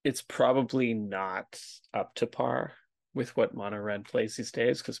 it's probably not up to par with what mono red plays these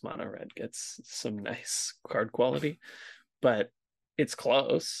days because mono red gets some nice card quality, but it's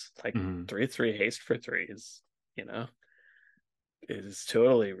close. Like Mm-hmm. 3/3 haste for 3 is, you know, is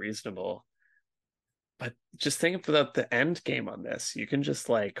totally reasonable. But just think about the end game on this. You can just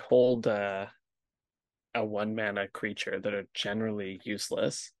like hold a 1 mana creature that are generally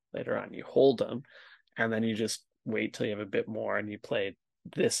useless later on. You hold them, and then you just wait till you have a bit more, and you play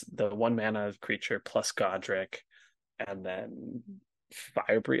the 1 mana creature plus Godric, and then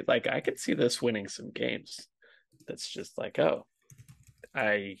Firebreathe. Like I could see this winning some games. That's just like, oh,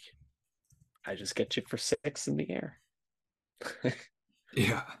 I I just get you for 6 in the air.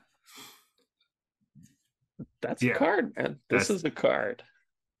 Yeah. That's a Yeah. card, man. This That's is a card.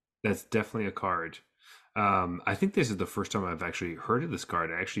 that's definitely a card. I think this is the first time I've actually heard of this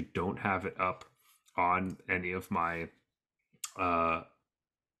card. I actually don't have it up on any of my uh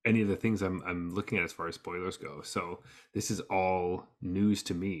any of the things I'm looking at as far as spoilers go. So this is all news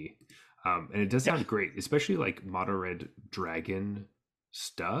to me. And it does Yeah, sound great, especially like Mono Red Dragon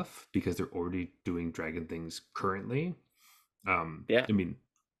stuff, because they're already doing dragon things currently. yeah. I mean,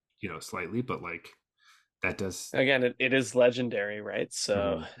 slightly, but like that does Again, it is legendary, right?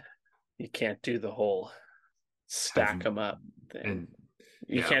 So mhm, you can't do the whole have stack them up thing. and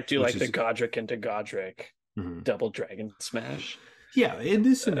You yeah, can't do which like the is Godric into Godric mhm. double dragon smash. Yeah, in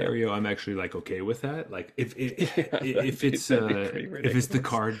this Uh, scenario, I'm actually like okay with that. Like if yeah, if that'd be pretty it's the ridiculous.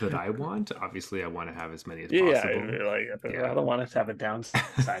 card that I want, obviously I want to have as many as Yeah, possible. like if Yeah, I don't want it to have a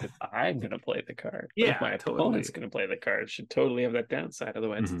downside, if I'm gonna play the card, but if yeah, my opponent's totally. gonna play the card, it should totally have that downside.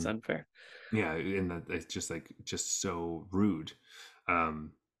 Otherwise, it's Hmm. unfair. Yeah, and that it's just like just so rude.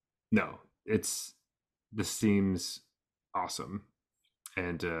 Um, no, it's this seems awesome,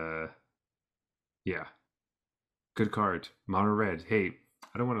 and yeah, good card, mono red. Hey,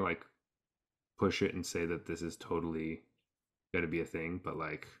 I don't want to like push it and say that this is totally going to be a thing, but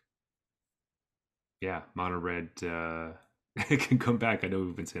like yeah, mono red it can come back. I know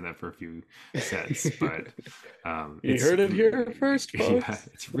we've been saying that for a few sets, but You heard it here first, yeah, folks.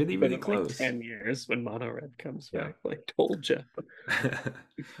 it's really Been really in like close. 10 years when Mono Red comes Yeah. back. Like told you.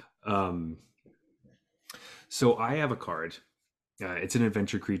 um, so I have a card. It's an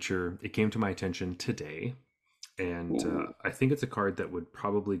adventure creature. It came to my attention today, and Ooh, I think it's a card that would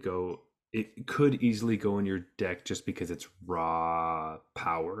probably go. It could easily go in your deck just because it's raw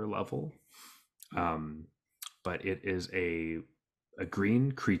power level. Um, but it is a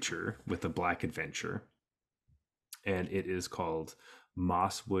green creature with a black adventure, and it is called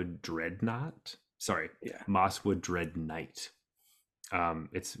Mosswood Dreadnought. Sorry, Yeah. Mosswood Dread Knight.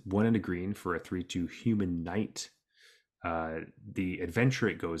 It's 1 and a green for a 3/2 human knight. The adventure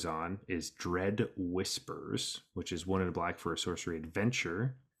it goes on is Dread Whispers, which is 1 and a black for a sorcery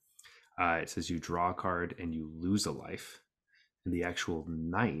adventure. It says you draw a card and you lose a life. And the actual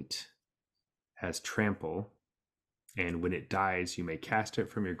knight has trample, and when it dies, you may cast it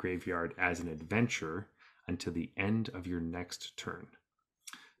from your graveyard as an adventure until the end of your next turn.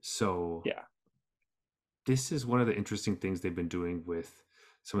 So Yeah. this is one of the interesting things they've been doing with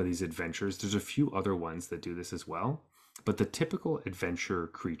some of these adventures. There's a few other ones that do this as well, but the typical adventure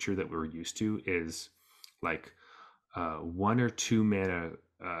creature that we're used to is like 1 or 2 mana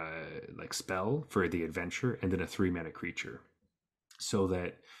like spell for the adventure, and then a 3 mana creature, so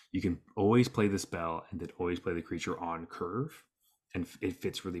that you can always play the spell and then always play the creature on curve, and it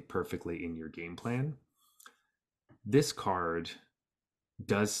fits really perfectly in your game plan. This card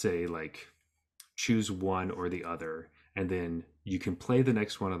does say like choose one or the other, and then you can play the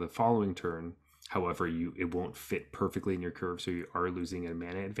next one on the following turn. However, it won't fit perfectly in your curve, so you are losing a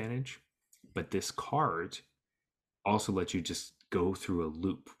mana advantage. But this card also lets you just go through a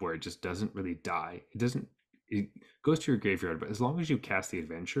loop where it just doesn't really die. It goes to your graveyard, but as long as you cast the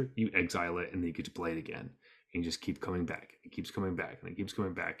adventure, you exile it and then you get to play it again. And you just keep coming back. It keeps coming back and it keeps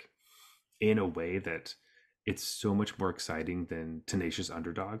coming back in a way that it's so much more exciting than Tenacious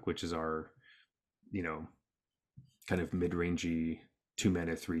Underdog, which is our, you know, kind of mid-rangey 2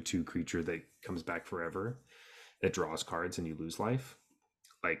 mana 3/2 creature that comes back forever, that draws cards and you lose life.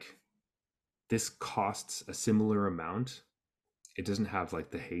 Like, this costs a similar amount. It doesn't have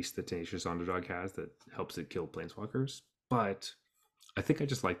like the haste that Tenacious Underdog has that helps it kill planeswalkers, but I think I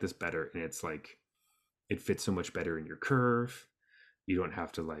just like this better, and it's like it fits so much better in your curve. You don't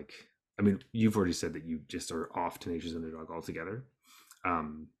have to like, I mean, you've already said that you just are off Tenacious Underdog altogether.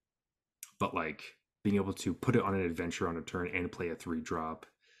 Um, but like being able to put it on an adventure on a turn and play a 3-drop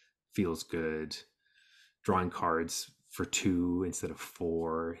feels good. Drawing cards for 2 instead of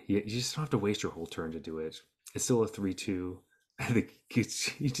 4. You just don't have to waste your whole turn to do it. It's still a 3/2. I think you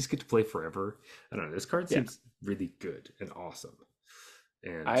just get to play forever. I don't know. This card Yeah. seems really good and awesome.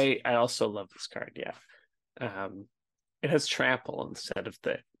 And I also love this card. Yeah. It has trample instead of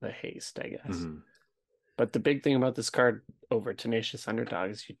the haste, I guess. mhm, But the big thing about this card over Tenacious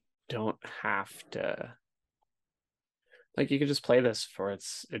Underdog is you don't have to, like, you can just play this for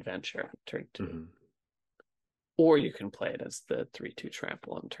its adventure turn 2. mhm, Or you can play it as the 3/2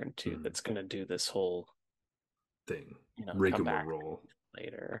 trample on turn 2 mhm, that's gonna do this whole, thing. come back Rigmarole.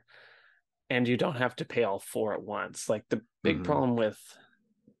 later. And you don't have to pay all 4 at once. Like, the big Mhm, problem with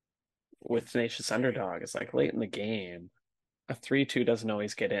Tenacious Underdog is like late in the game, a 3/2 doesn't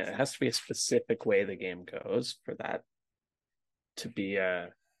always get in. It has to be a specific way the game goes for that to be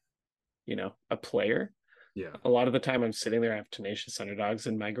a player. yeah. A lot of the time I'm sitting there, I have Tenacious Underdogs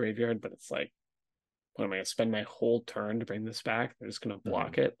in my graveyard, but it's like, what am I gonna spend my whole turn to bring this back? They're just gonna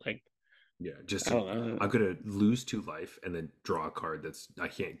block Mhm. it. Like, Yeah, just I don't know. I'm gonna lose 2 life and then draw a card that's I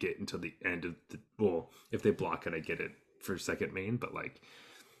can't get until the end of the. Well, if they block it, I get it for second main. But like,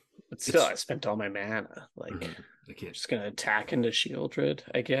 But still, it's I spent all my mana. Like, mhm, I I'm can't. just gonna attack into Shieldred,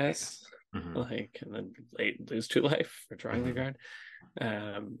 I guess. Mhm, Like, and then lose 2 life for drawing the mhm, card.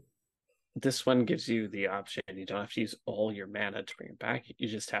 Um, this one gives you the option. You don't have to use all your mana to bring it back. You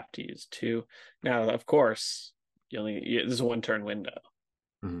just have to use 2. Now, of course, this is a 1 turn window,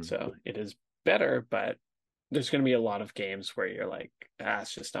 mhm, so it is better. But there's going to be a lot of games where you're like,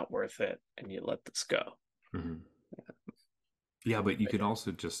 it's just not worth it, and you let this go. mhm. Yeah, but you But can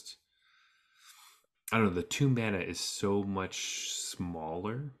also just, I don't know, the 2 mana is so much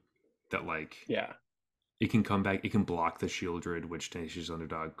smaller that like yeah, it can come back. It can block the Shieldred, which Tenacious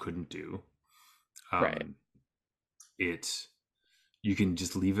Underdog couldn't do. right. Um, it You can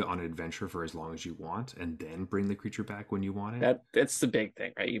just leave it on an adventure for as long as you want, and then bring the creature back when you want it. That's the big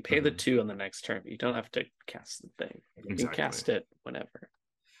thing, right? You pay the Mhm, 2 on the next turn, but you don't have to cast the thing. You can exactly. cast it whenever.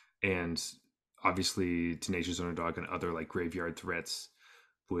 And obviously, Tenacious Underdog and other like graveyard threats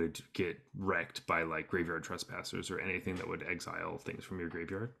would get wrecked by like graveyard trespassers or anything that would exile things from your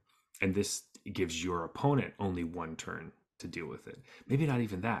graveyard. And this gives your opponent only 1 turn to deal with it. Maybe not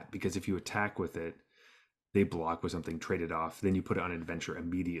even that, because if you attack with it, they block with something, trade it off, then you put it on adventure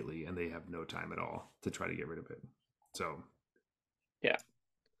immediately, and they have no time at all to try to get rid of it. So, Yeah.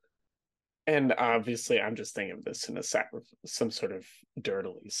 And obviously, I'm just thinking of this in some sort of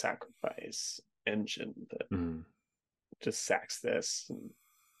dirtily sacrifice engine that mhm, just sacks this and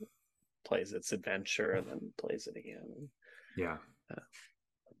plays its adventure and then plays it again. yeah.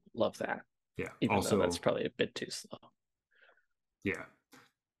 Love that, Yeah. even though that's Also, probably a bit too slow. yeah,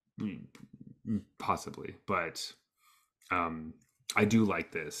 possibly, but I do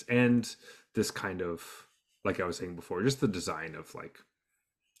like this, and this kind of, like I was saying before, just the design of like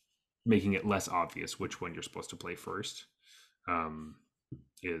making it less obvious which one you're supposed to play first, um,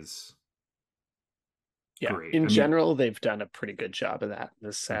 is Yeah, great. in I mean, general, they've done a pretty good job of that in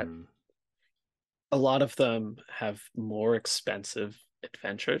this set. mhm, A lot of them have more expensive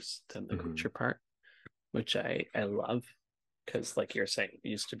adventures than the mhm, creature part, which I love because, like you're saying, it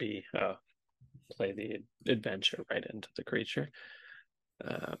used to be play the adventure right into the creature.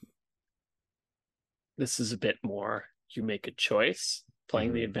 Um, this is a bit more. You make a choice.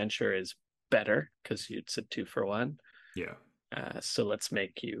 Playing the mhm. adventure is better because it's a 2 for 1. Yeah. So let's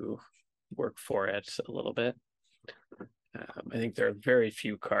make you work for it a little bit. I think there are very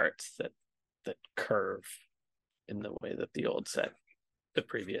few cards that curve in the way that the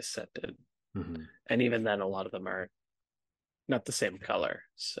previous set did, Mhm. and even then, a lot of them are not the same color.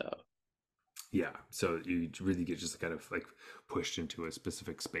 So Yeah. So you really get just kind of like pushed into a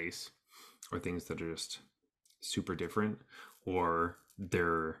specific space, or things that are just super different, or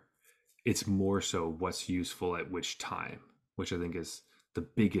they're it's more so what's useful at which time, which I think is the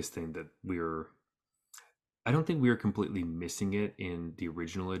biggest thing that we're I don't think we were completely missing it in the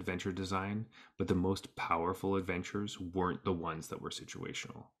original adventure design, but the most powerful adventures weren't the ones that were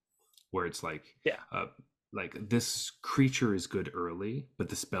situational, where it's yeah, uh, like this creature is good early, but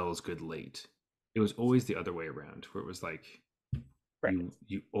the spell is good late. It was always the other way around, where it was like right,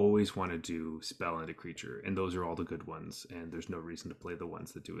 you always want to do spell and a creature, and those are all the good ones, and there's no reason to play the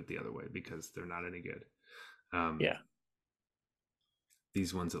ones that do it the other way because they're not any good. Um, yeah.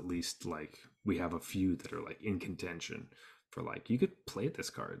 these ones, at least, like we have a few that are like in contention for like you could play this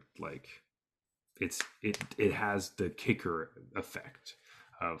card, like it has the kicker effect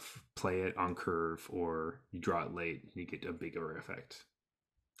of play it on curve, or you draw it late and you get a bigger effect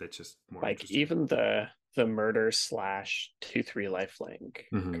that's just more Like interesting. even the murder slash 2/3 lifelink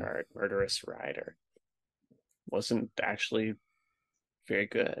Mm-hmm. card, Murderous Rider, wasn't actually very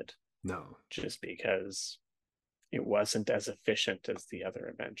good, No. just because it wasn't as efficient as the other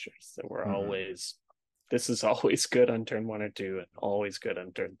adventures that were Mm-hmm. always. This is always good on turn 1 or 2, and always good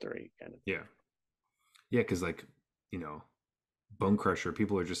on turn 3, kind of. Yeah. Yeah, because like, you know, Bone Crusher,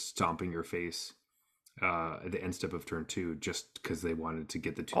 people are just stomping your face at the end step of turn 2 just because they wanted to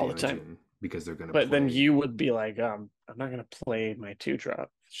get the 2 All the damage time. in, because they're going to But then play. you would be like, I'm not gonna play my 2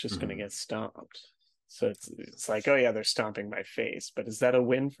 drop. It's just gonna Mm-hmm. get stomped. So it's like, oh yeah, they're stomping my face. But is that a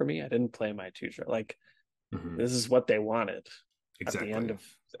win for me? I didn't play my 2 drop. Like, Mm-hmm. this is what they wanted. At the end Exactly. of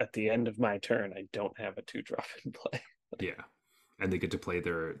at the end of my turn, I don't have a 2 drop in play. Yeah, and they get to play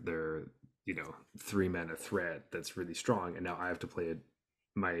their 3 mana threat that's really strong, and now I have to play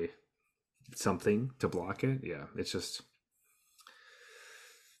my something to block it. Yeah, it's just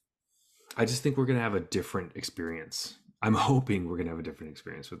I just think we're gonna have a different experience. I'm hoping we're gonna have a different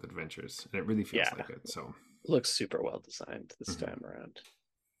experience with adventures, and it really feels Yeah, like it. So looks super well designed this mhm. time around.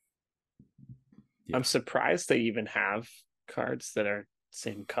 I'm Yeah. surprised they even have cards that are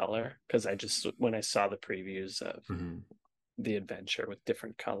same color, because I just, when I saw the previews of Hmm. the adventure with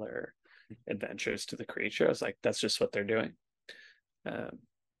different color adventures to the creature, I was like, that's just what they're doing. Um,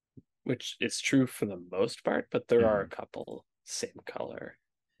 which is true for the most part, but there are a Hmm. couple same color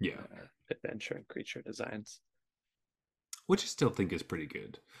Yeah, adventure and creature designs. which I still think is pretty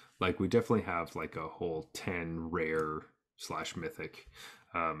good. Like we definitely have like a whole 10 rare slash mythic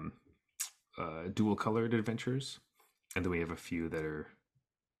um, dual colored adventures, and then we have a few that are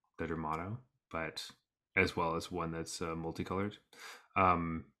mono, but as well as one that's multicolored.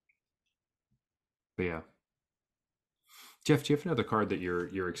 Um, but yeah, Jeff, do you have another card that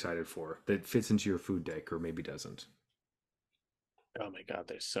you're excited for that fits into your food deck or maybe doesn't? Oh my god,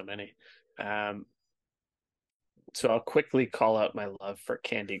 there's so many. Um, so I'll quickly call out my love for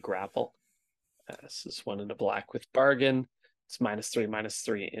Candy Grapple. This is 1 in a black with bargain. It's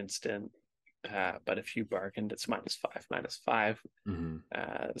 -3/-3 instant. But if you bargained, it's -5/-5. Mm-hmm.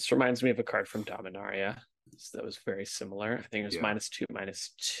 This reminds me of a card from Dominaria. So that was very similar. I think it was Yeah,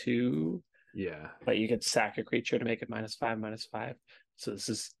 -2/-2, yeah. but you could sack a creature to make it -5/-5. So this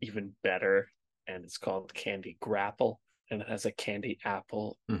is even better, and it's called Candy Grapple, and it has a candy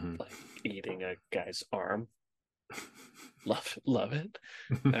apple Mm-hmm. like eating a guy's arm. Love it.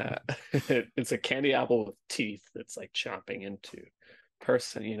 Uh, it's a candy apple with teeth that's like chomping into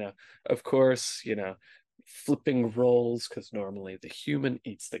person. Of course, flipping roles because normally the human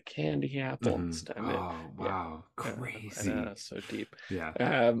eats the candy apple. Mm-hmm. This time Oh yeah, wow, I know, crazy. so deep. Yeah.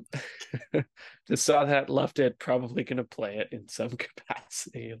 Um, Just saw that, loved it, probably gonna play it in some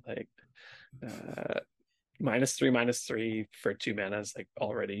capacity. Like uh -3/-3 for 2 mana is like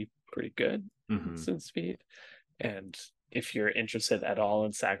already pretty good Hmm. instant speed. And if you're interested at all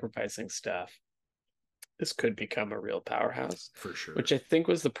in sacrificing stuff, this could become a real powerhouse, For sure. which I think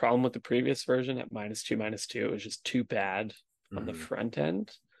was the problem with the previous version at -2/-2. It was just too bad on the Hmm. front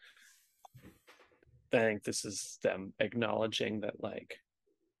end. I think this is them acknowledging that like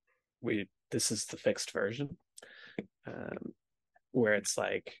this is the fixed version, um, where it's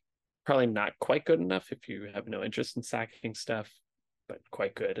like probably not quite good enough if you have no interest in sacking stuff, but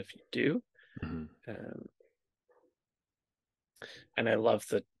quite good if you do. Hmm. Um, and I love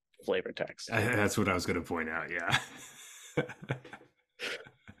the flavor text. That's what I was going to point out. Yeah.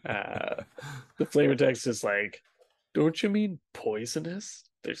 Uh, the flavor text is like, "Don't you mean poisonous?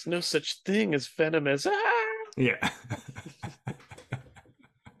 There's no such thing as venomous." Ah! Yeah.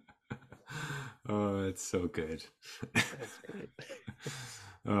 Oh, it's so good. That's great.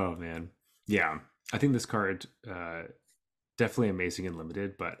 Oh man. Yeah. I think this card definitely amazing and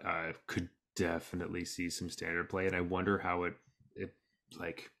limited, but could definitely see some standard play, and I wonder how it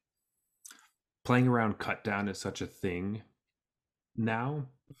like playing around cut down is such a thing now,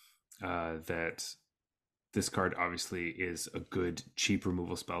 that this card obviously is a good cheap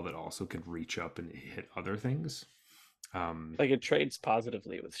removal spell that also can reach up and hit other things. Like it trades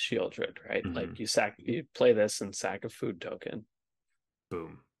positively with Shieldred, right? Mhm. Like you play this and sack a food token.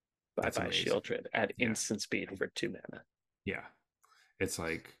 Boom. Bye That's bye amazing. Shieldred at Yeah. instant speed for 2 mana. Yeah. It's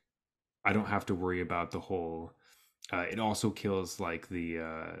like I don't have to worry about the whole. It also kills like the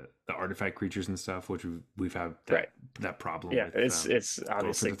artifact creatures and stuff, which we've had Right. that problem Yeah, with it's go for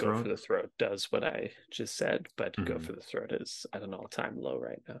obviously the go for throat. the throat does what I just said, but go Hmm. for the throat is at an all-time low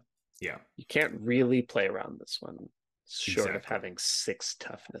right now. Yeah, You can't really play around this one short of exactly. having 6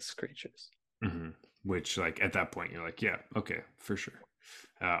 toughness creatures. Hmm. Which like at that point you're like, yeah, okay, for sure.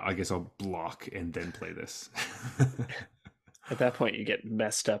 I guess I'll block and then play this. At that point, you get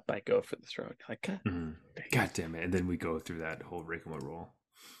messed up by go for the throat. You're like, God, Hmm. dang it. God damn it! And then we go through that whole rigmarole.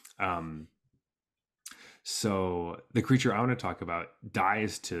 Um, so the creature I want to talk about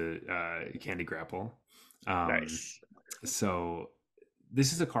dies to Candy Grapple. Um, Nice. so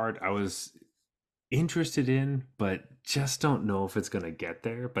this is a card I was interested in, but just don't know if it's going to get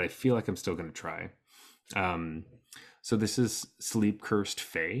there. But I feel like I'm still going to try. Um, so this is Sleep Cursed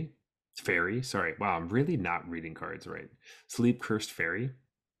Fairy. Sorry, wow, I'm really not reading cards right. Sleep Cursed Fairy.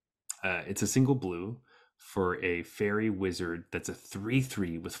 It's a single blue for a fairy wizard that's a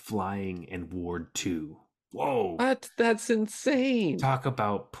 3/3 with flying and ward 2. Whoa. What? That's insane. Talk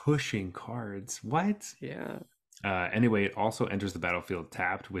about pushing cards. What? Yeah. Anyway, it also enters the battlefield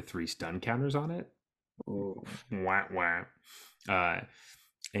tapped with 3 stun counters on it. Oof. Wah, wah. Uh,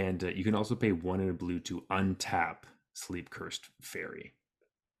 and you can also pay 1 in a blue to untap Sleep Cursed Fairy.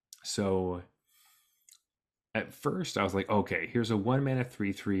 So at first, I was like, okay, here's a 1 mana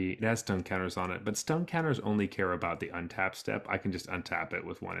 3/3. It has stun counters on it, but stun counters only care about the untap step. I can just untap it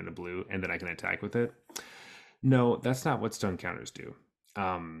with 1 in a blue, and then I can attack with it. No, that's not what stun counters do.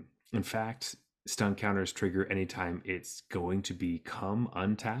 In fact, stun counters trigger anytime it's going to become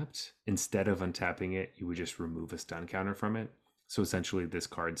untapped. Instead of untapping it, you would just remove a stun counter from it. So essentially, this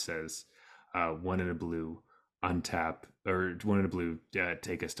card says 1 in a blue, untap, or 1 in a blue,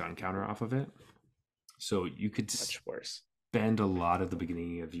 take a stun counter off of it. So you could Much worse. spend a lot of the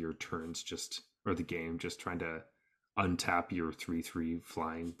beginning of your turns just, or the game, just trying to untap your 3/3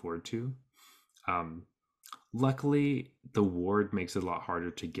 flying board 2. Um, Luckily, the ward makes it a lot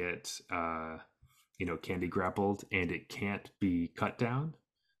harder to get, candy grappled, and it can't be cut down,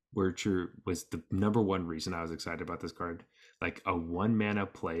 which was the number one reason I was excited about this card. Like a 1 mana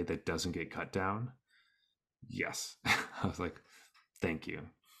play that doesn't get cut down. Yes. I was like, thank you.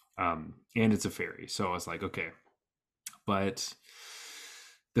 And it's a fairy. So I was like, okay. But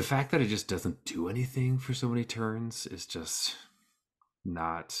the fact that it just doesn't do anything for so many turns is just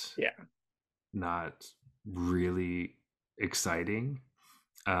not Yeah. not really exciting.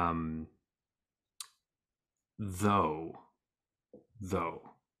 Um, though,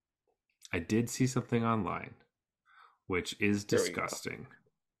 though, I did see something online which is Here we go. disgusting.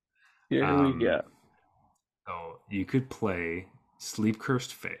 Here we Um, go. so you could play Sleep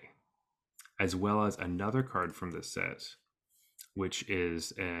Cursed Fae as well as another card from this set, which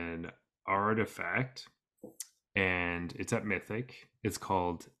is an artifact, and it's at Mythic. It's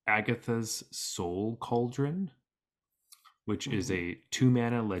called Agatha's Soul Cauldron, which is Mhm. a 2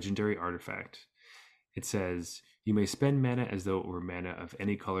 mana legendary artifact. It says you may spend mana as though it were mana of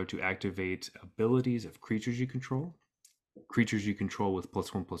any color to activate abilities of creatures you control. Creatures you control with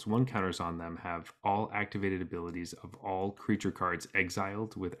 +1/+1 counters on them have all activated abilities of all creature cards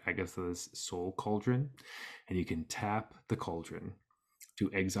exiled with Agatha's Soul Cauldron, and you can tap the cauldron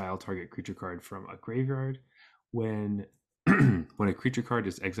to exile target creature card from a graveyard. When when a creature card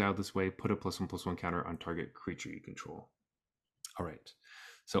is exiled this way, put a +1/+1 counter on target creature you control. All right.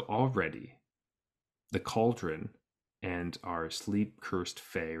 So already the cauldron and our sleep cursed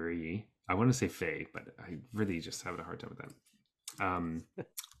fairy, I want to say fae, but I really just have a hard time with that,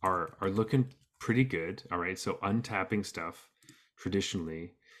 are looking pretty good. All right. So untapping stuff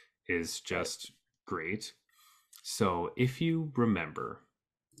traditionally is Right. just great. So if you remember,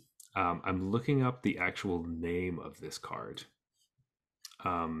 I'm looking up the actual name of this card.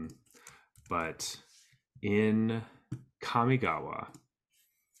 But in Kamigawa,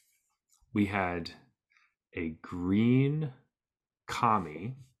 we had a green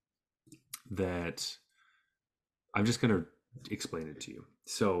Kami that I'm just going to explain it to you.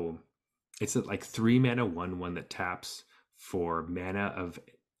 So it's like 3 mana 1/1 that taps for mana of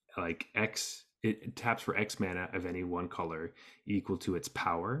like X. It taps for X mana of any one color equal to its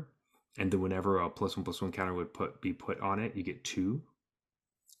power. And then whenever a +1/+1 counter would be put on it, you get 2.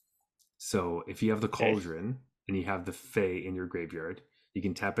 So if you have the Okay. cauldron and you have the Fae in your graveyard, you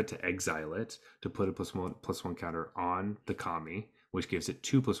can tap it to exile it to put a +1/+1 counter on the Kami, which gives it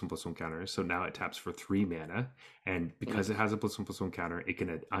 2 +1/+1 counters. So now it taps for 3 mana, and because it has a +1/+1 counter, it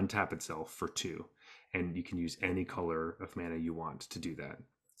can untap itself for 2, and you can use any color of mana you want to do that.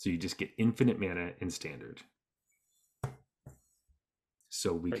 So you just get infinite mana in standard.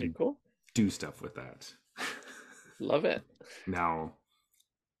 So we Pretty can cool. do stuff with that. Love it. Now,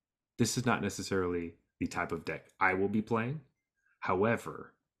 this is not necessarily the type of deck I will be playing.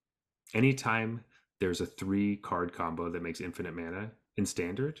 However, anytime there's a 3 card combo that makes infinite mana in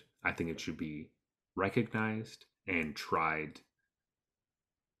standard, I think it should be recognized and tried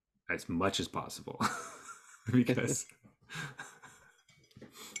as much as possible. Because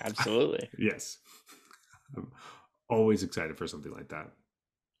Absolutely. yes, I'm always excited for something like that.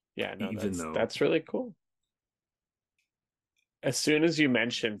 Yeah, no, Even though, that's really cool. As soon as you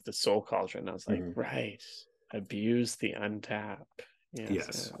mentioned the Soul Cauldron, I was like, mhm, right, abuse the untap. Yes,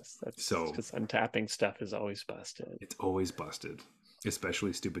 yes, yes, that's so because untapping stuff is always busted. it's always busted,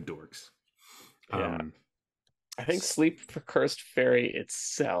 especially stupid dorks. Yeah, Um, I think Sleep for Cursed Fairy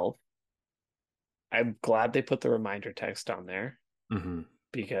itself, I'm glad they put the reminder text on there mhm.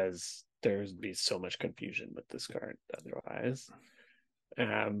 because there's be so much confusion with this card otherwise.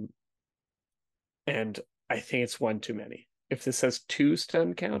 Um, and I think it's one too many. If this has 2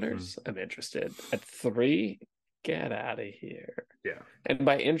 stun Mhm. counters, I'm interested. At 3, get out of here. Yeah. And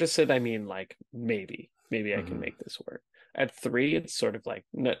by interested, I mean like maybe I can Mhm. make this work. At 3, it's sort of like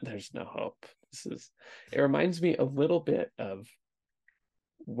no, there's no hope. It reminds me a little bit of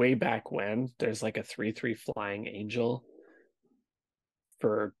way back when there's like a 3/3 flying angel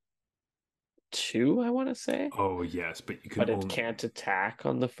for 2, I want to say, Oh yes, but you can but it only can't attack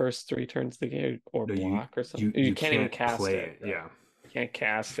on the first 3 turns of the game or no you block or something. you You you can't even can't cast play it, it. right? Yeah. Can't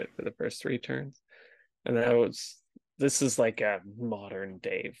cast it for the first 3 turns. And that was this is like a modern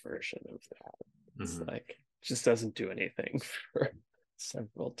day version of that. It's Mhm. like just doesn't do anything for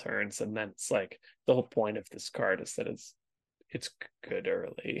several turns, and then it's like the whole point of this card is that it's good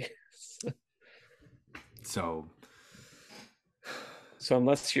early. So So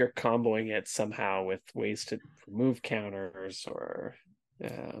unless you're comboing it somehow with ways to remove counters or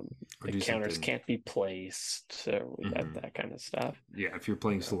or the do counters something. can't be placed or Mhm. that kind of stuff. Yeah, if you're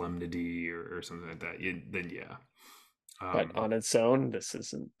playing Um, Solemnity or something like that, then yeah. but Um, on its own, this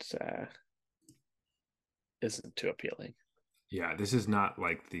isn't too appealing. yeah, this is not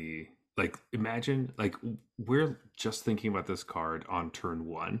like the like imagine like we're just thinking about this card on turn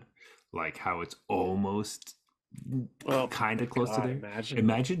 1, like how it's almost Oh kind my of close to god, there. imagine.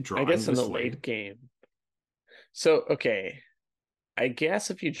 Imagine I drawing guess in the this late. late game. So, okay, I guess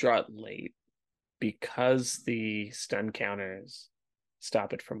if you draw it late, because the stun counters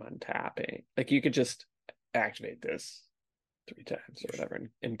stop it from untapping, like you could just activate this 3 times or whatever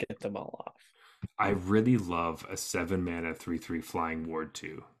and get them all off. I really love a 7 mana 3/3 flying ward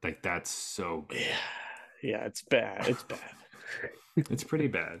too. Like that's so Yeah, good. yeah, it's bad. It's bad. It's pretty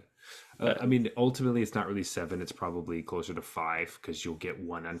bad. I But mean, ultimately, it's not really 7. It's probably closer to 5 because you'll get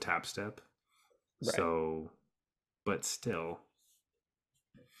one untap step. right, So, but still,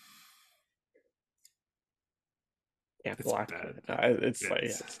 can't it's block bad. it. It's like yeah,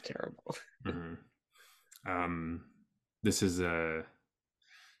 It's. it's terrible. Mhm. Um, this is a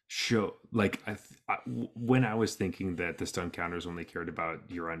show like when I was thinking that the stun counters only cared about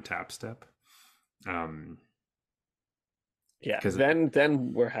your untap step. Um, Yeah, because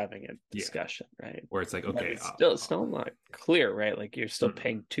then we're having a yeah, discussion, right? where it's like, But okay, it's still not clear, right? Like you're still mm-mm.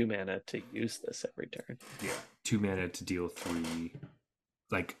 paying 2 mana to use this every turn. Yeah, 2 mana to deal 3.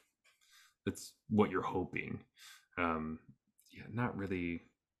 Like that's what you're hoping. Um, yeah, not really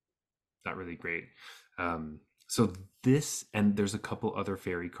great. Um, so this, and there's a couple other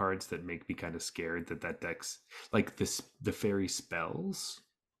fairy cards that make me kind of scared that deck's like this. The fairy spells,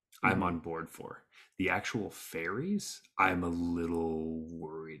 I'm Hmm. on board for. The actual fairies, I'm a little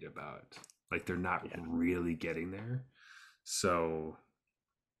worried about. Like they're not Yeah. really getting there. So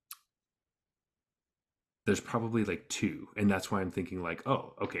there's probably like two, and that's why I'm thinking like,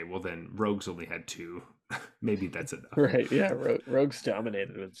 oh, okay, well then rogues only had two. Maybe that's enough. Right. Yeah. Rogues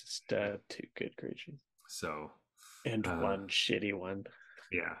dominated with just two good creatures So and uh one shitty one.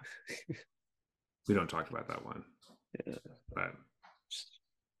 yeah, we don't talk about that one, Yeah. but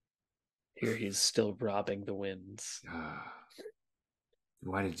Here he's still robbing the winds. uh,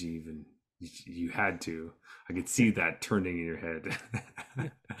 why did you even? You had to. I could see that turning in your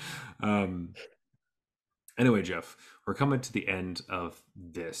head. um. Anyway, Jeff, we're coming to the end of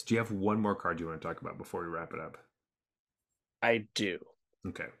this. Do you have one more card you want to talk about before we wrap it up? I do.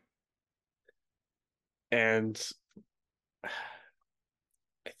 Okay. And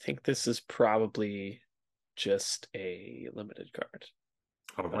I think this is probably just a limited card,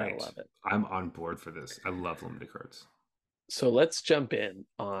 All but I right. love it. I'm on board for this. I love limited cards. So let's jump in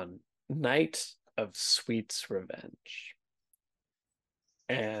on Knight of Sweet's Revenge.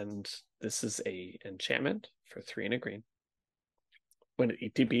 And this is a enchantment for 3 and a green. When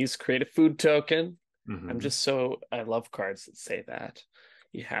it ETBs, create a food token. Mm-hmm. I love cards that say that.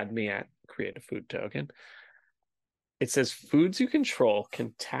 You had me at create a food token. It says foods you control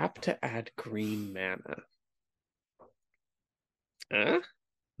can tap to add green mana. Huh?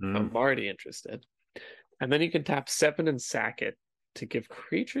 Mm. I'm already interested. And then you can tap 7 and sack it to give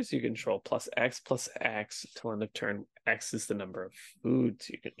creatures you control plus X till end of turn. X is the number of foods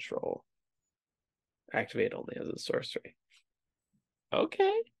you control. Activate only as a sorcery.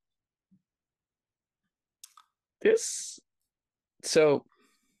 Okay. This so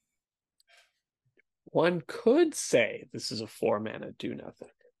one could say this is a 4 mana do nothing.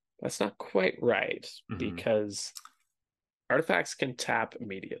 That's not quite right Mm-hmm. because artifacts can tap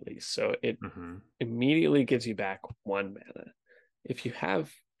immediately. So it Mm-hmm. immediately gives you back 1 mana. If you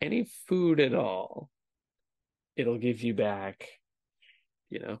have any food at all, it'll give you back,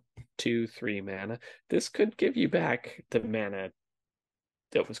 2, 3 mana. This could give you back the mana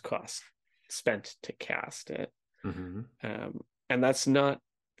that was spent to cast it. Mm-hmm. And that's not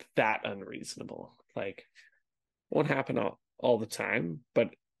that unreasonable. Like, won't happen all the time, but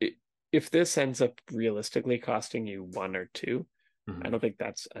if this ends up realistically costing you 1 or 2, I Mm-hmm. don't think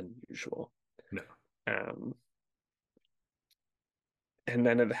that's unusual. No. Um, and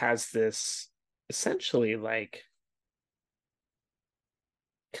then it has this essentially like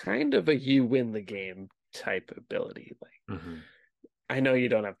kind of a you win the game type ability. Like, Mm-hmm. I know you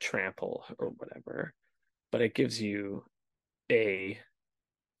don't have trample or whatever, but it gives you a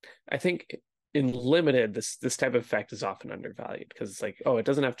I think in limited this type of effect is often undervalued because it's like, oh, it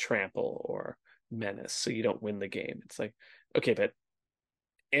doesn't have trample or menace, so you don't win the game. It's like, okay, but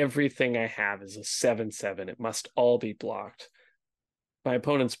everything I have is a 7/7. It must all be blocked. My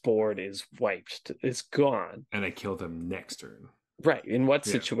opponent's board is wiped. It's gone. And I kill them next turn. Right. In what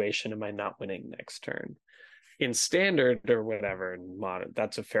Yeah. situation am I not winning next turn? In standard or whatever in modern,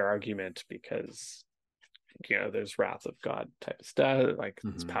 that's a fair argument because there's Wrath of God type of stuff. Like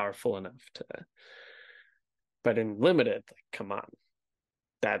it's Mm-hmm. powerful enough to. But in limited, like, come on,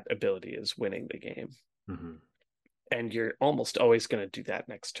 that ability is winning the game, Mm-hmm. and you're almost always going to do that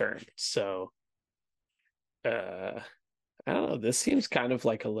next turn. So, I don't know. This seems kind of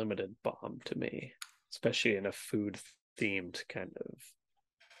like a limited bomb to me, especially in a food themed kind of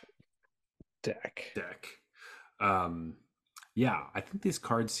deck. Deck. Um, yeah, I think this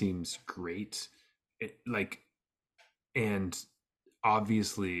card seems great. Like, and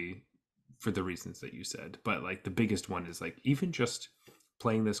obviously for the reasons that you said, but like the biggest one is like even just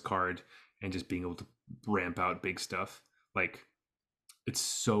playing this card and just being able to ramp out big stuff. Like, it's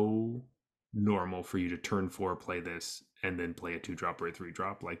so normal for you to turn 4, play this, and then play a 2 drop or a 3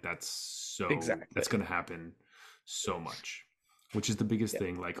 drop. Like that's Exactly. going to happen so much, which is the biggest Yeah.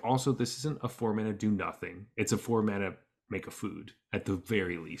 thing. Like, also, this isn't a 4 mana do nothing. It's a 4 mana make a food at the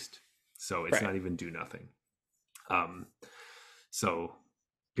very least. So it's Right. not even do nothing. Um, so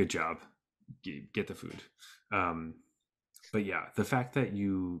good job. Get the food. Um, but yeah, the fact that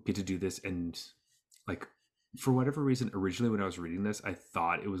you get to do this, and like, for whatever reason, originally when I was reading this, I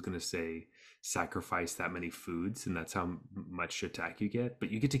thought it was going to say sacrifice that many foods, and that's how much attack you get.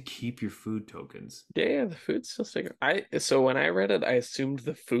 But you get to keep your food tokens. Yeah, yeah, the food's still sticking. So when I read it, I assumed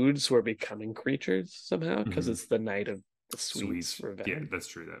the foods were becoming creatures somehow because Hmm. it's the night of the sweets Sweet. Yeah, revenge. that's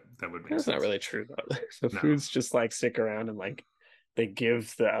true. That would make That's not sense. really true though. The No, foods just like stick around and like they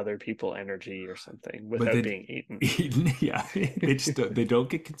give the other people energy or something but without then being eaten. eaten, yeah, they just they don't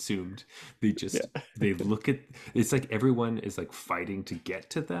get consumed. They just Yeah. they look at, it's like everyone is like fighting to get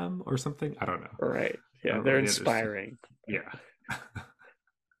to them or something. I don't know. Right. I Yeah, don't they're really understand. inspiring. But Yeah.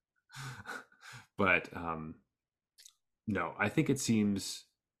 But no, I think it seems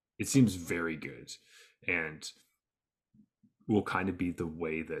very good, and will kind of be the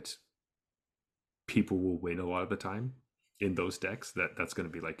way that people will win a lot of the time in those decks. That's going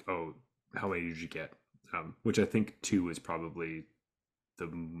to be like, oh, how many did you get? Which I think two is probably the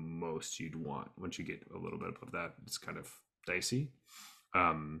most you'd want. Once you get a little bit above that, it's kind of dicey.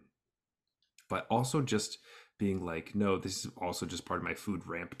 Um, but also just being like, no, this is also just part of my food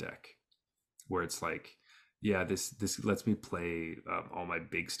ramp deck, where it's like, yeah, this lets me play all my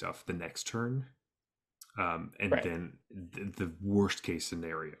big stuff the next turn, and right. then the worst case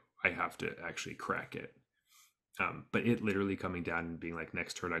scenario, I have to actually crack it. But it literally coming down and being like,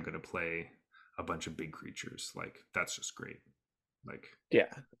 next turn I'm going to play a bunch of big creatures. Like that's just great. Like,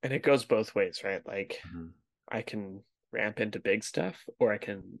 Yeah. And it goes both ways, right? Like mhm, I can ramp into big stuff or I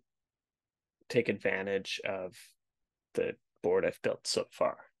can take advantage of the board I've built so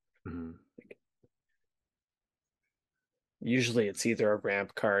far. mhm. Usually it's either a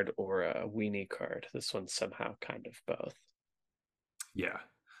ramp card or a weenie card. This one's somehow kind of both. Yeah,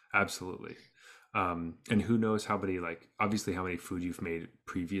 absolutely. And who knows how many, like, obviously how many food you've made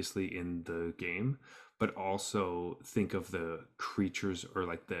previously in the game, but also think of the creatures, or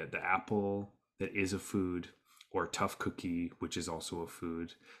like the apple that is a food, or tough cookie, which is also a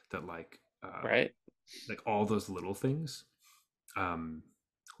food, that Right? like all those little things um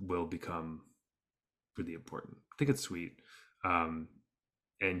will become really important. I think it's sweet. Um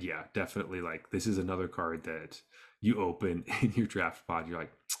and yeah, definitely, like, this is another card that you open in your draft pod, you're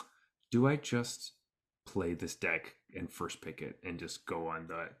like, do I just play this deck and first pick it and just go on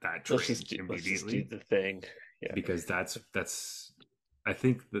that train Let's just do immediately? the thing. Yeah. Because that's I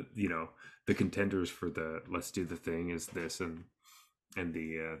think that, the contenders for the let's do the thing is this, and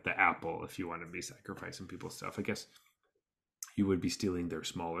the apple, if you want to be sacrificing people's stuff. I guess you would be stealing their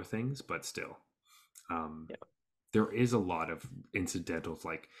smaller things, but still. Um Yeah. there is a lot of incidentals,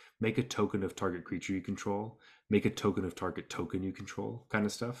 like make a token of target creature you control, make a token of target token you control, kind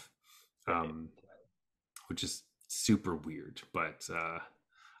of stuff. Right. um which is super weird, but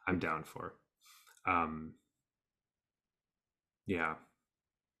I'm down for. um yeah,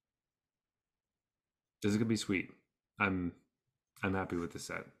 this is gonna be sweet. I'm i'm happy with the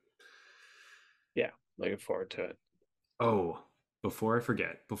set. Yeah. Looking forward to it. Oh, before I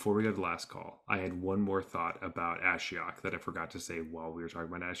forget, before we go to the last call, I had one more thought about Ashiok that I forgot to say while we were talking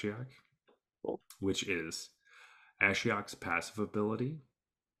about Ashiok, Cool. which is Ashiok's passive ability.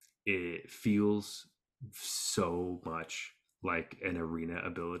 It feels so much like an arena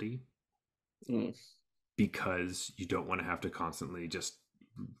ability, Mm, because you don't want to have to constantly just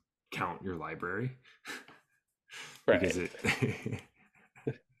count your library. Because right.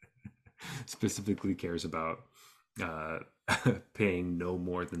 it specifically cares about uh, paying no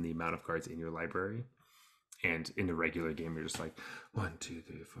more than the amount of cards in your library. And in the regular game, you're just like 1, 2,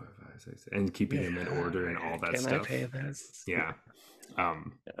 3, 4, 5, 6, and keeping them in order and all Yeah. that Can I pay stuff. this? Yeah.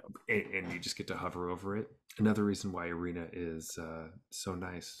 Um, Yeah. and you just get to hover over it. Another reason why Arena is so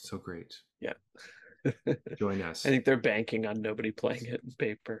nice, so great. Yeah. Join I us, think they're banking on nobody playing it in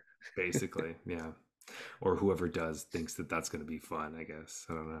paper. basically. Yeah. Or whoever does thinks that that's going to be fun, I guess.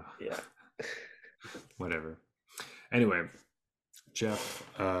 I don't know. Yeah. Whatever. Anyway, Jeff,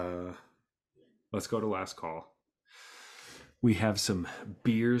 let's go to last call. We have some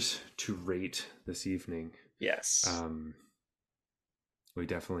beers to rate this evening. Yes. Um, we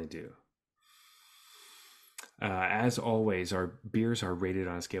definitely do. As always, our beers are rated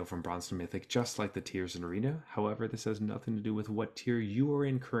on a scale from bronze to mythic, just like the tiers in Arena. However, this has nothing to do with what tier you are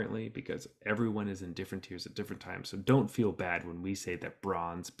in currently, because everyone is in different tiers at different times. So don't feel bad when we say that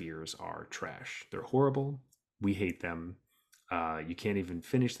bronze beers are trash. They're horrible. We hate them. You can't even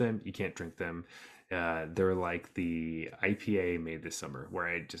finish them. You can't drink them. They're like the IPA made this summer, where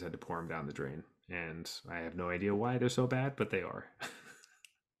I just had to pour them down the drain. And I have no idea why they're so bad, but they are.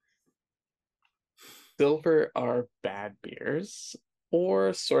 Silver are bad beers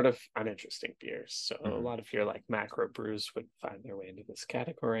or sort of uninteresting beers. So a Mhm. lot of your like macro brews would find their way into this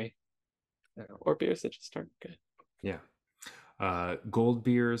category, or beers that just aren't good. Yeah. Gold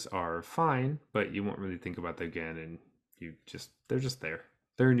beers are fine, but you won't really think about them again, and they're just there.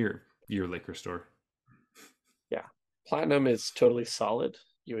 They're in your liquor store. Yeah. Platinum is totally solid.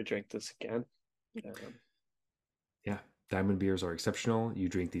 You would drink this again. Um, Yeah, diamond beers are exceptional. You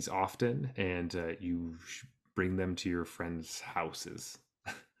drink these often, and bring them to your friends' houses.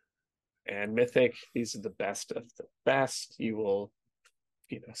 and Mythic, these are the best of the best. You will,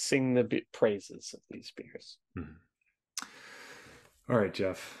 sing the praises of these beers. Mhm. All right,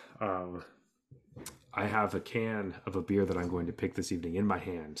 Jeff. I have a can of a beer that I'm going to pick this evening in my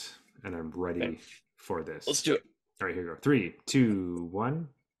hand, and I'm Okay, ready for let's this. do it. All right, here we go. 3, 2, 1.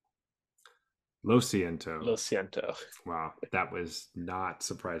 Lo Ciento. Lo siento. Wow, that was not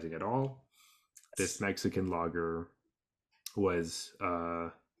surprising at all. This Mexican lager was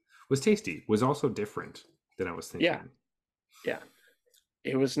tasty. Was also different than I was Yeah, thinking. yeah.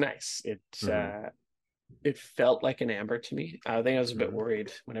 It was nice. Hmm. It felt like an amber to me. I think I was a bit Hmm.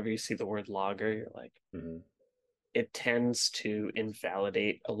 worried whenever you see the word lager, you're like, Hmm. it tends to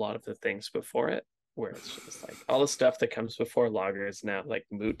invalidate a lot of the things before it, where it's just like all the stuff that comes before lager is now like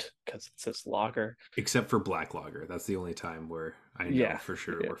moot because it says lager. Except for black lager. That's the only time where I know Yeah, for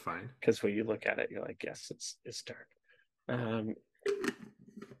sure yeah. we're fine. Because when you look at it, you're like, yes, it's dark. Um,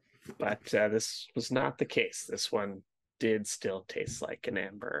 but this was not the case. This one did still taste like an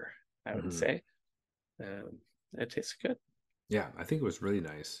amber, I would Hmm. say. Um, it tastes good. Yeah, I think it was really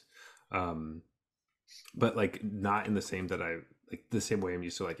nice. Um, but like not in the same that I like the same way I'm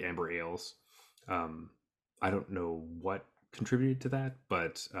used to like amber ales. Um, I don't know what contributed to that,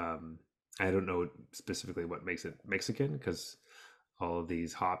 but I don't know specifically what makes it Mexican because all of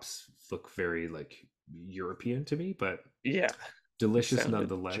these hops look very like European to me, but Yeah, it delicious sounded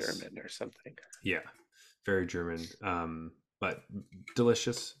nonetheless. German or something. Yeah, very German, but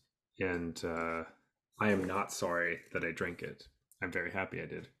delicious, and I am not sorry that I drank it. I'm very happy I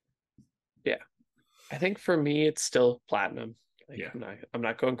did. Yeah, I think for me it's still platinum. Like Yeah, I'm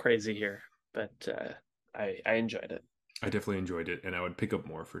not going crazy here, but I enjoyed it. I definitely enjoyed it, and I would pick up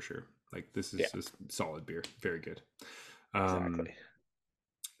more for sure. Like this Yeah, is a solid beer, very good. Um, exactly.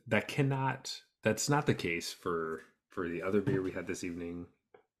 that's not the case for the other beer we had this evening.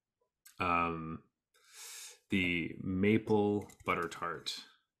 Um, the maple butter tart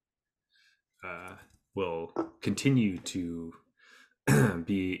uh, will continue to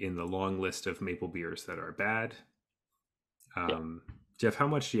be in the long list of maple beers that are bad. Yeah, Jeff, how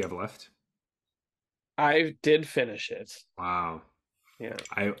much do you have left? I did finish it. Wow. Yeah.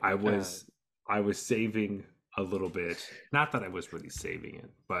 I Um, was saving a little bit. Not that I was really saving it,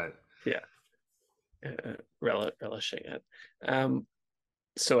 but yeah. Relishing it. Um,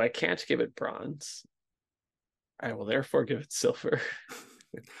 so I can't give it bronze. I will therefore give it silver.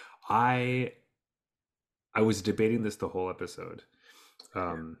 I I was debating this the whole episode. Yeah,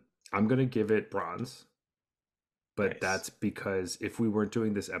 Um, I'm gonna give it bronze, but nice. that's because if we weren't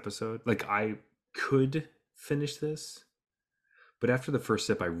doing this episode, like I could finish this, but after the first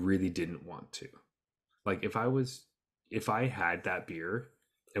sip, I really didn't want to. Like if I had that beer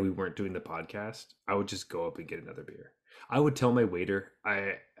and we weren't doing the podcast, I would just go up and get another beer. I would tell my waiter,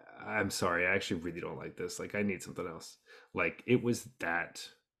 I'm sorry, I actually really don't like this. Like I need something else. Like it was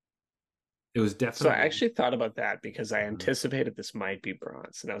So I definitely. actually thought about that because I Mhm. anticipated this might be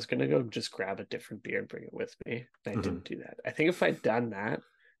bronze, and I was gonna go just grab a different beer and bring it with me. And I Mhm. didn't do that. I think if I'd done that,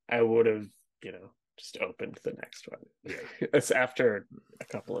 I would have, just opened the next one. Yeah. It's after a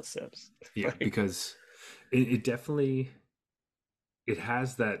couple of sips. Yeah, Like, because it definitely it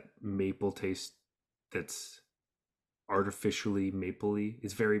has that maple taste that's artificially mapley.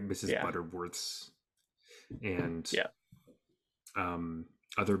 It's very Mrs. yeah, Butterworth's and yeah, um,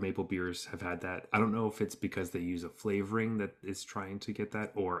 other maple beers have had that. I don't know if it's because they use a flavoring that is trying to get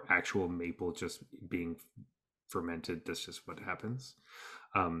that, or actual maple just being fermented. That's just what happens.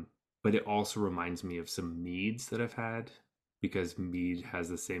 Um, but it also reminds me of some meads that I've had because mead has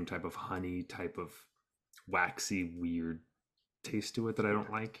the same type of honey, type of waxy, weird taste to it that I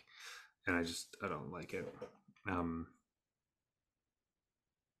don't like, and I don't like it. Um,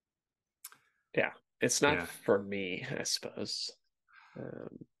 yeah. It's not yeah, for me, I suppose.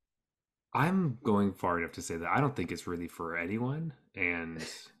 Um, I'm going far enough to say that I don't think it's really for anyone, and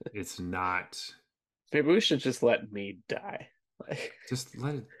it's not. Maybe we should just let mead die. Like, Just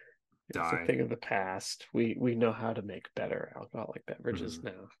let it it's a die. thing of the past. We know how to make better alcoholic beverages Mhm.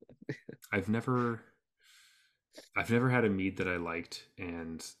 now. I've never I've never had a mead that I liked,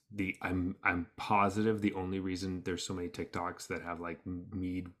 and I'm positive the only reason there's so many TikToks that have like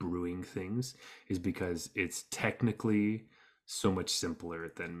mead brewing things is because it's technically so much simpler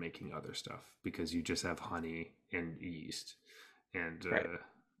than making other stuff because you just have honey and yeast. and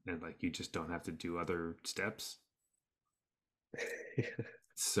Right. like you just don't have to do other steps.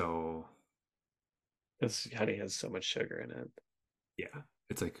 So This honey has so much sugar in it. yeah,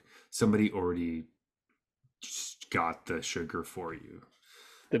 it's like somebody already just got the sugar for you.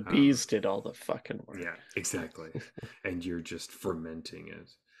 The bees did all the fucking work. Yeah, exactly. And you're just fermenting it.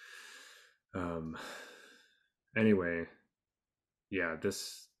 Anyway, yeah,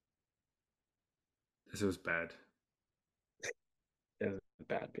 this was bad. It's a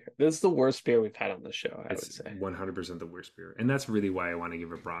bad beer. This is the worst beer we've had on the show, I would It's say. 100% the worst beer. And that's really why I want to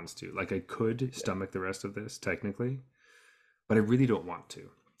give it bronze to. Like I could stomach the rest of this technically, but I really don't want to.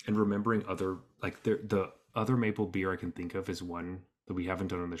 And remembering other like the other maple beer I can think of is one that we haven't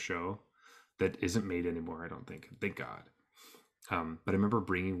done on the show that isn't made anymore, I don't think. Thank God. But I remember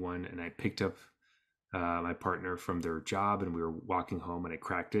bringing one and I picked up my partner from their job and we were walking home and I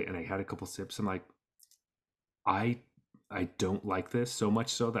cracked it and I had a couple sips. I'm like, I I don't like this so much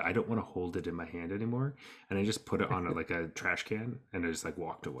so that I don't want to hold it in my hand anymore. And I just put it on like a trash can and I just like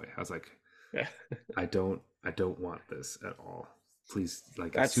walked away. I was like, Yeah. I don't want this at all. Please,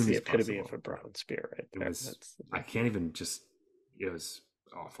 like as That's soon the as epitome possible. of a brown spear right It there. was That's I can't even just it was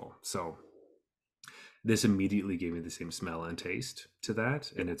awful. So this immediately gave me the same smell and taste to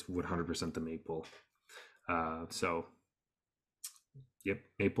that, and it's 100% the maple. So yep,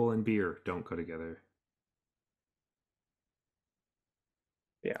 maple and beer don't go together.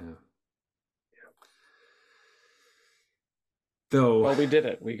 yeah. Yeah. Though Well, we did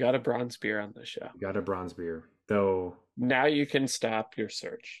it. We got a bronze beer on the show. got a bronze beer. Though Now you can stop your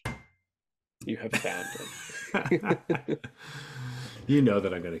search. You have found it. you know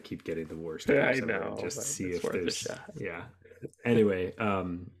that I'm gonna keep getting the worst I beers ever and know, just but see it's if worth a there's shot. yeah. Anyway,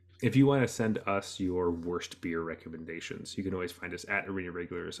 if you want to send us your worst beer recommendations, you can always find us at Arena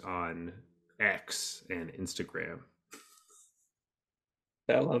Regulars on X and Instagram.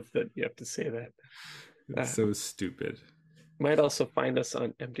 I love that you have to say that. It's so stupid. Might also find us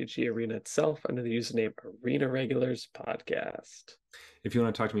on MTG Arena itself under the username Arena Regulars Podcast. If you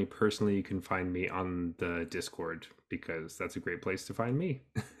want to talk to me personally, you can find me on the Discord because that's a great place to find me.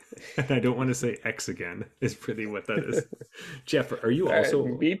 And I don't want to say X again, is really what that is. Jeff, are you also?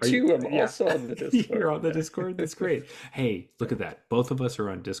 Me Are you? too. I'm Yeah, also on the Discord. you're on the Discord. That's great. Hey, look at that. Both of us are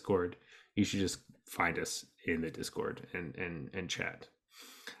on Discord. You should just find us in the Discord and chat.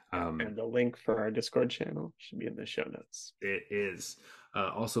 And the link for our Discord channel should be in the show notes. It is.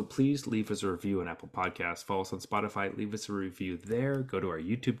 Also, please leave us a review on Apple Podcasts. Follow us on Spotify. Leave us a review there. Go to our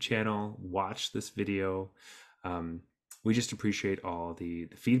YouTube channel. Watch this video. We just appreciate all the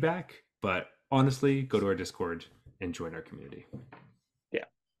feedback. But honestly, go to our Discord and join our community. Yeah.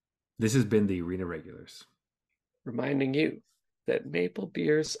 This has been the Arena Regulars. Reminding you that maple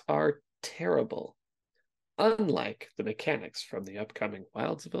beers are terrible, unlike the mechanics from the upcoming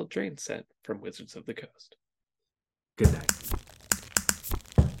Wilds of Eldraine set from Wizards of the Coast. Good night.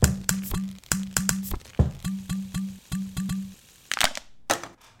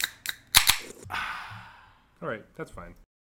 All right, that's fine.